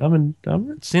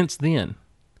 Since then?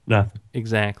 Nothing.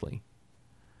 Exactly.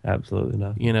 Absolutely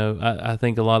nothing. I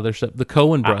think a lot of their stuff. The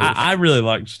Coen brothers. I really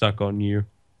liked Stuck on You.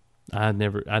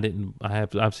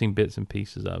 I've seen bits and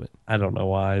pieces of it. I don't know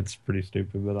why. It's pretty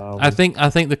stupid, but I think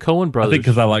the Coen brothers. I think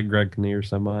because I like Greg Kinnear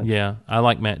so much. Yeah, I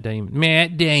like Matt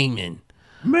Damon.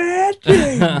 Magic.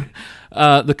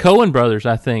 The Coen brothers,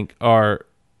 I think, are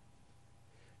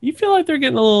You feel like they're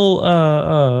getting a little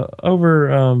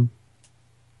over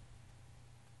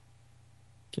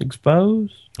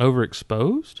exposed?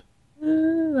 overexposed.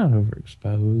 Not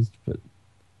overexposed, but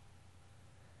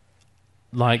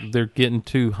Like they're getting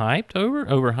too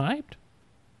overhyped.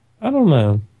 I don't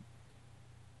know.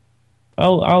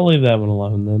 I'll leave that one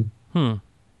alone then.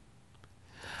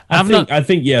 I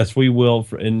think yes, we will.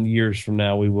 In years from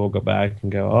now, we will go back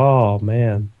and go, oh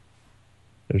man,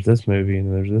 there's this movie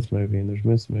and there's this movie and there's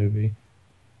this movie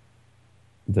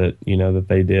that that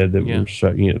they did that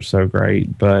were so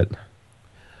great. But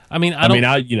I mean,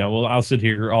 I'll sit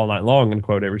here all night long and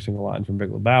quote every single line from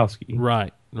Big Lebowski.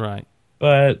 Right.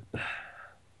 But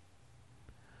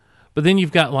then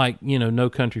you've got No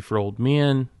Country for Old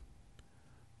Men.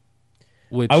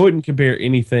 Which I wouldn't compare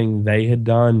anything they had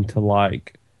done to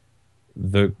like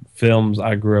the films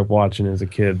I grew up watching as a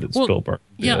kid that Spielberg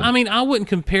did. Yeah, I mean, I wouldn't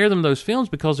compare them to those films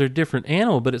because they're different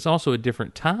animal, but it's also a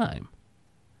different time.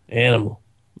 Animal.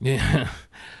 Yeah.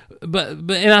 But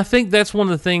and I think that's one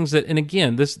of the things that, and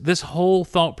again, this whole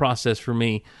thought process for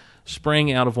me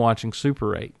sprang out of watching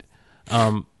Super 8.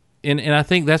 And I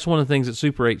think that's one of the things that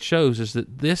Super 8 shows is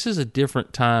that this is a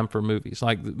different time for movies.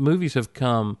 Like, movies have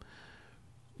come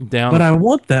down. But I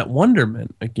want that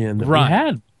wonderment again that Right. we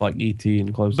had, like E.T.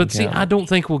 and Close But see, Encounters. I don't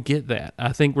think we'll get that.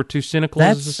 I think we're too cynical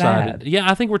as a That's society. sad. Yeah,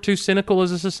 I think we're too cynical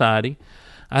as a society.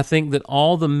 I think that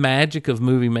all the magic of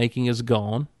movie making is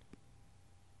gone.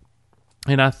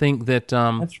 And I think that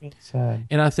That's really sad.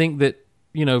 and I think that,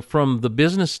 from the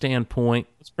business standpoint,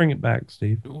 Let's bring it back,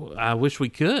 Steve. I wish we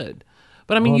could.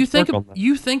 But I mean, Well, you let's work on that.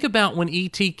 you think about when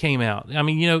E.T. came out. I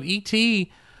mean,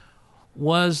 E.T.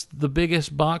 was the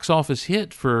biggest box office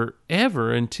hit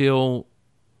forever until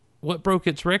what broke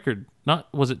its record?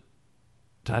 Was it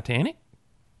Titanic?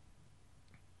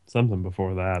 Something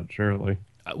before that, surely.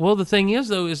 Well, the thing is,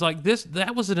 though, is like this.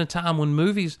 That was at a time when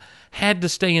movies had to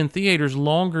stay in theaters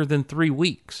longer than 3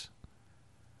 weeks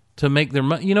to make their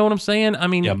money. You know what I'm saying? I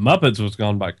mean, Yeah, Muppets was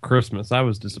gone by Christmas. I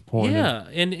was disappointed. yeah,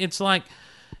 and it's like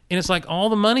all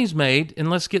the money's made, and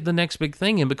let's get the next big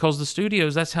thing in, because the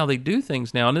studios, that's how they do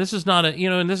things now. And this is not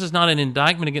this is not an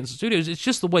indictment against the studios. It's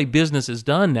just the way business is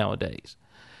done nowadays.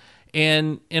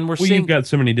 And we're seeing You've got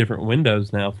so many different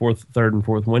windows now, third and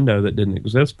fourth window that didn't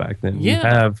exist back then. Yeah. You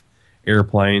have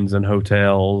airplanes and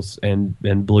hotels and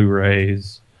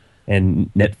Blu-rays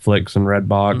and Netflix and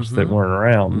Redbox that weren't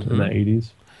around in the 80s.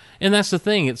 And that's the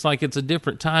thing. It's like it's a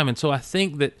different time. And so I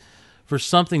think that for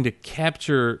something to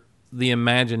capture the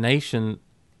imagination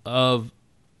of,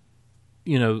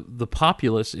 the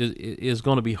populace is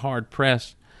going to be hard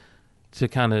pressed to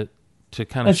kind of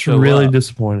That's show really up.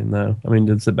 disappointing, though. I mean,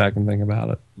 to sit back and think about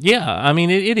it. Yeah, I mean,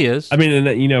 it is. I mean,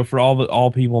 and for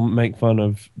all people make fun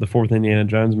of the fourth Indiana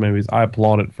Jones movies, I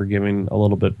applaud it for giving a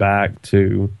little bit back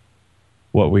to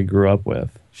what we grew up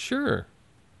with. Sure.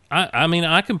 I mean,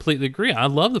 I completely agree. I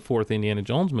love the fourth Indiana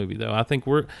Jones movie, though. I think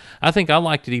I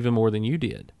liked it even more than you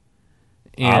did.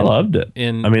 I loved it.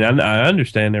 And I mean, I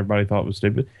understand everybody thought it was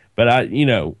stupid, but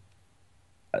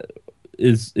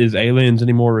is Aliens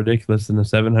any more ridiculous than a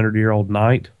 700-year-old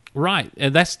knight? right,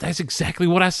 and that's exactly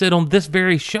what I said on this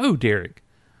very show, Derek.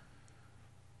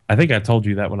 I think I told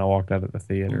you that when I walked out of the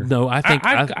theater. No, I think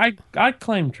I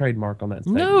claim trademark on that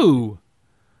statement. no.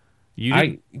 You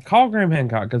I call Graham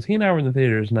Hancock because he and I were in the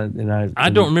theaters, and I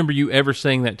don't remember you ever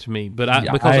saying that to me, but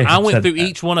Yeah, because I I went said through that.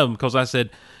 each one of them, because I said,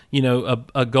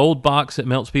 a gold box that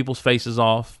melts people's faces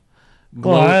off.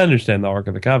 Well, I understand the Ark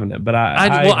of the Covenant, but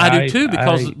I do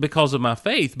too, because of my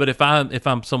faith. But if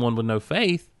I'm someone with no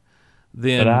faith,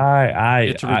 then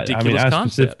it's a ridiculous I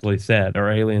concept. specifically said, are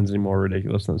aliens any more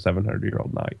ridiculous than a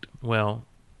 700-year-old knight? Well,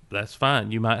 that's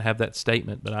fine. You might have that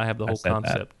statement, but I have the whole said that.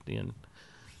 concept in.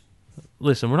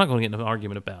 Listen, we're not going to get into an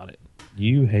argument about it.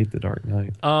 You hate the Dark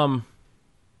Knight.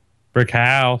 Brick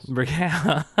house.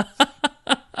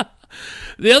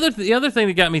 The other thing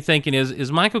that got me thinking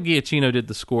is Michael Giacchino did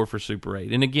the score for Super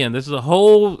 8. And again, this is a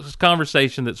whole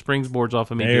conversation that springboards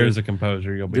off of me. There's a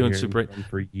composer you'll be doing hearing Super 8. from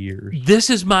for years. This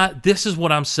is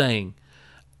what I'm saying.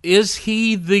 Is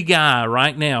he the guy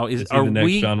right now? Is he the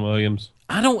next John Williams?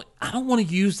 I don't want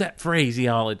to use that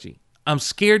phraseology. I'm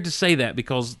scared to say that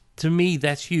because to me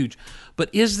that's huge.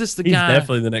 But is this the He's guy?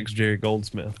 definitely the next Jerry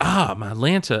Goldsmith. My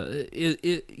Atlanta.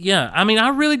 Yeah, I mean, I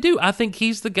really do. I think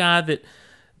he's the guy that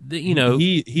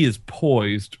He is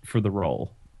poised for the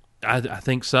role. I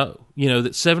think so.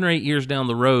 That 7 or 8 years down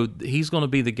the road, he's going to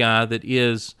be the guy that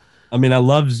is. I mean, I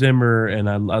love Zimmer, and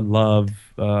I love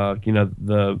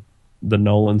the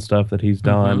Nolan stuff that he's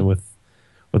done with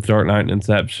Dark Knight and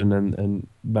Inception,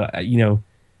 but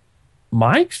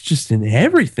Mike's just in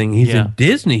everything. He's in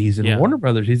Disney. He's in Warner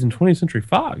Brothers. He's in 20th Century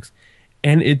Fox,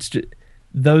 and it's just,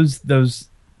 those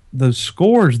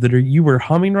scores that you were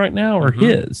humming right now are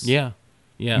his. Yeah.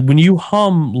 When you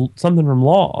hum something from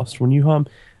Lost, when you hum,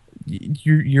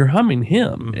 you're humming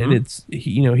him, and it's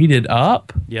he did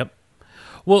Up. Yep.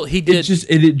 Well, he did.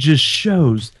 It just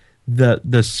shows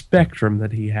the spectrum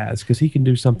that he has, because he can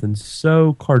do something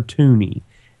so cartoony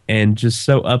and just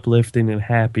so uplifting and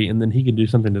happy, and then he can do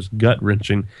something as gut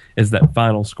wrenching as that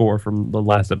final score from the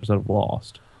last episode of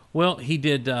Lost. Well, he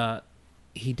did.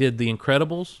 He did The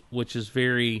Incredibles, which is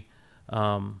very,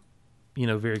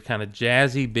 very kind of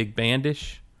jazzy, big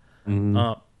bandish.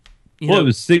 It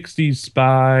was 60s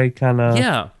spy kind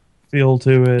of feel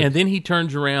to it. And then he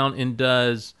turns around and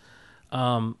does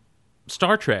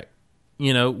Star Trek.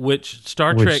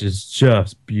 Which is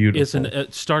just beautiful.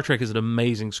 Star Trek is an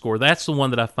amazing score. That's the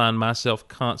one that I find myself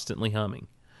constantly humming.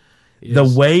 The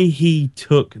way he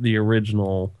took the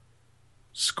original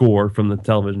score from the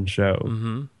television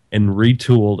show and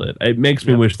retooled it. It makes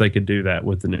me wish they could do that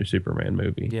with the new Superman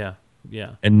movie. Yeah.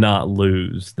 And not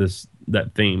lose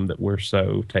that theme that we're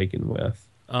so taken with.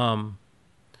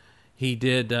 He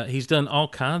did. He's done all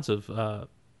kinds of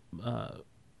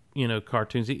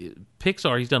cartoons.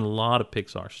 Pixar. He's done a lot of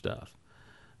Pixar stuff.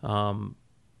 And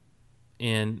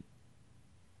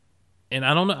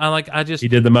I don't know. He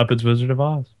did the Muppets Wizard of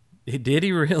Oz. Did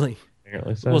he really?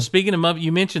 Apparently so. Well, speaking of Muppet,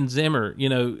 you mentioned Zimmer.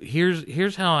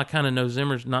 Here's how I kind of know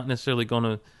Zimmer's not necessarily going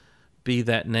to be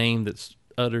that name that's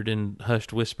uttered in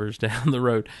hushed whispers down the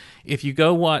road. If you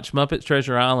go watch Muppet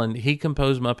Treasure Island, he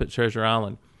composed Muppet Treasure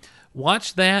Island.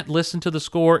 Watch that, listen to the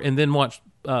score, and then watch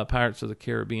Pirates of the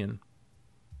Caribbean.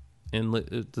 And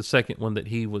the second one that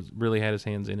he really had his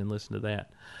hands in, and listen to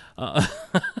that.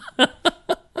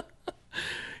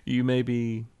 You may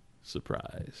be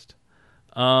surprised.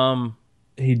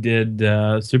 He did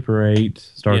Super 8,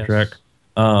 Star Trek,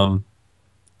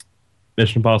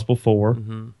 Mission Impossible 4.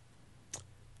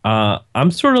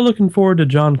 I'm sort of looking forward to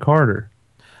John Carter.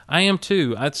 I am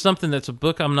too. It's something that's a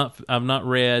book I've not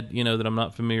read, that I'm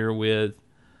not familiar with.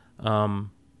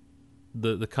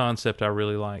 The concept I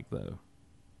really like though.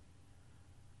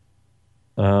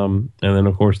 And then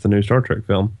of course the new Star Trek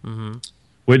film.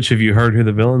 Which, have you heard who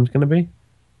the villain's going to be?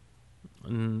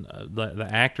 The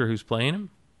actor who's playing him?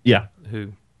 Yeah.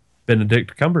 Who?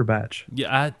 Benedict Cumberbatch.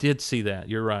 Yeah, I did see that.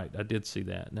 You're right. I did see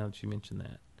that. Now that you mention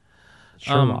that.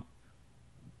 Sherlock.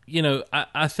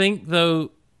 I think though,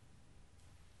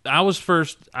 I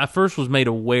first was made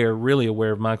really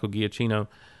aware of Michael Giacchino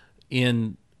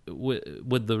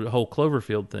with the whole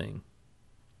Cloverfield thing.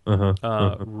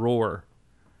 Roar,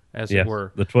 as it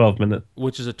were. The 12-minute.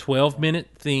 Which is a 12-minute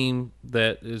theme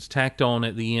that is tacked on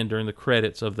at the end during the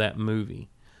credits of that movie.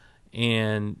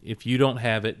 And if you don't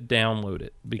have it, download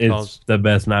it, because it's the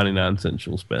best 99 cents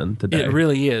you'll spend today. It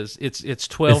really is. It's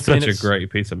 12 it's minutes. It's such a great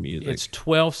piece of music. It's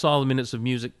 12 solid minutes of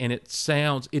music, and it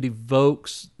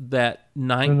evokes that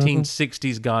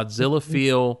 1960s Godzilla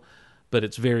feel, but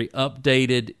it's very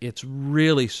updated. It's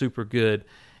really super good.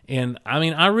 And I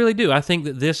mean, I really do. I think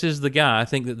that this is the guy. I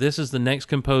think that this is the next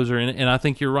composer, and I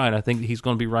think you're right. I think that he's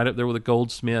going to be right up there with a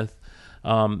Goldsmith.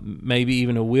 Maybe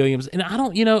even a Williams. And I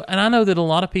don't, and I know that a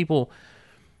lot of people,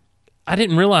 I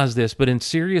didn't realize this, but in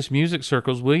serious music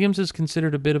circles, Williams is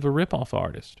considered a bit of a ripoff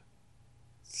artist.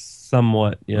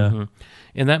 Somewhat, yeah.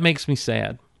 And that makes me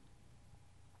sad.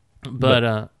 But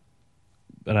I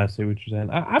see what you're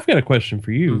saying. I've got a question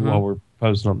for you while we're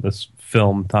posting on this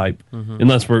film type,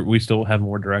 unless we still have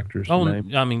more directors to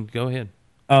name. I mean, go ahead.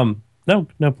 No,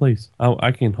 please.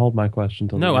 I can hold my question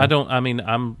till No, I don't. I mean,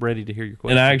 I'm ready to hear your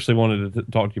question. And I actually wanted to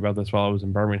talk to you about this while I was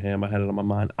in Birmingham. I had it on my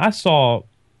mind. I saw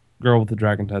Girl with the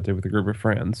Dragon Tattoo with a group of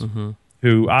friends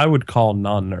who I would call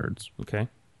non-nerds. Okay.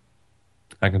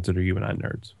 I consider you and I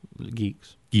nerds.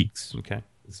 Geeks. Okay.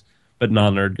 But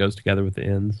non-nerd goes together with the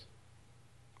ends.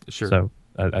 Sure. So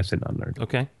I say non-nerd.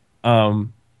 Okay.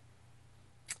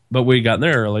 But we got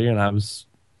there earlier, and I was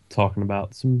talking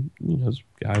about some,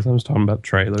 guys. I was talking about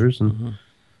trailers, and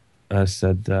I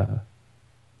said that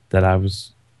I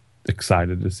was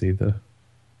excited to see the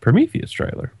Prometheus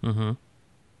trailer,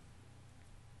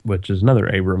 which is another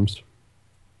Abrams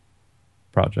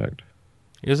project.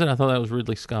 Is it? I thought that was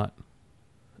Ridley Scott.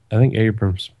 I think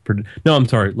Abrams. No, I'm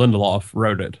sorry. Lindelof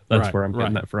wrote it. That's where I'm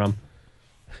getting that from.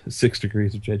 6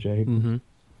 Degrees of J.J. Abrams.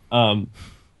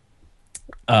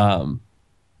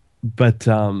 But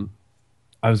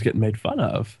I was getting made fun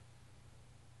of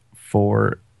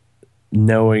for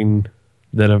knowing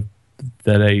that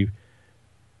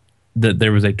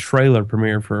there was a trailer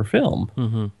premiere for a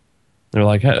film. They're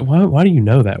like, why do you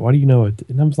know that? Why do you know it?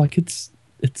 And I was like, it's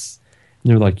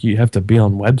They're like, you have to be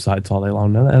on websites all day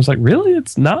long. And I was like, really?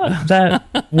 It's not that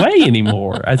way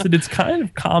anymore. I said, it's kind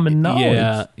of common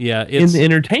knowledge in the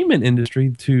entertainment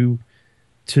industry to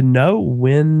know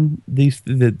when the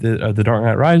Dark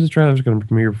Knight Rises trailer is going to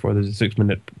premiere before there's a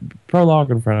 6-minute prologue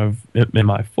in front of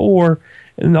MI4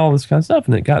 and all this kind of stuff.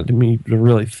 And it got to me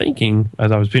really thinking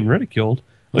as I was being ridiculed,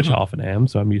 which I often am,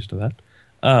 so I'm used to that.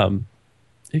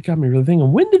 It got me really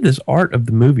thinking, when did this art of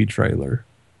the movie trailer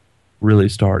really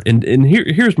start? And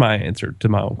here's my answer to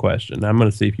my own question. I'm going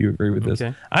to see if you agree with this.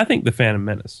 I think The Phantom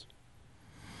Menace.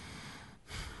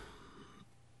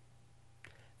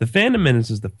 The Phantom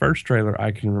Menace is the first trailer I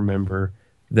can remember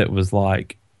that was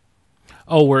like...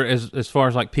 Oh, where as far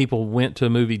as like people went to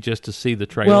a movie just to see the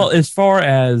trailer? Well, as far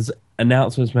as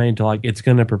announcements made to like, it's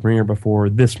going to premiere before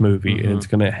this movie and it's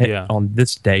going to hit on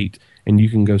this date and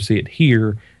you can go see it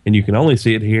here and you can only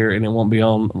see it here and it won't be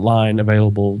online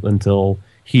available until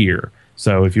here.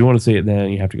 So if you want to see it then,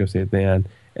 you have to go see it then.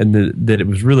 And that it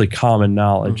was really common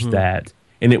knowledge that...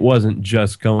 And it wasn't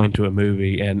just going to a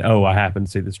movie and, I happened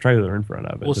to see this trailer in front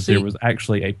of it. Well, there was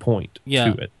actually a point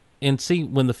to it. And see,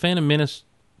 when the Phantom Menace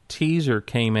teaser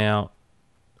came out,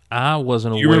 I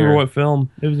wasn't aware. Do you remember what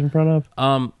film it was in front of?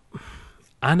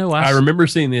 I know. I remember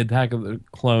seeing the Attack of the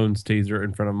Clones teaser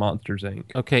in front of Monsters,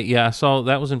 Inc. Okay, yeah, I saw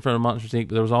that was in front of Monsters, Inc.,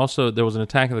 but there was an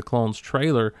Attack of the Clones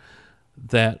trailer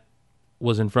that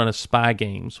was in front of Spy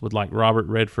Games with like Robert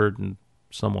Redford and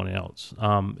someone else.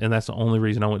 And that's the only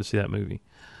reason I went to see that movie.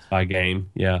 By game,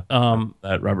 yeah.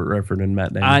 That Robert Redford and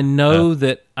Matt Damon. I know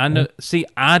that. I know. See,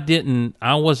 I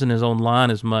wasn't as online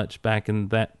as much back in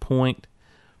that point,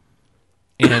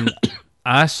 and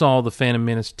I saw the Phantom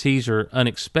Menace teaser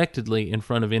unexpectedly in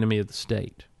front of Enemy of the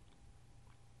State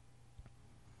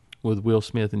with Will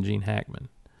Smith and Gene Hackman.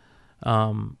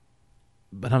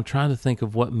 But I'm trying to think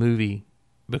of what movie,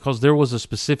 because there was a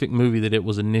specific movie that it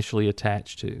was initially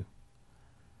attached to.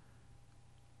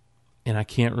 And I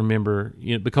can't remember,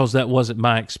 because that wasn't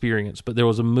my experience, but there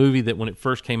was a movie that when it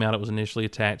first came out, it was initially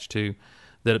attached to,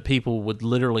 that people would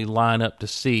literally line up to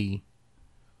see,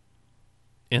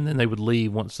 and then they would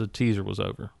leave once the teaser was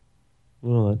over.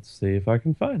 Well, let's see if I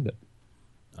can find it.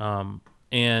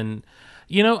 And,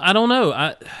 I don't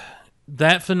know.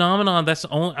 That phenomenon,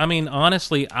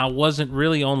 honestly, I wasn't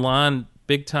really online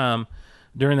big time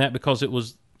during that because that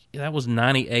was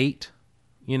 98,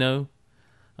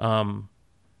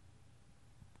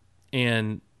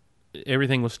 and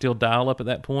everything was still dial up at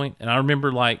that point. And I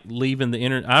remember leaving the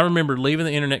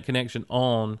internet connection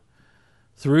on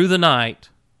through the night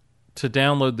to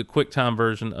download the QuickTime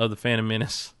version of the Phantom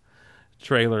Menace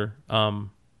trailer,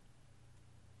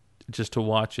 just to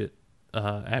watch it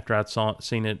after I'd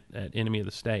seen it at Enemy of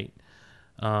the State.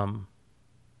 But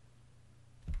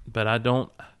I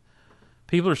don't.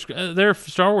 People there are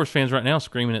Star Wars fans right now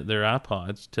screaming at their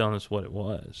iPods, telling us what it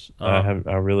was. I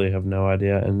really have no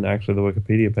idea, and actually the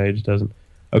Wikipedia page doesn't.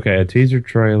 Okay, a teaser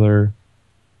trailer.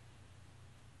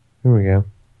 Here we go.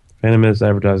 Phantom Menace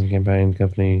advertising campaign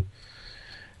company: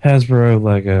 Hasbro,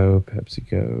 Lego,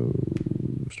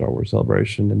 PepsiCo, Star Wars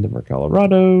Celebration in Denver,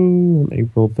 Colorado, on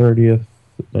April 30th,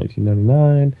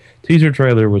 1999. Teaser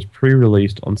trailer was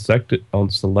pre-released on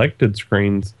selected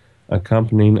screens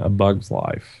accompanying A Bug's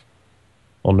Life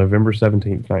on November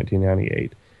 17th,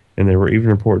 1998. And there were even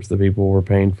reports that people were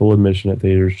paying full admission at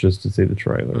theaters just to see the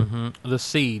trailer. The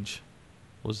Siege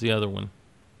was the other one.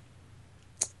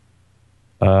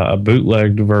 A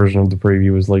bootlegged version of the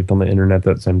preview was leaked on the internet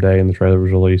that same day, and the trailer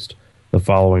was released the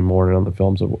following morning on the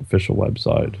film's official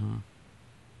website.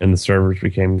 And the servers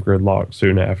became gridlocked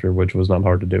soon after, which was not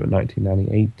hard to do in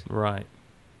 1998. Right.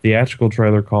 Theatrical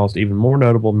trailer caused even more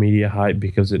notable media hype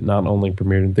because it not only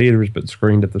premiered in theaters, but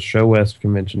screened at the Show West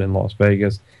convention in Las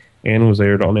Vegas and was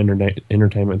aired on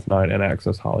Entertainment Tonight and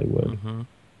Access Hollywood.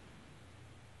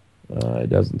 It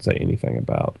doesn't say anything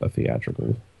about a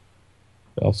theatrical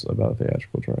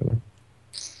trailer.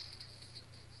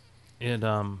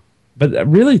 But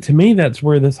really, to me, that's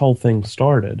where this whole thing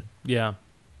started. Yeah.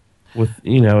 With,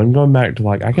 and going back to,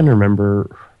 I can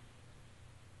remember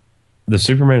the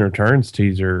Superman Returns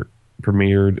teaser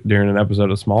premiered during an episode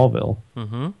of Smallville.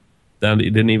 It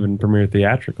didn't even premiere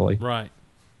theatrically. Right.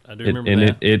 I do remember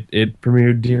that. And it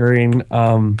premiered during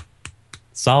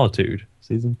Solitude,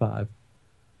 season 5.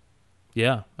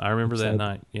 Yeah, I remember that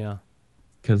night. Yeah.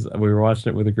 Because we were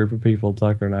watching it with a group of people,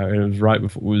 Tucker and I, and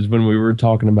it was when we were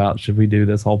talking about should we do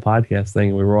this whole podcast thing,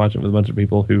 and we were watching it with a bunch of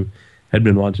people who had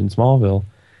been watching Smallville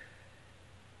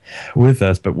with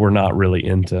us, but we're not really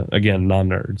into, again,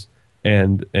 non-nerds.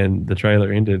 And the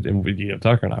trailer ended, and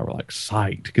Tucker and I were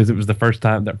psyched because it was the first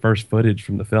time, that first footage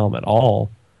from the film at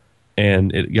all,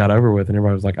 and it got over with, and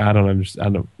everybody was like, I don't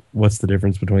understand. what's the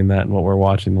difference between that and what we're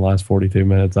watching the last 42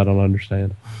 minutes? I don't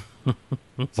understand.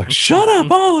 It's like, shut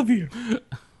up, all of you.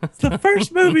 It's the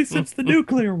first movie since the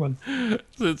nuclear one.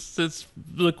 It's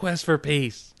the quest for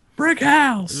peace. Brick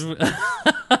house.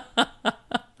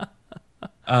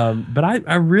 But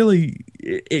I really,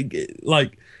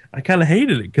 I kind of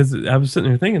hated it because I was sitting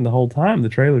there thinking the whole time the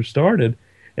trailer started,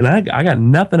 and I got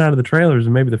nothing out of the trailers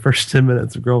and maybe the first 10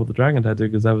 minutes of Girl with the Dragon Tattoo,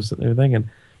 because I was sitting there thinking,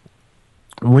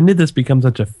 when did this become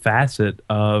such a facet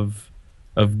of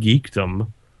geekdom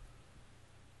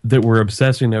that we're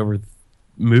obsessing over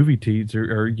movie teasers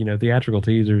or theatrical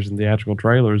teasers and theatrical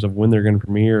trailers of when they're going to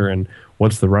premiere and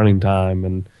what's the running time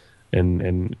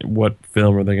and what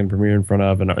film are they going to premiere in front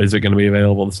of, and is it going to be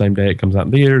available the same day it comes out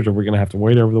in theaters, or we're going to have to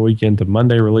wait over the weekend to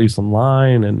Monday release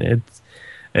online? And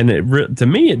to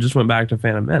me, it just went back to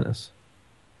Phantom Menace.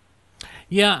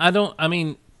 Yeah,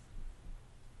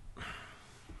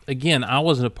 again, I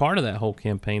wasn't a part of that whole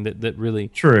campaign that really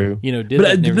true. Did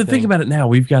but that. But think about it now.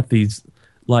 We've got these,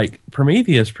 like,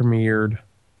 Prometheus premiered,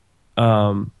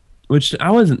 which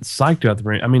I wasn't psyched about the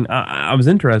premiere. I mean, I was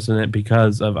interested in it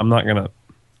because of,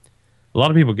 a lot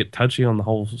of people get touchy on the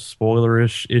whole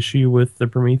spoiler-ish issue with the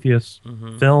Prometheus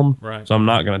film. Right. So I'm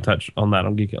not going to touch on that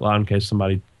on Geek It Loud in case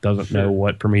somebody doesn't know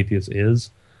what Prometheus is.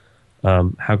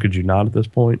 How could you not at this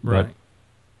point? Right.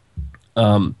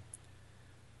 But,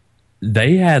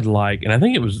 they had and I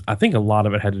think a lot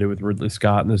of it had to do with Ridley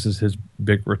Scott, and this is his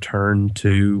big return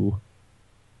to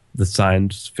the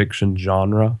science fiction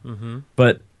genre. Mm-hmm.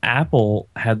 But Apple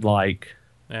had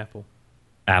Apple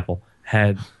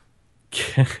had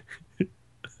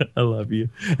I love you,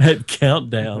 had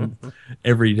countdown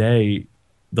every day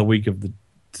the week of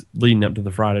leading up to the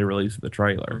Friday release of the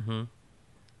trailer. Mm-hmm.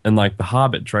 And the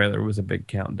Hobbit trailer was a big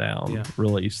countdown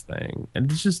release thing.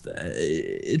 And it's just,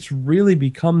 it's really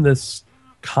become this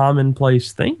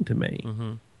commonplace thing to me.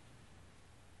 Mm-hmm.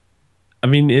 I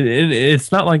mean,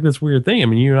 it's not like this weird thing. I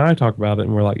mean, you and I talk about it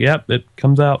and we're like, yep, it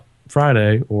comes out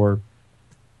Friday, or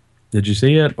did you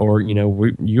see it? Or,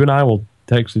 you and I will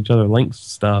text each other links to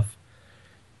stuff.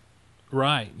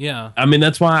 Right, yeah. I mean,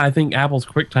 that's why I think Apple's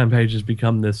QuickTime page has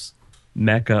become this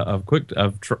mecca of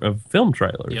film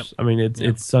trailers. Yep. I mean,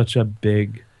 it's such a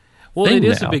big thing it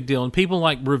is now. A big deal, and people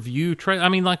review trailers. I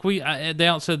mean, at the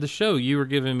outset of the show, you were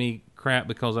giving me crap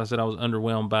because I said I was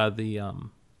underwhelmed by the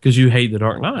because you hate The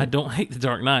Dark Knight. I don't hate The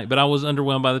Dark Knight, but I was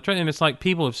underwhelmed by the trailer. And it's like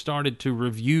people have started to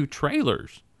review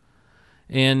trailers,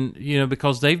 and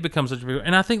because they've become such a big.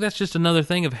 And I think that's just another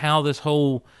thing of how this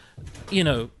whole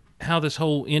how this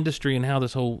whole industry and how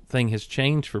this whole thing has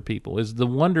changed for people. Is the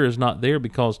wonder is not there,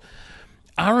 because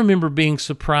I remember being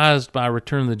surprised by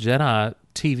Return of the Jedi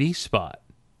TV spot,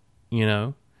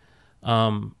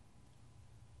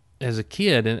 as a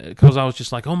kid, and because I was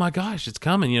just like, oh my gosh, it's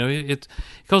coming, it's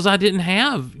because I didn't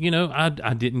have,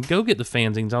 I didn't go get the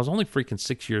fanzines. I was only freaking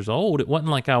 6 years old. It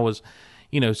wasn't like I was,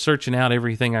 searching out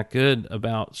everything I could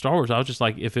about Star Wars. I was just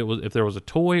like, if there was a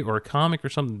toy or a comic or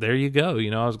something, there you go.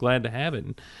 I was glad to have it.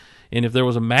 And if there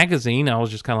was a magazine, I was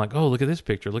just kind of like, oh, look at this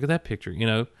picture, look at that picture,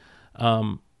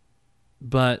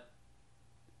 But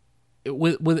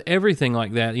with everything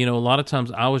like that, a lot of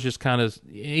times I was just kind of,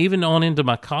 even on into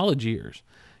my college years,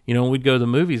 when we'd go to the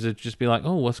movies, it'd just be like,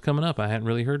 oh, what's coming up? I hadn't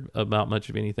really heard about much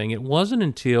of anything. It wasn't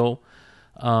until,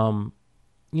 around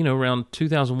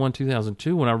 2001,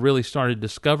 2002 when I really started to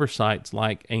discover sites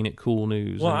like Ain't It Cool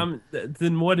News. Well,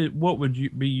 then what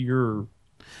would be your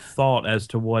thought as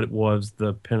to what was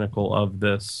the pinnacle of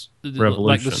this revolution?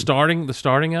 Like the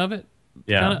starting of it?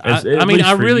 Yeah,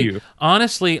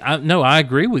 honestly, I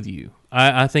agree with you.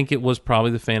 I think it was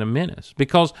probably the Phantom Menace,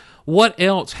 because what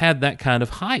else had that kind of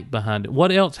hype behind it?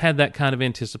 What else had that kind of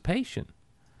anticipation?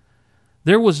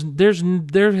 There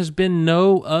has been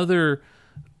no other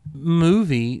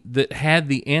movie that had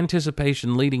the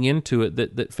anticipation leading into it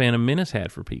that Phantom Menace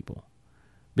had for people,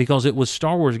 because it was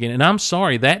Star Wars again. And I'm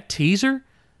sorry, that teaser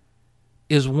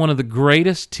is one of the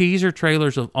greatest teaser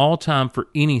trailers of all time for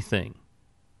anything.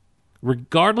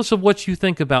 Regardless of what you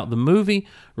think about the movie,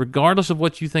 regardless of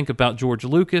what you think about George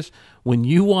Lucas, when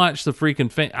you watch the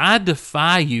freaking I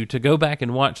defy you to go back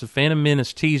and watch the Phantom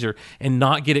Menace teaser and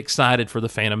not get excited for the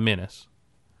Phantom Menace.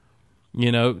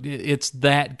 It's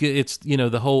that good. It's,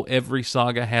 the whole every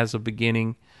saga has a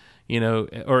beginning,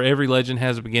 or every legend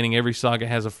has a beginning, every saga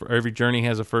every journey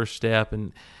has a first step,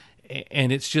 and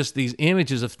it's just these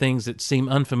images of things that seem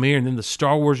unfamiliar, and then the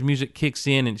Star Wars music kicks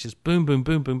in, and it's just boom, boom,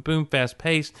 boom, boom, boom, fast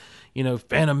paced.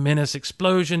 Phantom Menace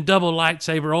explosion, double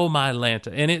lightsaber, oh my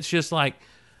Lanta. And it's just like,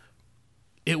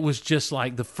 it was just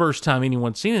like the first time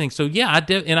anyone's seen anything. So yeah,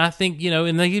 and I think,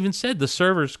 and they even said the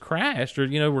servers crashed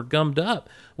or, were gummed up,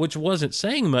 which wasn't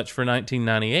saying much for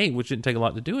 1998, which didn't take a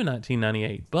lot to do in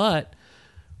 1998. But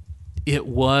it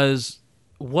was,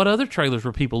 what other trailers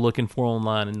were people looking for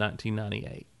online in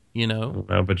 1998? No,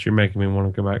 but you're making me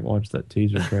want to go back and watch that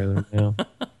teaser trailer now.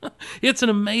 It's an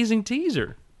amazing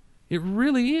teaser. It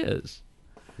really is.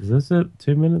 Is this it?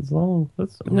 2 minutes long?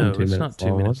 No, it's not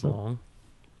 2 minutes long.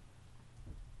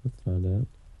 Let's find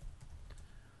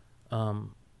out.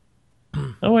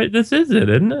 Oh wait, this is it,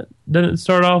 isn't it? Doesn't it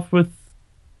start off with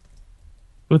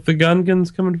the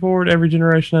Gungans coming forward? Every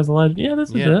generation has a legend. Yeah, this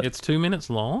is it. It's 2 minutes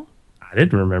long. I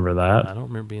didn't remember that. I don't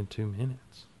remember being 2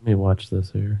 minutes. Let me watch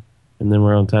this here. And then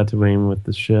we're on Tatooine with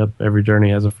the ship. Every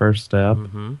journey has a first step.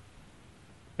 Mm-hmm.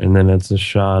 And then it's a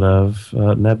shot of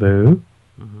Naboo.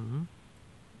 Mm-hmm.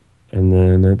 And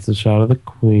then it's a shot of the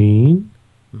Queen.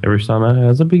 Mm-hmm. Every sauna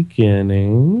has a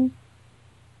beginning.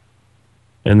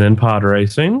 And then pod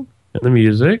racing. And the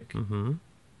music. Mm-hmm.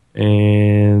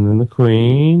 And then the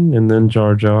Queen. And then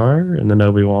Jar Jar. And then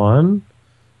Obi-Wan.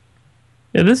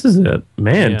 Yeah, this is it.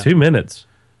 Man, 2 minutes.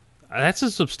 That's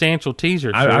a substantial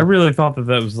teaser. I really thought that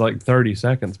was like 30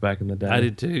 seconds back in the day. I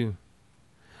did too.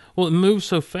 Well, it moves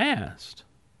so fast.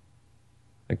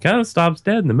 It kind of stops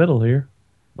dead in the middle here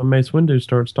when Mace Windu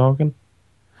starts talking.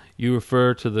 You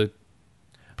refer to the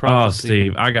prophecy. Oh,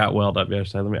 Steve, I got welled up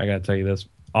yesterday. I got to tell you this.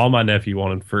 All my nephew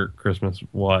wanted for Christmas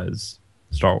was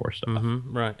Star Wars stuff.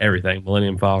 Mm-hmm, right. Everything.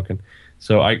 Millennium Falcon.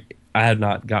 So I had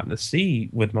not gotten to see,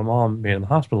 with my mom being in the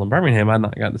hospital in Birmingham, I had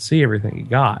not gotten to see everything he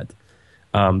got.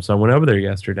 So I went over there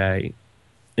yesterday,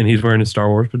 and he's wearing his Star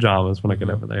Wars pajamas when I get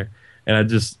over there. And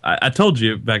I told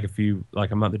you back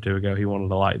a month or two ago, he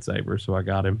wanted a lightsaber, so I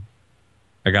got him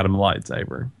a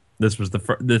lightsaber. This was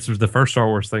the first Star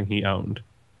Wars thing he owned,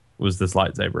 was this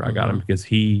lightsaber. I got him because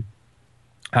I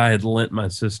had lent my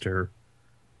sister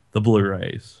the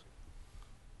Blu-rays,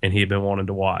 and he had been wanting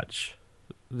to watch.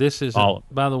 This is,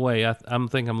 by the way, I'm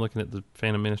looking at the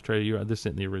Phantom Menace trailer. You're right. This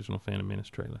isn't the original Phantom Menace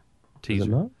trailer. Teaser. Is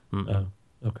it not? Oh,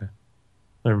 okay.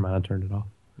 Never mind. I turned it off.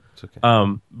 It's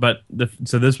okay. But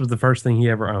so this was the first thing he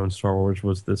ever owned. Star Wars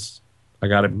was this. I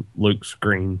got him Luke's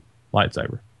green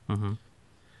lightsaber. Mm-hmm.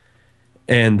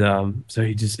 And so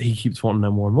he keeps wanting to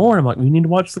know more and more. I'm like, we need to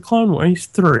watch the Clone Wars. He's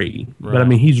 3, right. But I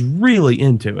mean, he's really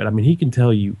into it. I mean, he can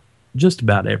tell you just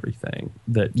about everything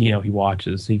that he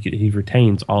watches. He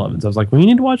retains all of it. So I was like, well, you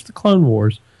need to watch the Clone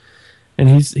Wars. And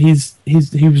he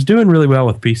was doing really well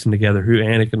with piecing together who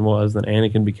Anakin was. Then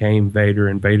Anakin became Vader,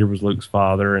 and Vader was Luke's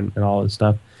father, and all this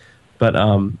stuff. But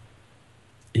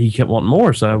he kept wanting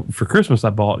more. So for Christmas, I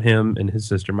bought him and his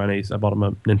sister, my niece, I bought him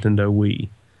a Nintendo Wii,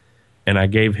 and I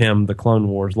gave him the Clone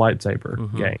Wars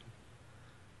lightsaber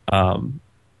game,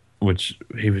 which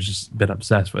he was just been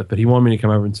obsessed with. But he wanted me to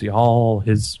come over and see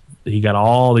he got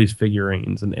all these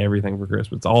figurines and everything for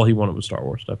Christmas. All he wanted was Star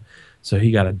Wars stuff. So he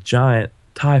got a giant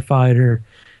TIE Fighter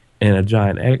and a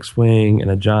giant X-Wing and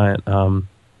a giant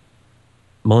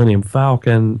Millennium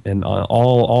Falcon and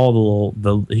all the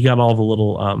little he got all the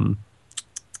little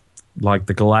like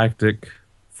the Galactic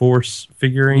Force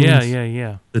figurines.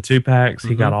 Yeah. The 2-packs.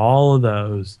 He got all of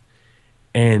those,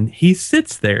 and he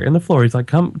sits there in the floor. He's like,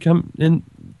 "Come in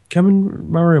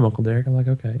my room, Uncle Derek." I'm like,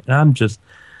 "Okay," and I'm just.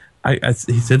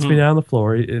 He sits me down on the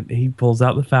floor. He pulls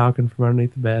out the Falcon from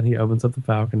underneath the bed. He opens up the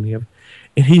Falcon.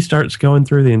 And he starts going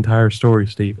through the entire story,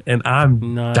 Steve. And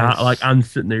I'm I'm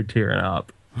sitting there tearing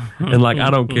up, and like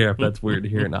I don't care if that's weird to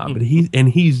hear or not. But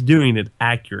he's doing it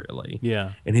accurately.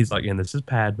 Yeah. And he's like, and this is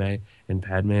Padme, and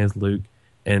Padme is Luke,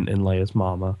 and Leia's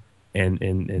mama,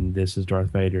 and this is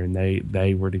Darth Vader, and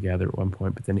they were together at one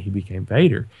point, but then he became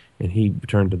Vader, and he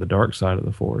turned to the dark side of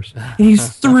the Force. He's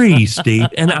 3, Steve,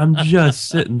 and I'm just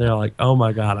sitting there like, oh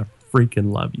my God, I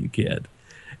freaking love you, kid.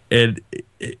 And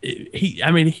he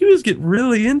was getting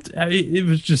really into it.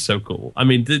 Was just so cool. I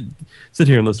mean, to sit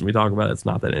here and listen to me talk about it's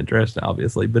not that interesting,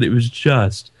 obviously, but it was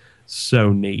just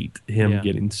so neat, him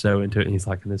getting so into it. And he's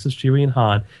like, and this is Chewie and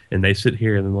Han, and they sit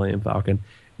here in the Millennium Falcon,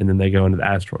 and then they go into the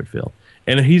asteroid field.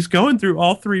 And he's going through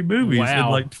all 3 movies in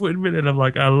like 20 minutes. I'm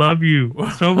like, I love you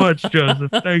so much,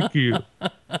 Joseph. Thank you.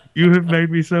 You have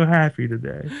made me so happy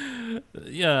today.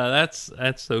 Yeah, that's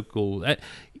so cool.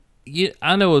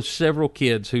 I know of several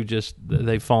kids who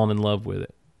they've fallen in love with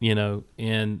it,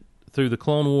 and through the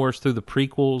Clone Wars, through the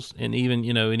prequels, and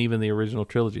even the original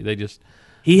trilogy,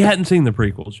 he hadn't seen the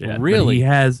prequels yet. Really? He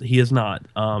has not.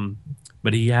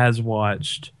 But he has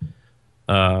watched.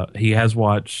 He has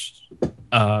watched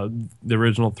the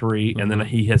original 3, and then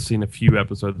he has seen a few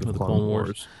episodes of the Clone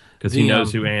Wars because he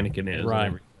knows who Anakin is, right.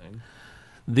 And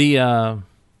everything.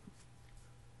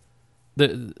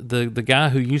 the guy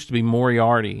who used to be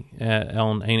Moriarty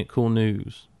on Ain't It Cool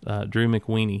News, Drew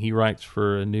McWeeny, he writes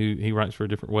for a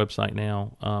different website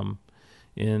now,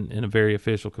 in a very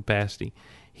official capacity.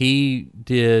 He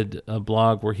did a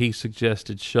blog where he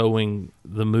suggested showing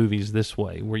the movies this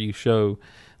way, where you show,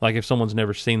 like if someone's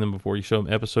never seen them before, you show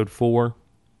them episode 4,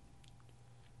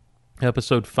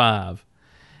 episode 5,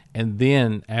 and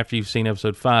then after you've seen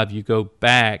episode 5, you go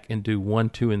back and do 1,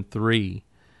 2, and 3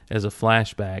 as a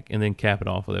flashback, and then cap it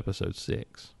off with episode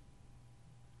 6.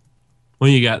 Well,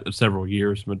 you got several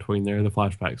years in between there. The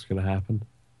flashback's going to happen.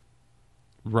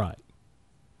 Right.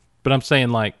 But I'm saying,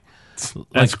 like...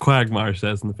 As Quagmire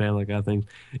says in the Family Guy thing,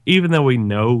 even though we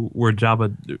know where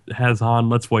Jabba has Han,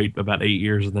 let's wait about 8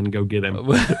 years and then go get him.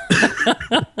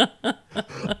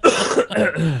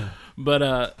 But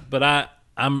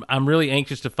I'm really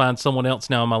anxious to find someone else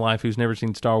now in my life who's never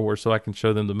seen Star Wars, so I can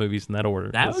show them the movies in that order.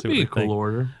 That would be a cool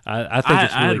order. I think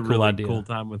it's I had a a cool idea. cool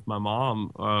time with my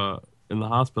mom in the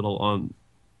hospital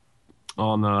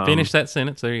on Finish that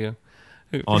sentence. There you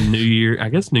go. On New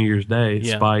Year's Day.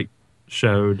 Yeah. Spike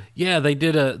showed. Yeah, they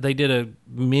did a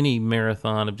mini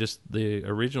marathon of just the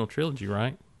original trilogy,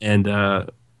 right? And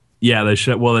they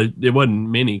showed. Well, it wasn't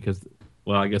mini because,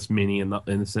 I guess mini in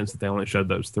the sense that they only showed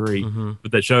those 3,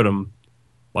 but they showed them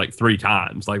like 3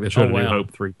 times. Like they showed A New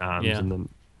Hope 3 times, and then,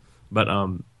 but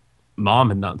Mom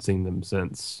had not seen them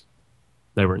since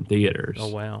they were in theaters. Oh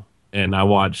wow! And I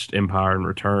watched Empire and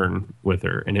Return with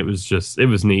her, and it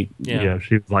was neat. Yeah,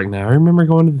 she was like, "Now I remember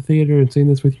going to the theater and seeing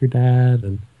this with your dad,"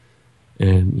 and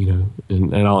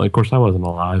all, of course I wasn't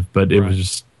alive, but it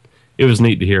was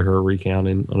neat to hear her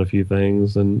recounting on a few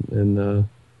things and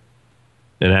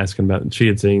asking about. She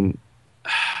had seen,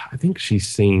 I think she's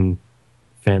seen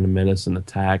Phantom Menace and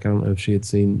Attack. I don't know if she had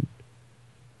seen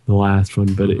the last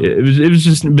one, but it was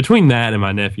just between that and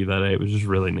my nephew that day. It was just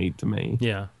really neat to me.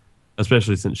 Yeah,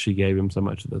 especially since she gave him so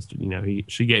much of this.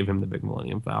 She gave him the big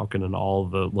Millennium Falcon and all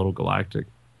the little galactic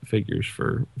figures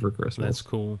for Christmas. That's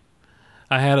cool.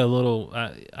 I had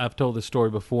I've told this story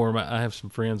before. I have some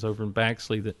friends over in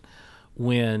Baxley that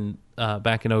when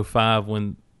back in 2005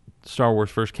 when Star Wars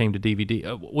first came to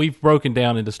DVD, we've broken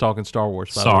down into talking Star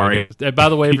Wars. By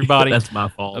the way, everybody. That's my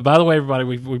fault. By the way, everybody,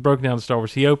 we've broken down to Star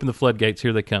Wars. He opened the floodgates.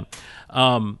 Here they come.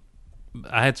 I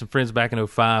had some friends back in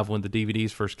 2005 when the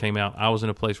DVDs first came out. I was in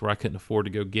a place where I couldn't afford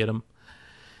to go get them.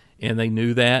 And they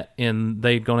knew that, and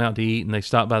they'd gone out to eat, and they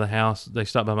stopped by the house. They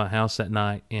stopped by my house that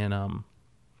night, and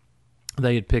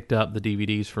they had picked up the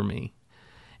DVDs for me.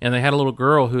 And they had a little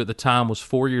girl who at the time was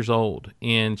 4 years old,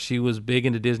 and she was big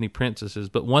into Disney princesses.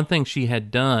 But one thing she had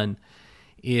done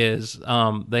is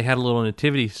they had a little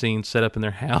nativity scene set up in their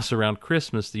house around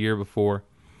Christmas the year before.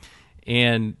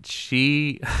 And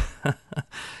she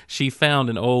she found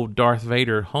an old Darth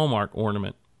Vader Hallmark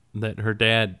ornament that her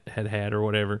dad had or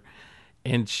whatever.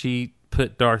 And she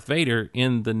put Darth Vader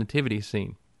in the nativity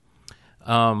scene.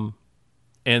 And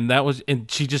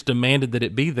she just demanded that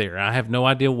it be there. I have no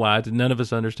idea why. None of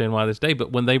us understand why this day.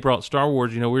 But when they brought Star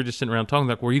Wars, we were just sitting around talking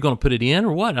like, were you going to put it in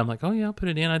or what? And I'm like, oh yeah, I'll put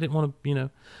it in. I didn't want to,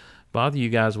 bother you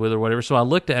guys with it or whatever. So I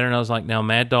looked at her and I was like, now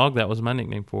Mad Dog, that was my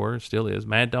nickname for her, still is,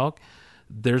 Mad Dog.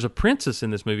 There's a princess in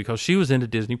this movie because she was into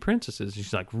Disney princesses.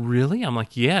 She's like, really? I'm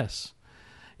like, yes.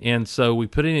 And so we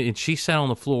put it in, and she sat on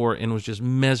the floor and was just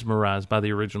mesmerized by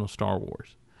the original Star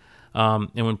Wars. And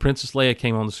when Princess Leia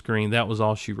came on the screen, that was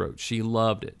all she wrote. She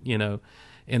loved it,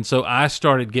 And so I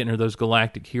started getting her those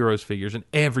Galactic Heroes figures, and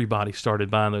everybody started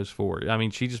buying those for her. I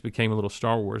mean, she just became a little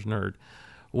Star Wars nerd.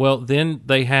 Well, then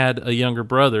they had a younger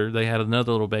brother. They had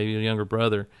another little baby, a younger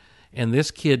brother. And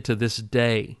this kid to this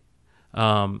day,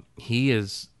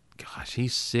 he's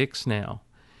 6 now.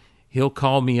 He'll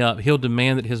call me up. He'll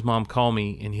demand that his mom call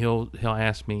me, and he'll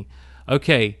ask me,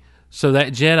 okay, so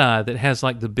that Jedi that has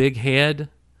like the big head,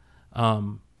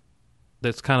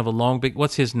 that's kind of a long, big,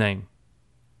 what's his name?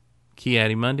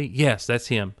 Ki-Adi-Mundi? Yes, that's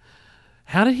him.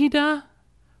 How did he die?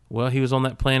 Well, he was on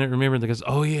that planet, remember? And they goes,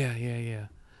 oh, yeah.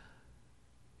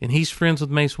 And he's friends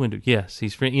with Mace Windu. Yes,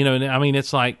 he's friend. And I mean,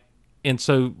 it's like, and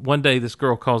so one day this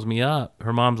girl calls me up.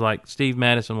 Her mom's like, Steve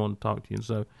Madison wanted to talk to you. And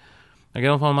so I get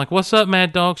on the phone. I'm like, what's up,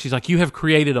 Mad Dog? She's like, you have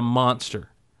created a monster.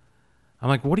 I'm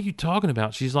like, what are you talking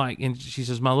about? She's like, and she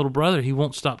says, my little brother, he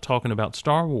won't stop talking about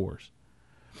Star Wars.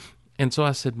 And so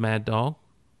I said, Mad Dog,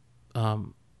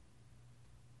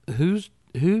 whose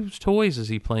toys is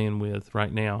he playing with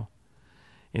right now?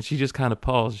 And she just kind of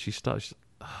paused. She stopped. She's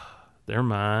like, they're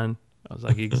mine. I was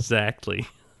like, exactly.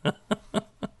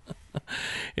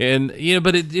 And,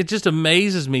 but it just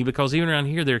amazes me because even around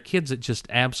here, there are kids that just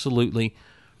absolutely,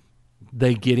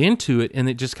 they get into it and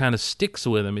it just kind of sticks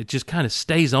with them. It just kind of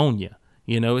stays on you.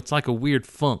 You know, it's like a weird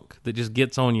funk that just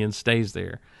gets on you and stays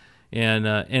there.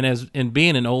 And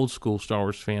being an old school Star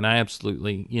Wars fan, I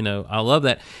absolutely, you know, I love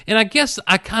that. And I guess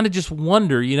I kind of just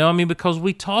wonder, you know, I mean, because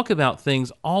we talk about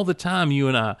things all the time, you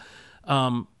and I,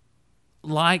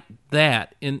 like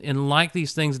that, and like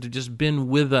these things that have just been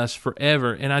with us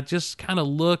forever. And I just kind of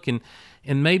look, and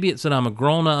maybe it's that I'm a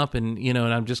grown up, and you know,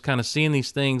 and I'm just kind of seeing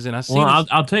these things, and I see. Well,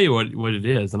 I'll tell you what it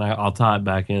is, and I'll tie it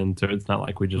back into. It's not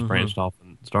like we just branched off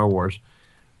in Star Wars.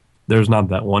 There's not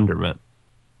that wonderment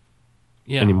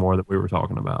anymore that we were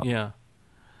talking about. Yeah,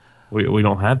 we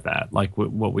don't have that like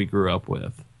what we grew up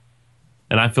with,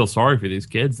 and I feel sorry for these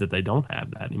kids that they don't have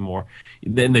that anymore.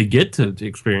 Then they get to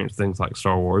experience things like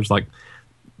Star Wars, like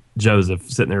Joseph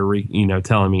sitting there,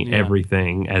 telling me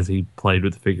everything as he played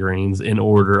with the figurines in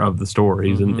order of the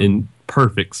stories and in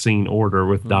perfect scene order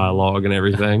with dialogue and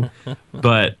everything.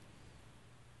 But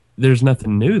there's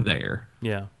nothing new there.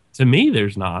 Yeah, to me,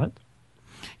 there's not.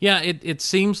 Yeah, it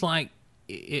seems like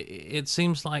it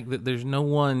seems like that there's no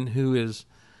one who is,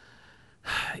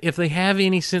 if they have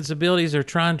any sensibilities, they're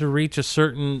trying to reach a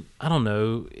certain, I don't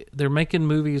know, they're making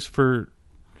movies for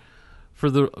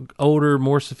the older,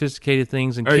 more sophisticated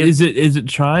things. And kids, is it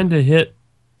trying to hit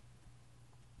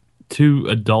too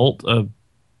adult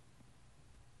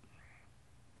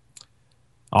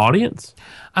audience?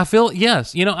 I feel,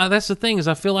 yes. You know, that's the thing, is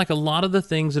I feel like a lot of the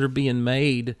things that are being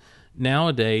made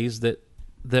nowadays that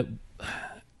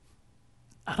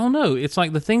I don't know. It's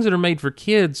like the things that are made for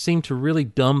kids seem to really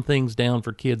dumb things down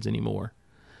for kids anymore.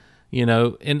 You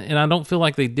know, and I don't feel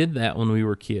like they did that when we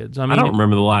were kids. I mean, I don't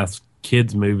remember the last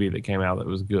kids movie that came out that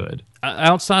was good.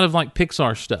 Outside of like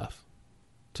Pixar stuff,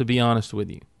 to be honest with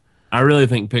you. I really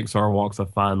think Pixar walks a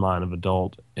fine line of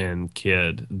adult and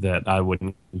kid that I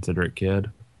wouldn't consider it kid.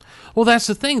 Well, that's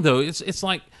the thing, though. It's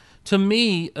like, to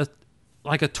me,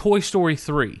 like a Toy Story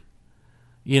 3.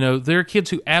 You know, there are kids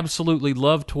who absolutely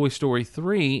love Toy Story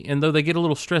 3, and though they get a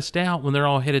little stressed out when they're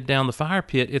all headed down the fire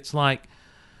pit, it's like,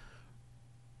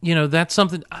 you know, that's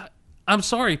something. I'm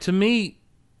sorry, to me,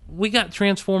 we got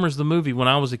Transformers the movie when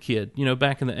I was a kid, you know,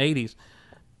 back in the 80s.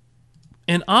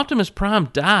 And Optimus Prime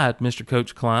died, Mr.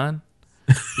 Coach Klein.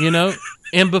 You know,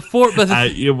 and before, but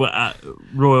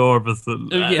Roy Orbison.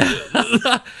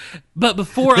 Yeah, but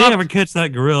before they ever catch that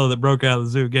gorilla that broke out of the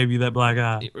zoo, and gave you that black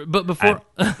eye. But before,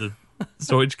 the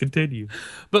stories continue.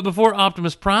 But before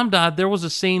Optimus Prime died, there was a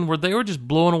scene where they were just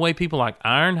blowing away people like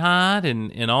Ironhide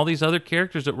and all these other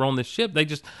characters that were on this ship.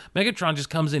 Megatron just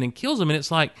comes in and kills them, and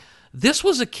it's like, this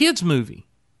was a kids movie,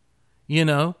 you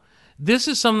know. This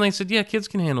is something they said, yeah, kids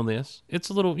can handle this. It's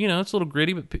a little, you know, it's a little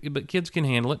gritty, but kids can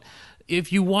handle it.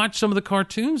 If you watch some of the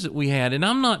cartoons that we had, and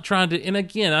I'm not trying to, and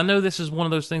again, I know this is one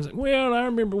of those things like, well, I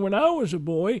remember when I was a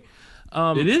boy.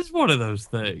 It is one of those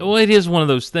things. Well, it is one of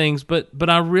those things, but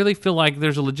I really feel like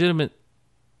there's a little bit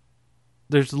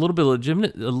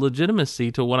of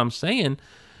legitimacy to what I'm saying.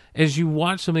 As you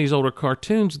watch some of these older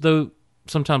cartoons, though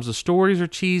sometimes the stories are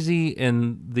cheesy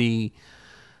and the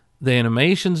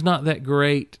animation's not that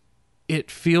great, it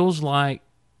feels like,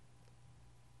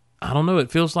 I don't know,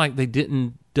 it feels like they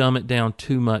didn't dumb it down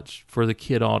too much for the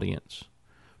kid audience.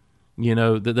 You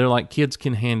know, that they're like, kids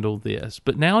can handle this.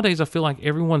 But nowadays I feel like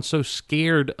everyone's so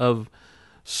scared of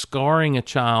scarring a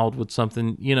child with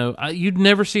something. You know, you'd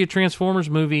never see a Transformers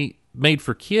movie made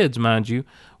for kids, mind you,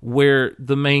 where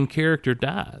the main character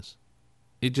dies.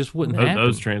 It just wouldn't happen.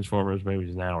 Those Transformers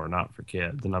movies now are not for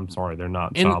kids, and I'm sorry, they're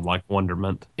not childlike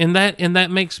wonderment. And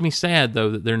that makes me sad, though,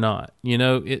 that they're not. You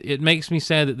know, it makes me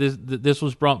sad that this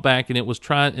was brought back and it was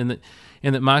tried, and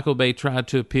that Michael Bay tried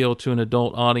to appeal to an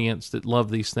adult audience that loved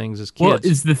these things as kids. Well,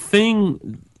 is the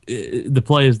thing, the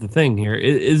play is the thing here.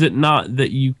 Is it not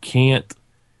that you can't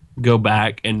go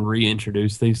back and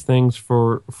reintroduce these things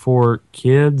for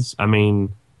kids? I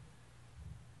mean,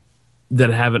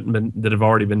 that have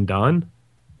already been done.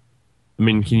 I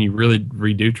mean, can you really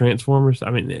redo Transformers? I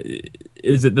mean,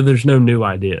 is it that there's no new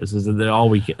ideas? Is it that all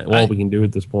we can do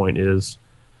at this point is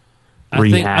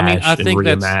rehash and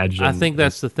reimagine? I think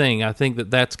that's the thing. I think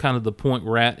that's kind of the point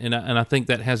we're at, and I think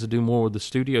that has to do more with the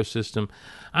studio system.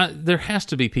 There has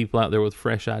to be people out there with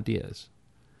fresh ideas.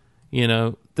 You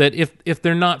know, that if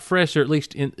they're not fresh, or at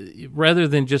least rather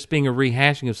than just being a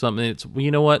rehashing of something, it's, well,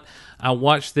 you know what, I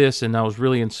watched this and I was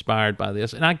really inspired by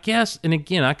this. And I guess, and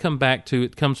again, I come back to,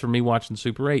 it comes from me watching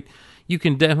Super 8. You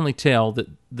can definitely tell that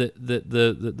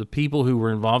the people who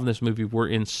were involved in this movie were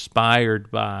inspired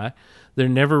by. They're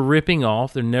never ripping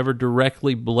off. They're never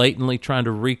directly, blatantly trying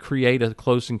to recreate a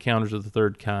Close Encounters of the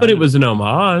Third Kind. But it was an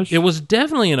homage. It was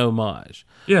definitely an homage.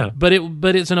 Yeah. But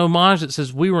it's an homage that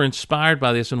says we were inspired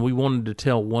by this and we wanted to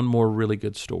tell one more really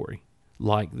good story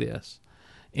like this.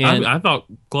 And I thought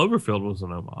Cloverfield was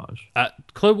an homage.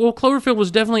 Cloverfield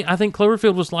was definitely. I think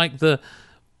Cloverfield was like the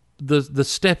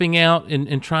stepping out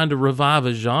and trying to revive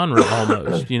a genre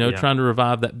almost. Trying to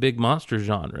revive that big monster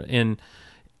genre. And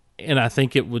I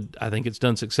think it's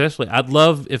done successfully. I'd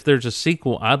love if there's a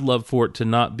sequel. I'd love for it to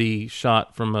not be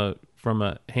shot from a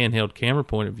handheld camera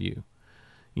point of view.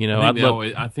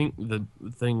 I think the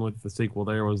thing with the sequel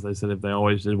there was they said if they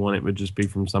always did one, it would just be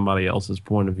from somebody else's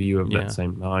point of view of that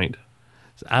same night.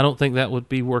 I don't think that would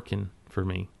be working for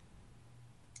me.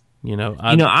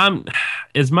 I'm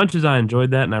as much as I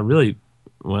enjoyed that, and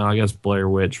I guess Blair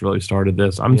Witch really started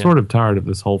this. I'm sort of tired of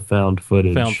this whole found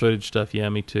footage stuff. Yeah,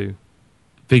 me too.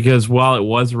 Because while it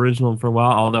was original for a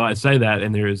while, although I say that,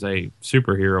 and there is a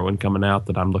superhero one coming out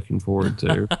that I'm looking forward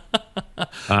to.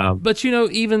 But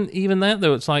even that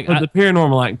though, it's like the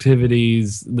Paranormal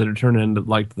Activities that are turning into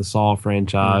like the Saw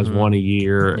franchise, one a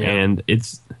year, and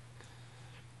it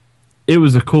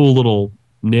was a cool little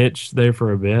niche there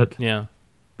for a bit. Yeah.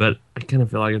 But I kind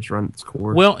of feel like it's run its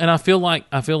course. Well, and I feel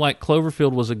like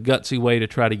Cloverfield was a gutsy way to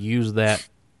try to use that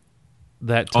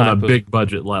type on a big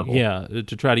budget level. Yeah,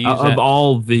 to try to use of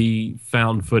all the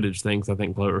found footage things, I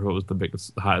think Cloverfield was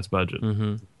the highest budget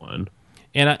one.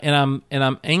 And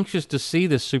I'm anxious to see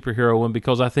this superhero one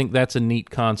because I think that's a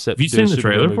neat concept. Have you seen the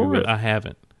trailer for it? I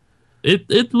haven't.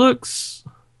 It looks.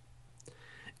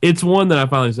 It's one that I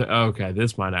finally said, oh, okay,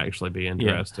 this might actually be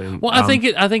interesting. Yeah. Well, I think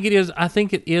it is. I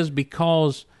think it is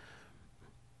because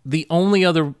the only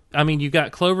other, you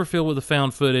got Cloverfield with the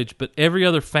found footage, but every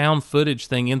other found footage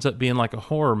thing ends up being like a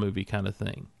horror movie kind of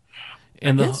thing.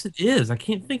 And I guess it is. I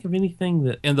can't think of anything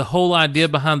that. And the whole idea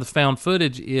behind the found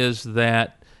footage is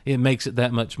that it makes it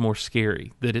that much more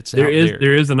scary that it's out there.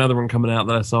 There is another one coming out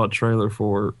that I saw a trailer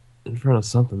for in front of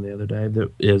something the other day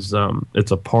that is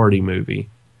it's a party movie.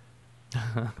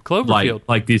 Cloverfield.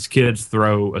 Like these kids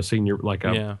throw a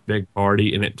big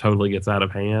party and it totally gets out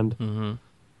of hand. Mm-hmm.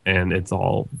 And it's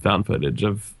all found footage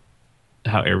of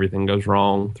how everything goes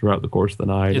wrong throughout the course of the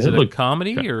night. Is it a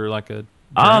comedy or like a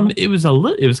drama? It was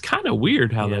kind of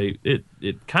weird how it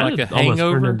kind like of almost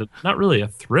turned into not really a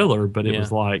thriller, but it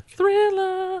was like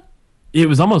thriller. It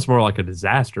was almost more like a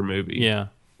disaster movie. Yeah.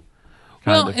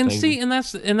 Well, and see, and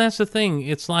that's the thing.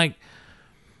 It's like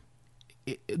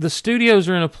the studios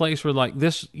are in a place where like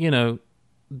this,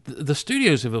 the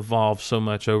studios have evolved so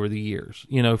much over the years,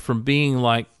 from being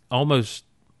like almost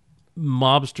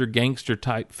mobster gangster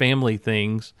type family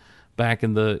things back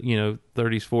in the 30s,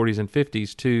 40s, and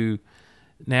 50s to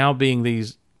now being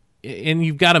these, and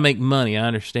you've got to make money. I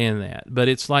understand that, but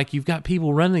it's like you've got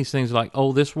people running these things like,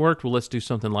 oh, this worked, well, let's do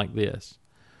something like this.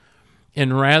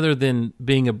 And rather than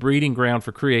being a breeding ground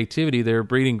for creativity, they're a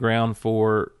breeding ground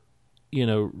for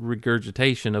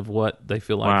regurgitation of what they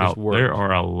feel like has worked. There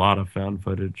are a lot of found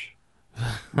footage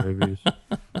movies.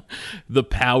 The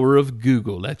power of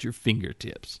Google at your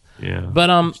fingertips. Yeah. But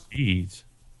Jeez.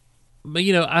 But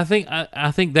I think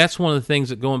that's one of the things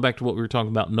that, going back to what we were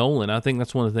talking about Nolan, I think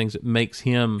that's one of the things that makes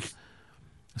him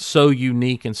so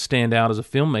unique and stand out as a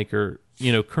filmmaker,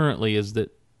 currently, is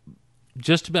that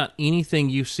just about anything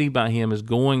you see by him is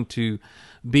going to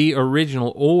be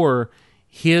original, or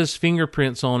his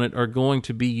fingerprints on it are going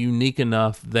to be unique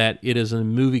enough that it is a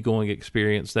movie-going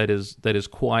experience that is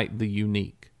quite the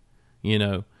unique.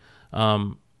 I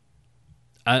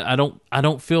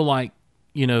don't feel like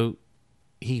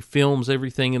he films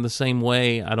everything in the same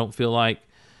way. I don't feel like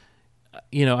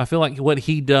I feel like what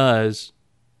he does,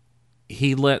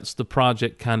 he lets the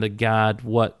project kind of guide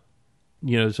what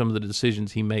some of the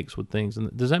decisions he makes with things.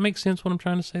 And does that make sense? What I'm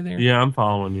trying to say there? Yeah, I'm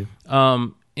following you.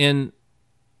 And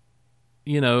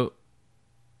I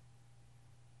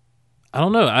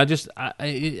don't know.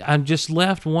 I'm just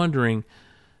left wondering,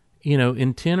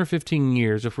 in 10 or 15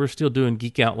 years, if we're still doing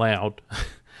Geek Out Loud,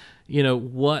 who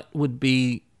would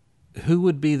be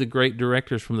the great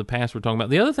directors from the past we're talking about?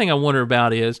 The other thing I wonder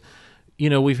about is,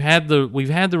 we've had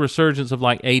the resurgence of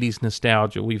like 80s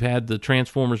nostalgia. We've had the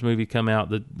Transformers movie come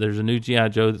out. There's a new G.I.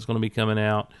 Joe that's going to be coming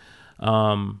out.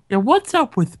 What's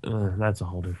up with that's a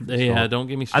whole different story. Yeah, don't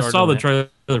get me started. I saw the trailer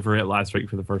for it last week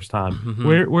for the first time.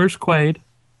 Mm-hmm. Where's Quaid?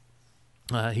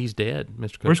 He's dead,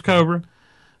 Mr. Coach. Where's Cobra?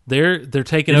 They're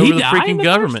taking over the freaking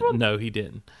government. No, he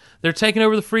didn't. They're taking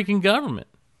over the freaking government.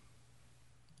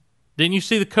 Didn't you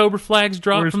see the Cobra flags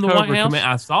drop from the White House?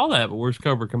 I saw that, but where's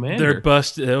Cobra Commander? They're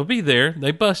busted. They'll be there.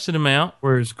 They busted him out.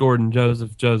 Where's Gordon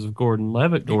Joseph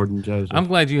Gordon-Levitt Gordon Joseph? I'm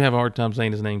glad you have a hard time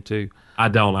saying his name too. I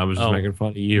don't. I was just making fun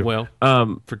of you. Well,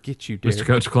 forget you, Derek. Mr.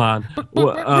 Coach Klein.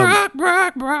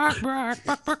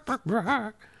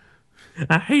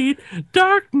 I hate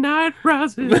Dark Knight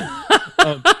Rises.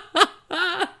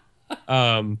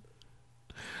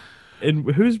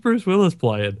 And who's Bruce Willis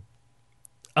playing?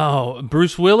 Oh,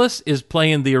 Bruce Willis is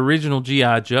playing the original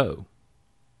G.I. Joe.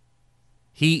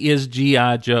 He is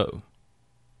G.I. Joe.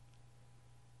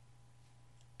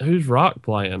 Who's Rock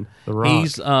playing? The Rock.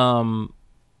 He's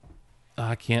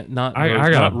I can't not.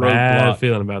 I got a bad Roadblock.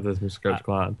 feeling about this, Mr. Coach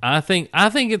Klein. I think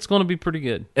it's going to be pretty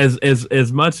good.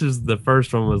 As much as the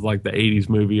first one was like the '80s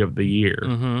movie of the year.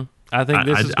 Mm-hmm. I think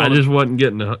this is. I just wasn't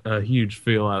getting a huge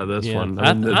feel out of this one.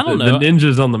 I don't know. The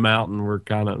ninjas on the mountain were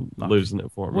kind of losing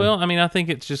it for me. Well, I mean, I think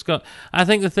it's just got. I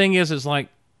think the thing is like,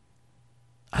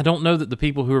 I don't know that the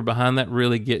people who are behind that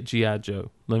really get G.I.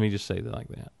 Joe. Let me just say that like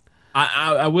that.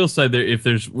 I will say that if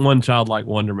there's one childlike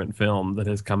wonderment film that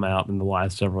has come out in the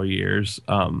last several years,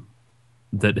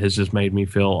 that has just made me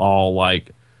feel all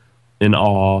like in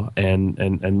awe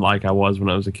and like I was when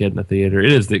I was a kid in the theater,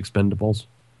 it is The Expendables.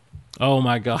 Oh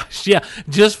my gosh! Yeah,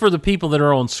 just for the people that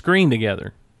are on screen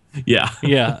together. Yeah,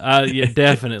 yeah,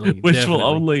 definitely. Which definitely. will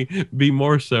only be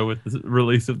more so with the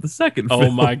release of the second film. Oh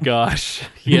my gosh!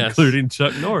 Yes, including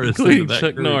Chuck Norris. Including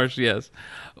Chuck Norris. Yes.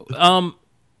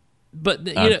 But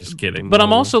I'm just kidding. But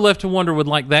I'm also left to wonder with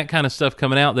like that kind of stuff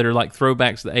coming out that are like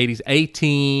throwbacks to the 80s,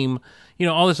 A-Team,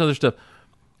 all this other stuff.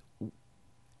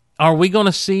 Are we going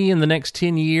to see in the next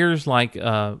 10 years like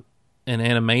an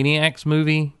Animaniacs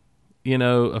movie? A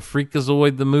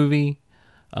Freakazoid the movie?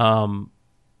 Are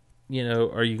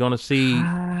you going to see?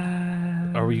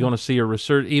 Are we going to see a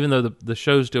resurgence? Even though the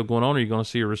show's still going on, are you going to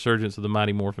see a resurgence of the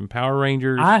Mighty Morphin Power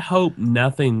Rangers? I hope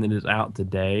nothing that is out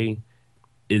today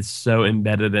is so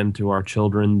embedded into our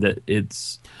children that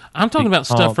it's. I'm talking about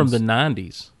stuff from the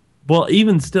 90s. Well,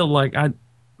 even still, like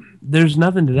there's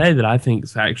nothing today that I think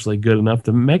is actually good enough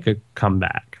to make a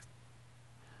comeback.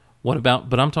 What about?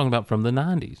 But I'm talking about from the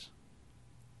 90s.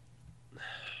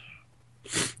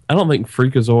 I don't think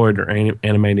Freakazoid or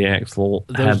Animaniacs will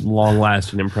have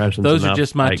long-lasting impressions. Those are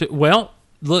just my two. Well,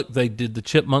 look, they did the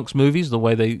Chipmunks movies the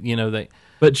way they.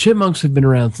 But Chipmunks have been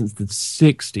around since the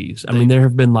 60s. I mean, there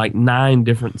have been like 9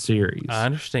 different series. I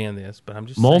understand this, but I'm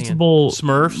just multiple saying.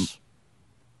 Smurfs.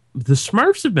 The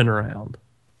Smurfs have been around.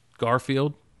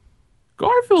 Garfield's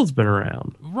been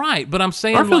around. Right, but I'm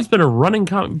saying Garfield's been a running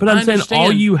comic. But I'm saying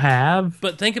all you have.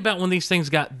 But think about when these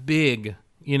things got big,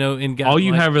 and got all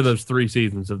you have are those 3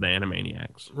 seasons of the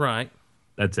Animaniacs. Right.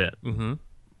 That's it. Mm-hmm.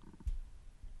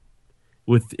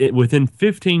 Within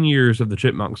 15 years of the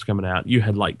Chipmunks coming out, you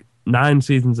had like 9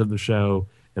 seasons of the show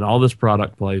and all this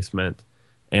product placement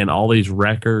and all these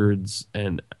records,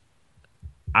 and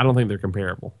I don't think they're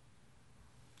comparable.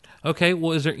 Okay,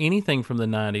 well, is there anything from the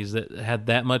 90s that had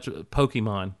that much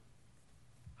Pokemon?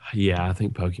 Yeah, I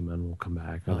think Pokemon will come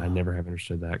back. I never have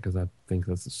understood that because I think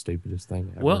that's the stupidest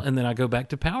thing ever. Well, and then I go back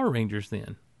to Power Rangers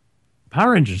then.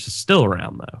 Power Rangers is still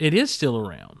around, though. It is still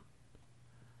around.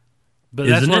 But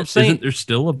Isn't that's what I'm saying. Isn't there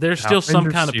still There's still some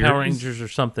kind of Power Rangers or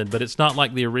something, but it's not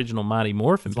like the original Mighty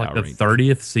Morphin Power Rangers. Like the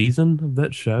 30th season of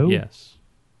that show? Yes.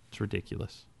 It's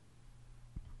ridiculous.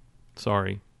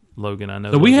 Sorry, Logan, I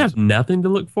know. So we have nothing to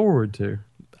look forward to.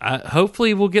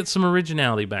 Hopefully we'll get some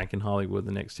originality back in Hollywood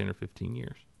the next 10 or 15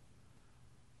 years.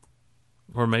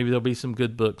 Or maybe there'll be some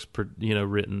good books,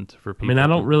 written for people. I mean, I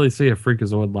don't really see a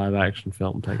Freakazoid live-action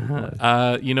film taking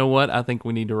place. You know what? I think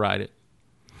we need to write it.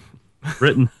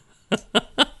 Written.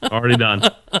 Already done.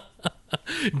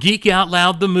 Geek Out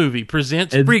Loud the movie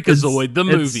presents Freakazoid the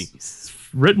movie. It's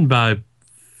written by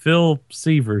Phil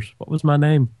Severs. What was my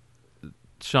name?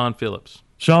 Sean Phillips.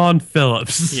 Sean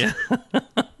Phillips. Yeah.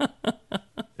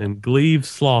 And Glebe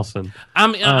Slauson.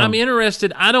 I'm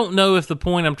interested. I don't know if the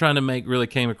point I'm trying to make really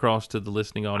came across to the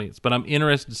listening audience, but I'm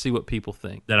interested to see what people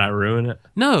think. Did I ruin it?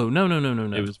 No.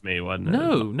 It was me, wasn't it?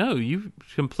 No. You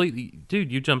completely...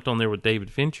 Dude, you jumped on there with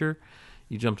David Fincher.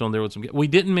 You jumped on there with some... We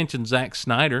didn't mention Zack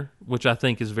Snyder, which I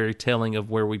think is very telling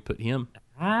of where we put him.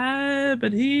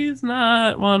 But he's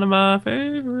not one of my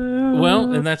favorites.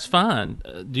 Well, and that's fine.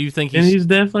 Do you think And he's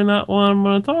definitely not one I'm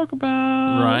going to talk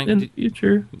about in the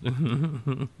future.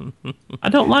 I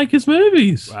don't like his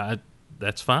movies.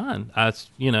 That's fine. I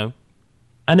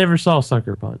never saw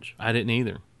Sucker Punch. I didn't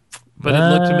either. But it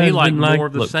looked to me like more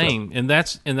of the same. And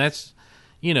that's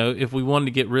if we wanted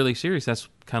to get really serious, that's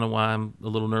kind of why I'm a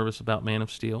little nervous about Man of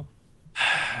Steel.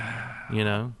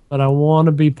 But I want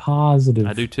to be positive.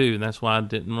 I do too, and that's why I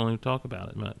didn't really talk about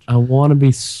it much. I want to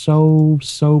be so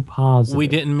positive. We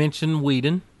didn't mention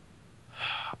Whedon.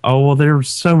 Oh, well, there are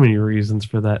so many reasons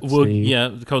for that, Steve. Yeah,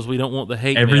 because we don't want the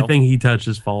hate Everything mail. he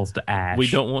touches falls to ash. We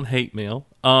don't want hate mail.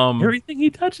 Everything he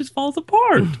touches falls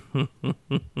apart.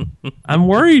 I'm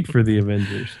worried for the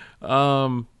Avengers.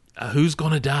 Who's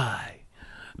going to die?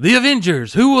 The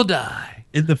Avengers. Who will die?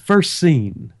 In the first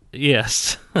scene.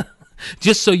 Yes.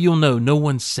 Just so you'll know, no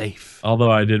one's safe.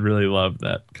 Although I did really love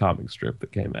that comic strip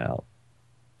that came out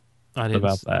about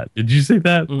that. that. Did you see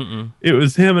that? Mm-mm. It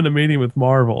was him in a meeting with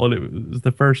Marvel, and it was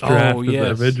the first draft of the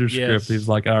Avengers yes. script. He's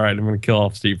like, all right, I'm going to kill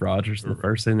off Steve Rogers in the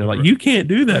first scene. They're like, you can't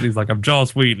do that. He's like, I'm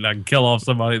Joss Whedon. I can kill off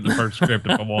somebody in the first script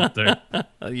if I want to.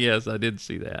 Yes, I did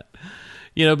see that.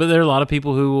 You know, but there are a lot of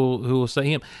people who will say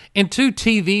him. And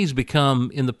TV's become,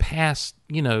 in the past,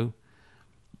 you know,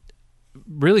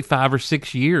 really 5 or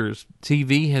 6 years,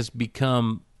 TV has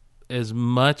become as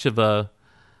much of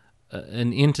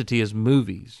an entity as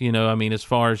movies. You know, I mean, as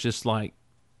far as just like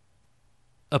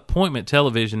appointment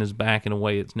television is back in a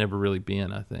way it's never really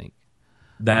been, I think.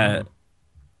 That,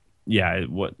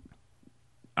 what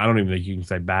I don't even think you can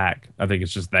say back. I think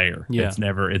it's just there. Yeah. It's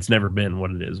never been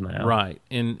what it is now. Right.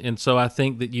 And so I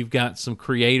think that you've got some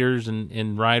creators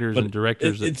and writers and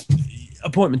directors. It's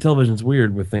appointment television's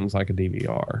weird with things like a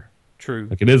DVR. True.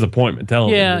 Like it is appointment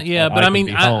television. Yeah, like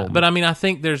but I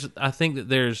think that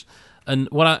there's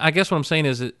I guess what I'm saying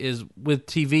is with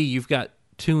TV you've got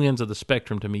two ends of the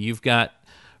spectrum to me. You've got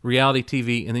reality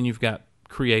TV and then you've got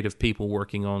creative people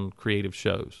working on creative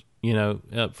shows, you know,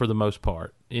 for the most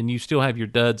part. And you still have your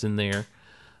duds in there.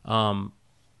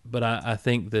 But I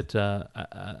think that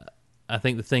I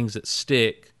think the things that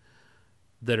stick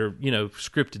that are, you know,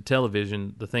 scripted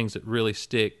television, the things that really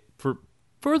stick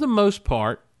for the most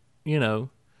part, you know,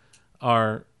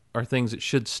 are things that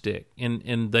should stick,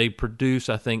 and they produce,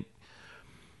 I think,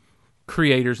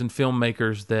 creators and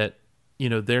filmmakers that, you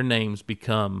know, their names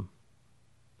become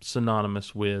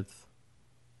synonymous with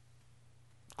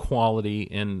quality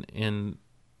and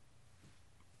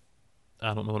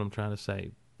I don't know what I'm trying to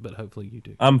say, but hopefully you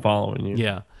do. I'm following you.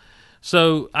 Yeah.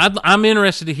 So I'm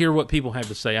interested to hear what people have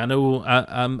to say. I know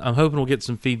I'm hoping we'll get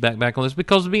some feedback back on this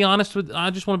because I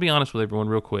just want to be honest with everyone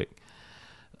real quick.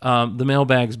 The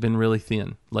mailbag's been really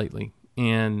thin lately,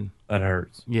 and that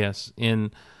hurts. Yes,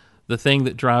 and the thing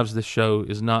that drives this show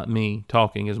is not me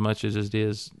talking as much as it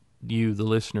is you, the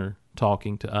listener,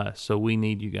 talking to us. So we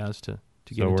need you guys to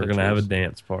get in touch. So we're going to have a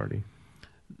dance party.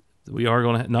 We are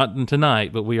going to not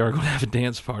tonight, but we are going to have a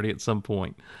dance party at some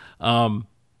point. So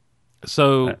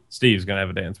Steve's going to have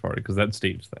a dance party because that's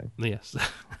Steve's thing. Yes,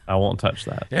 I won't touch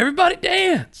that. Everybody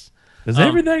dance. Because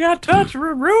everything I touch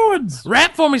ruins.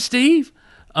 Rap for me, Steve.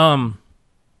 Oh,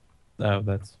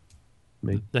 that's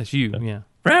me. That's you. Yeah.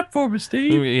 Rap for me,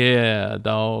 Steve. Yeah,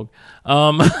 dog.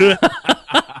 A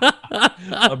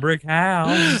brick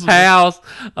house.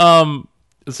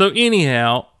 So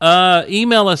anyhow,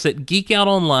 email us at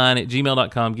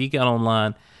geekoutonline@gmail.com,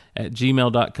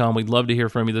 geekoutonline@gmail.com. We'd love to hear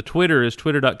from you. The Twitter is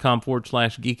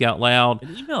twitter.com/geekoutloud.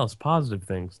 And email us positive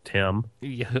things, Tim.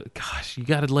 Yeah, gosh, you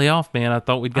got to lay off, man. I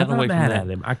thought we'd gotten away from that. I'm not mad at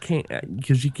him. I can't,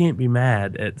 because you can't be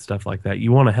mad at stuff like that.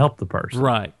 You want to help the person.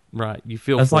 Right. You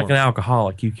feel that's like him. an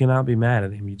alcoholic. You cannot be mad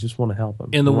at him. You just want to help him.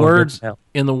 In the words of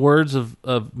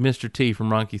Mr. T from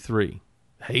Rocky 3,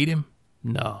 hate him?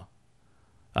 No,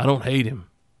 I don't hate him,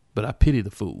 but I pity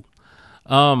the fool.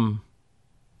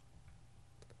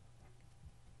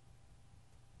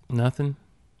 Nothing.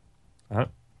 I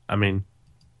mean,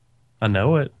 I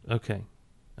know it. Okay,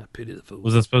 I pity the fool.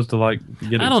 Was I supposed to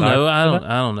get? I don't know. I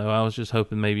don't know. I was just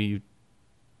hoping maybe you'd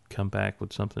come back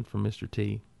with something from Mr.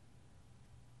 T.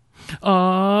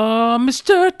 Oh,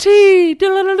 Mr. T.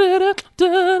 That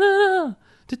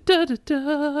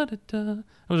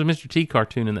was a Mr. T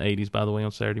cartoon in the 80s, by the way,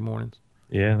 on Saturday mornings.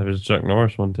 Yeah, there was a Chuck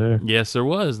Norris one, too. Yes, there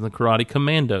was. And the Karate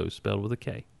Commandos, spelled with a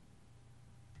K.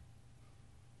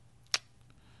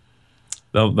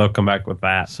 They'll come back with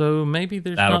that. So maybe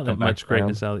there's not that much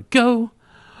greatness out of it. Go,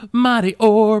 Mighty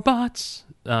Orbots.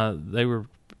 They were...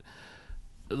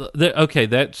 Okay,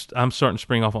 I'm starting to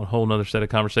spring off on a whole other set of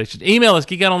conversations. Email us,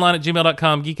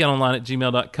 geekoutonline@gmail.com,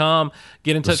 geekoutonline@gmail.com.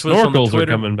 Get in touch with us on the Twitter. Snorkels are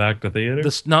coming back to theater.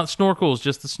 Not snorkels,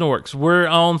 just the snorks. We're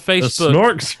on Facebook. The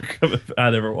snorks are coming. I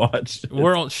never watched.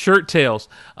 We're on Shirt Tails.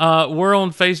 We're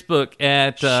on Facebook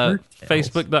at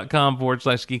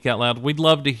facebook.com/geekoutloud. We'd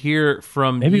love to hear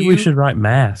from you. Maybe we should write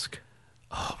mask.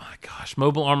 Oh my gosh,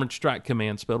 Mobile Armored Strike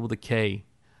Command spelled with a K.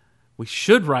 We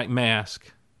should write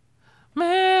mask.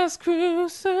 Mask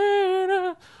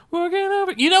Crusader, working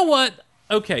over. You know what?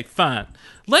 Okay, fine.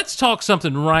 Let's talk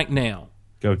something right now.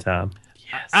 Go time.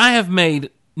 Yes. I have made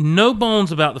no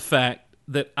bones about the fact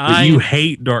that you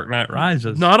hate Dark Knight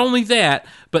Rises. Not only that,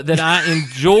 but that I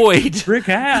enjoyed Brick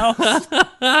House.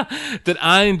 That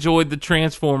I enjoyed the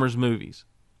Transformers movies.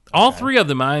 All three of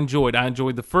them I enjoyed. I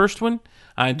enjoyed the first one,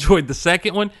 I enjoyed the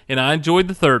second one, and I enjoyed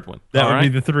the third one. That would be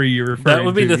the three you're referring to. That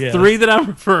would be the three that I'm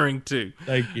referring to.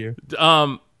 Thank you.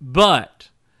 But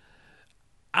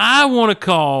I want to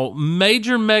call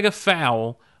major mega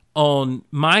foul on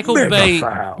Michael Bay.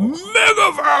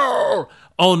 Megafoul!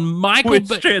 On Michael Which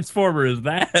Bay. Transformer is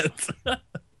that?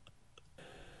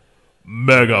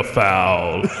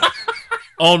 Megafoul.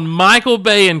 On Michael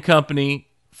Bay and Company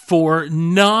for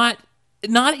not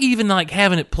even like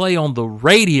having it play on the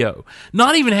radio,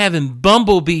 not even having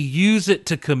Bumblebee use it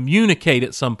to communicate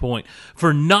at some point,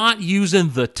 for not using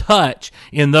the touch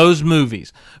in those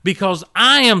movies. Because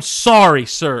I am sorry,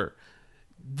 sir.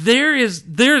 I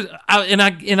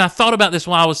thought about this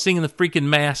while I was singing the freaking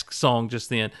Mask song just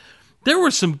then. There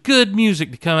was some good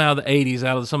music to come out of the 80s,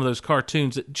 out of some of those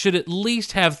cartoons that should at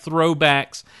least have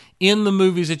throwbacks in the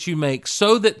movies that you make,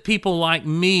 so that people like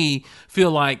me feel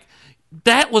like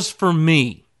that was for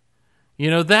me.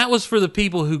 That was for the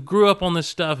people who grew up on this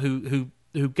stuff, who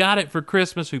got it for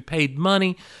Christmas, who paid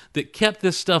money, that kept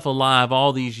this stuff alive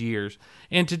all these years.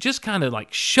 And to just kind of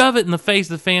like shove it in the face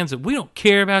of the fans that we don't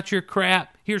care about your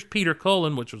crap. Here's Peter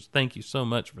Cullen, which was, thank you so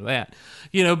much for that.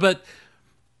 But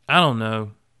I don't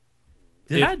know.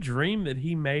 Did I dream that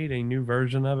he made a new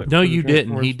version of it? No, you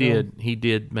didn't. He did. He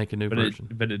did make a new version.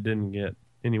 But it didn't get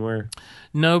anywhere.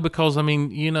 No, because,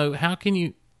 how can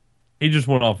you... He just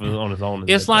went off on his own.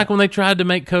 It's like when they tried to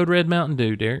make Code Red Mountain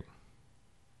Dew, Derek.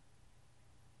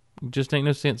 Just ain't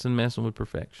no sense in messing with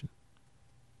perfection.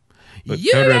 But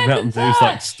Code Red Mountain Dew's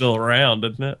like still around,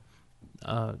 isn't it?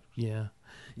 Yeah.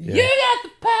 You got the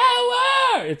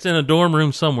power! It's in a dorm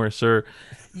room somewhere, sir.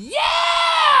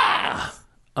 Yeah!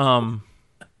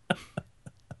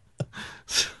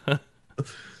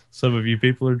 Some of you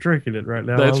people are drinking it right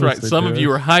now. That's right. Some of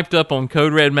you are hyped up on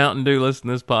Code Red Mountain Dew listening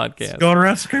to this podcast. It's going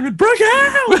around screaming, Brook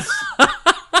House!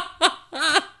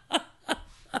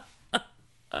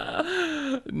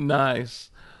 Nice.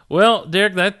 Well,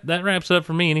 Derek, that wraps up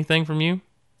for me. Anything from you?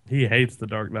 He hates The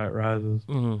Dark Knight Rises.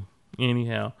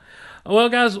 Anyhow. Well,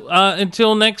 guys,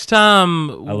 until next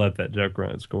time. I let that joke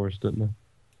run its course, didn't I?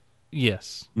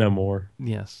 Yes. No more.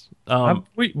 Yes.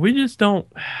 We just don't...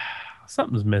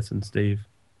 Something's missing, Steve.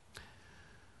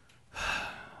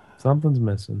 Something's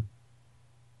missing.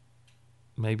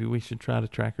 Maybe we should try to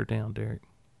track her down, Derek.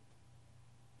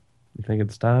 You think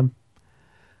it's time?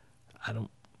 I don't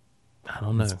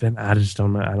know. I just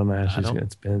don't know. I don't know how she's going.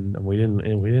 It's been. We didn't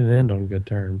end on good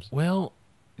terms. Well,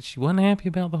 she wasn't happy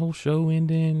about the whole show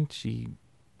ending. She,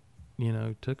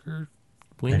 took her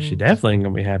winnings. She definitely ain't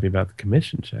gonna be happy about the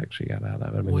commission check she got out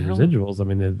of it. I mean, the residuals. I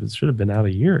mean, it should have been out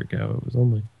a year ago. It was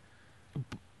only.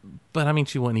 But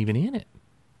she wasn't even in it.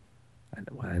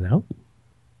 I know.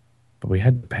 But we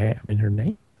had to pay. I mean, her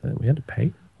name. We had to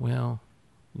pay. Well,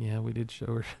 yeah, we did show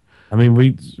her. I mean,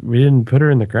 we didn't put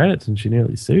her in the credits, and she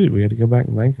nearly sued. We had to go back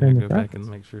and thank her in the credits. Go back and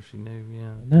make sure she knew.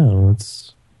 Yeah. No,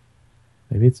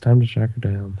 maybe it's time to track her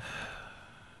down.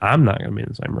 I'm not going to be in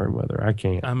the same room with her. I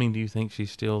can't. I mean, do you think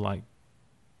she's still like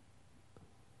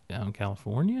down in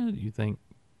California? Do you think?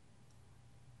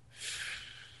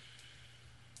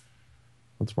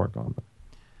 Let's work on it.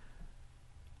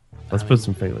 Let's put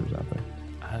some feelers out there.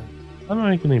 I'm not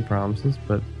making any promises,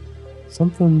 but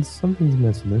something's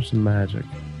missing. There's some magic.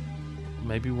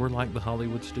 Maybe we're like the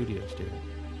Hollywood studios, dude.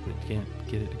 We can't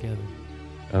get it together.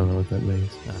 I don't know what that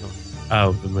means. I don't know.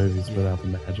 Oh, the movies without the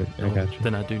magic. I got you.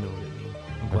 Then I do know what it means.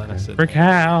 I'm glad I said Brick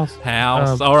that.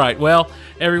 House. All right. Well,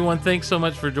 everyone, thanks so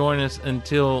much for joining us.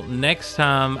 Until next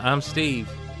time, I'm Steve.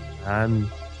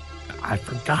 I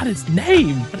forgot his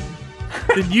name.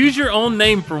 Then use your own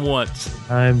name for once.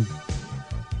 I'm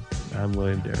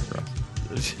William Derek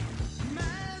Russell.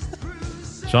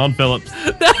 Sean Phillips.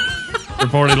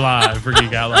 Reported live for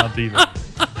Geek Out Loud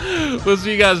TV. We'll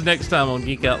see you guys next time on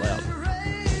Geek Out Loud.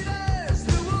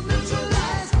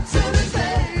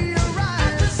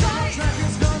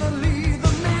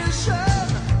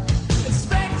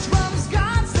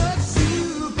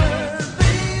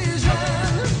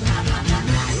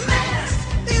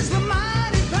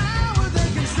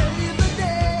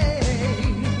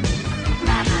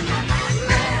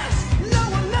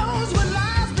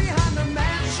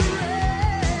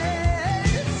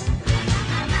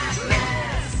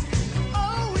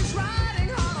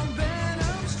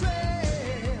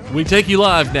 We take you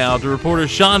live now to reporter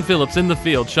Sean Phillips in the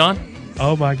field. Sean?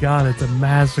 Oh my God, it's a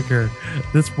massacre.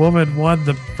 This woman won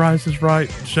the Price is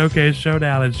Right Showcase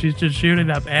Showdown, and she's just shooting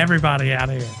up everybody out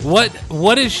here.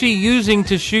 What is she using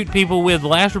to shoot people with? The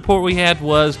last report we had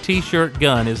was T-shirt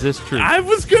gun. Is this true? I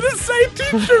was going to say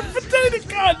T-shirt potato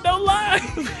gun, no lie.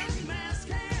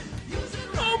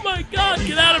 Oh my God,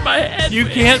 get out of my head. You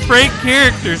can't break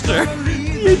character, sir.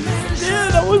 You just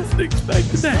did. I wasn't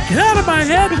expecting that. Get out of my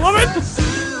head, woman.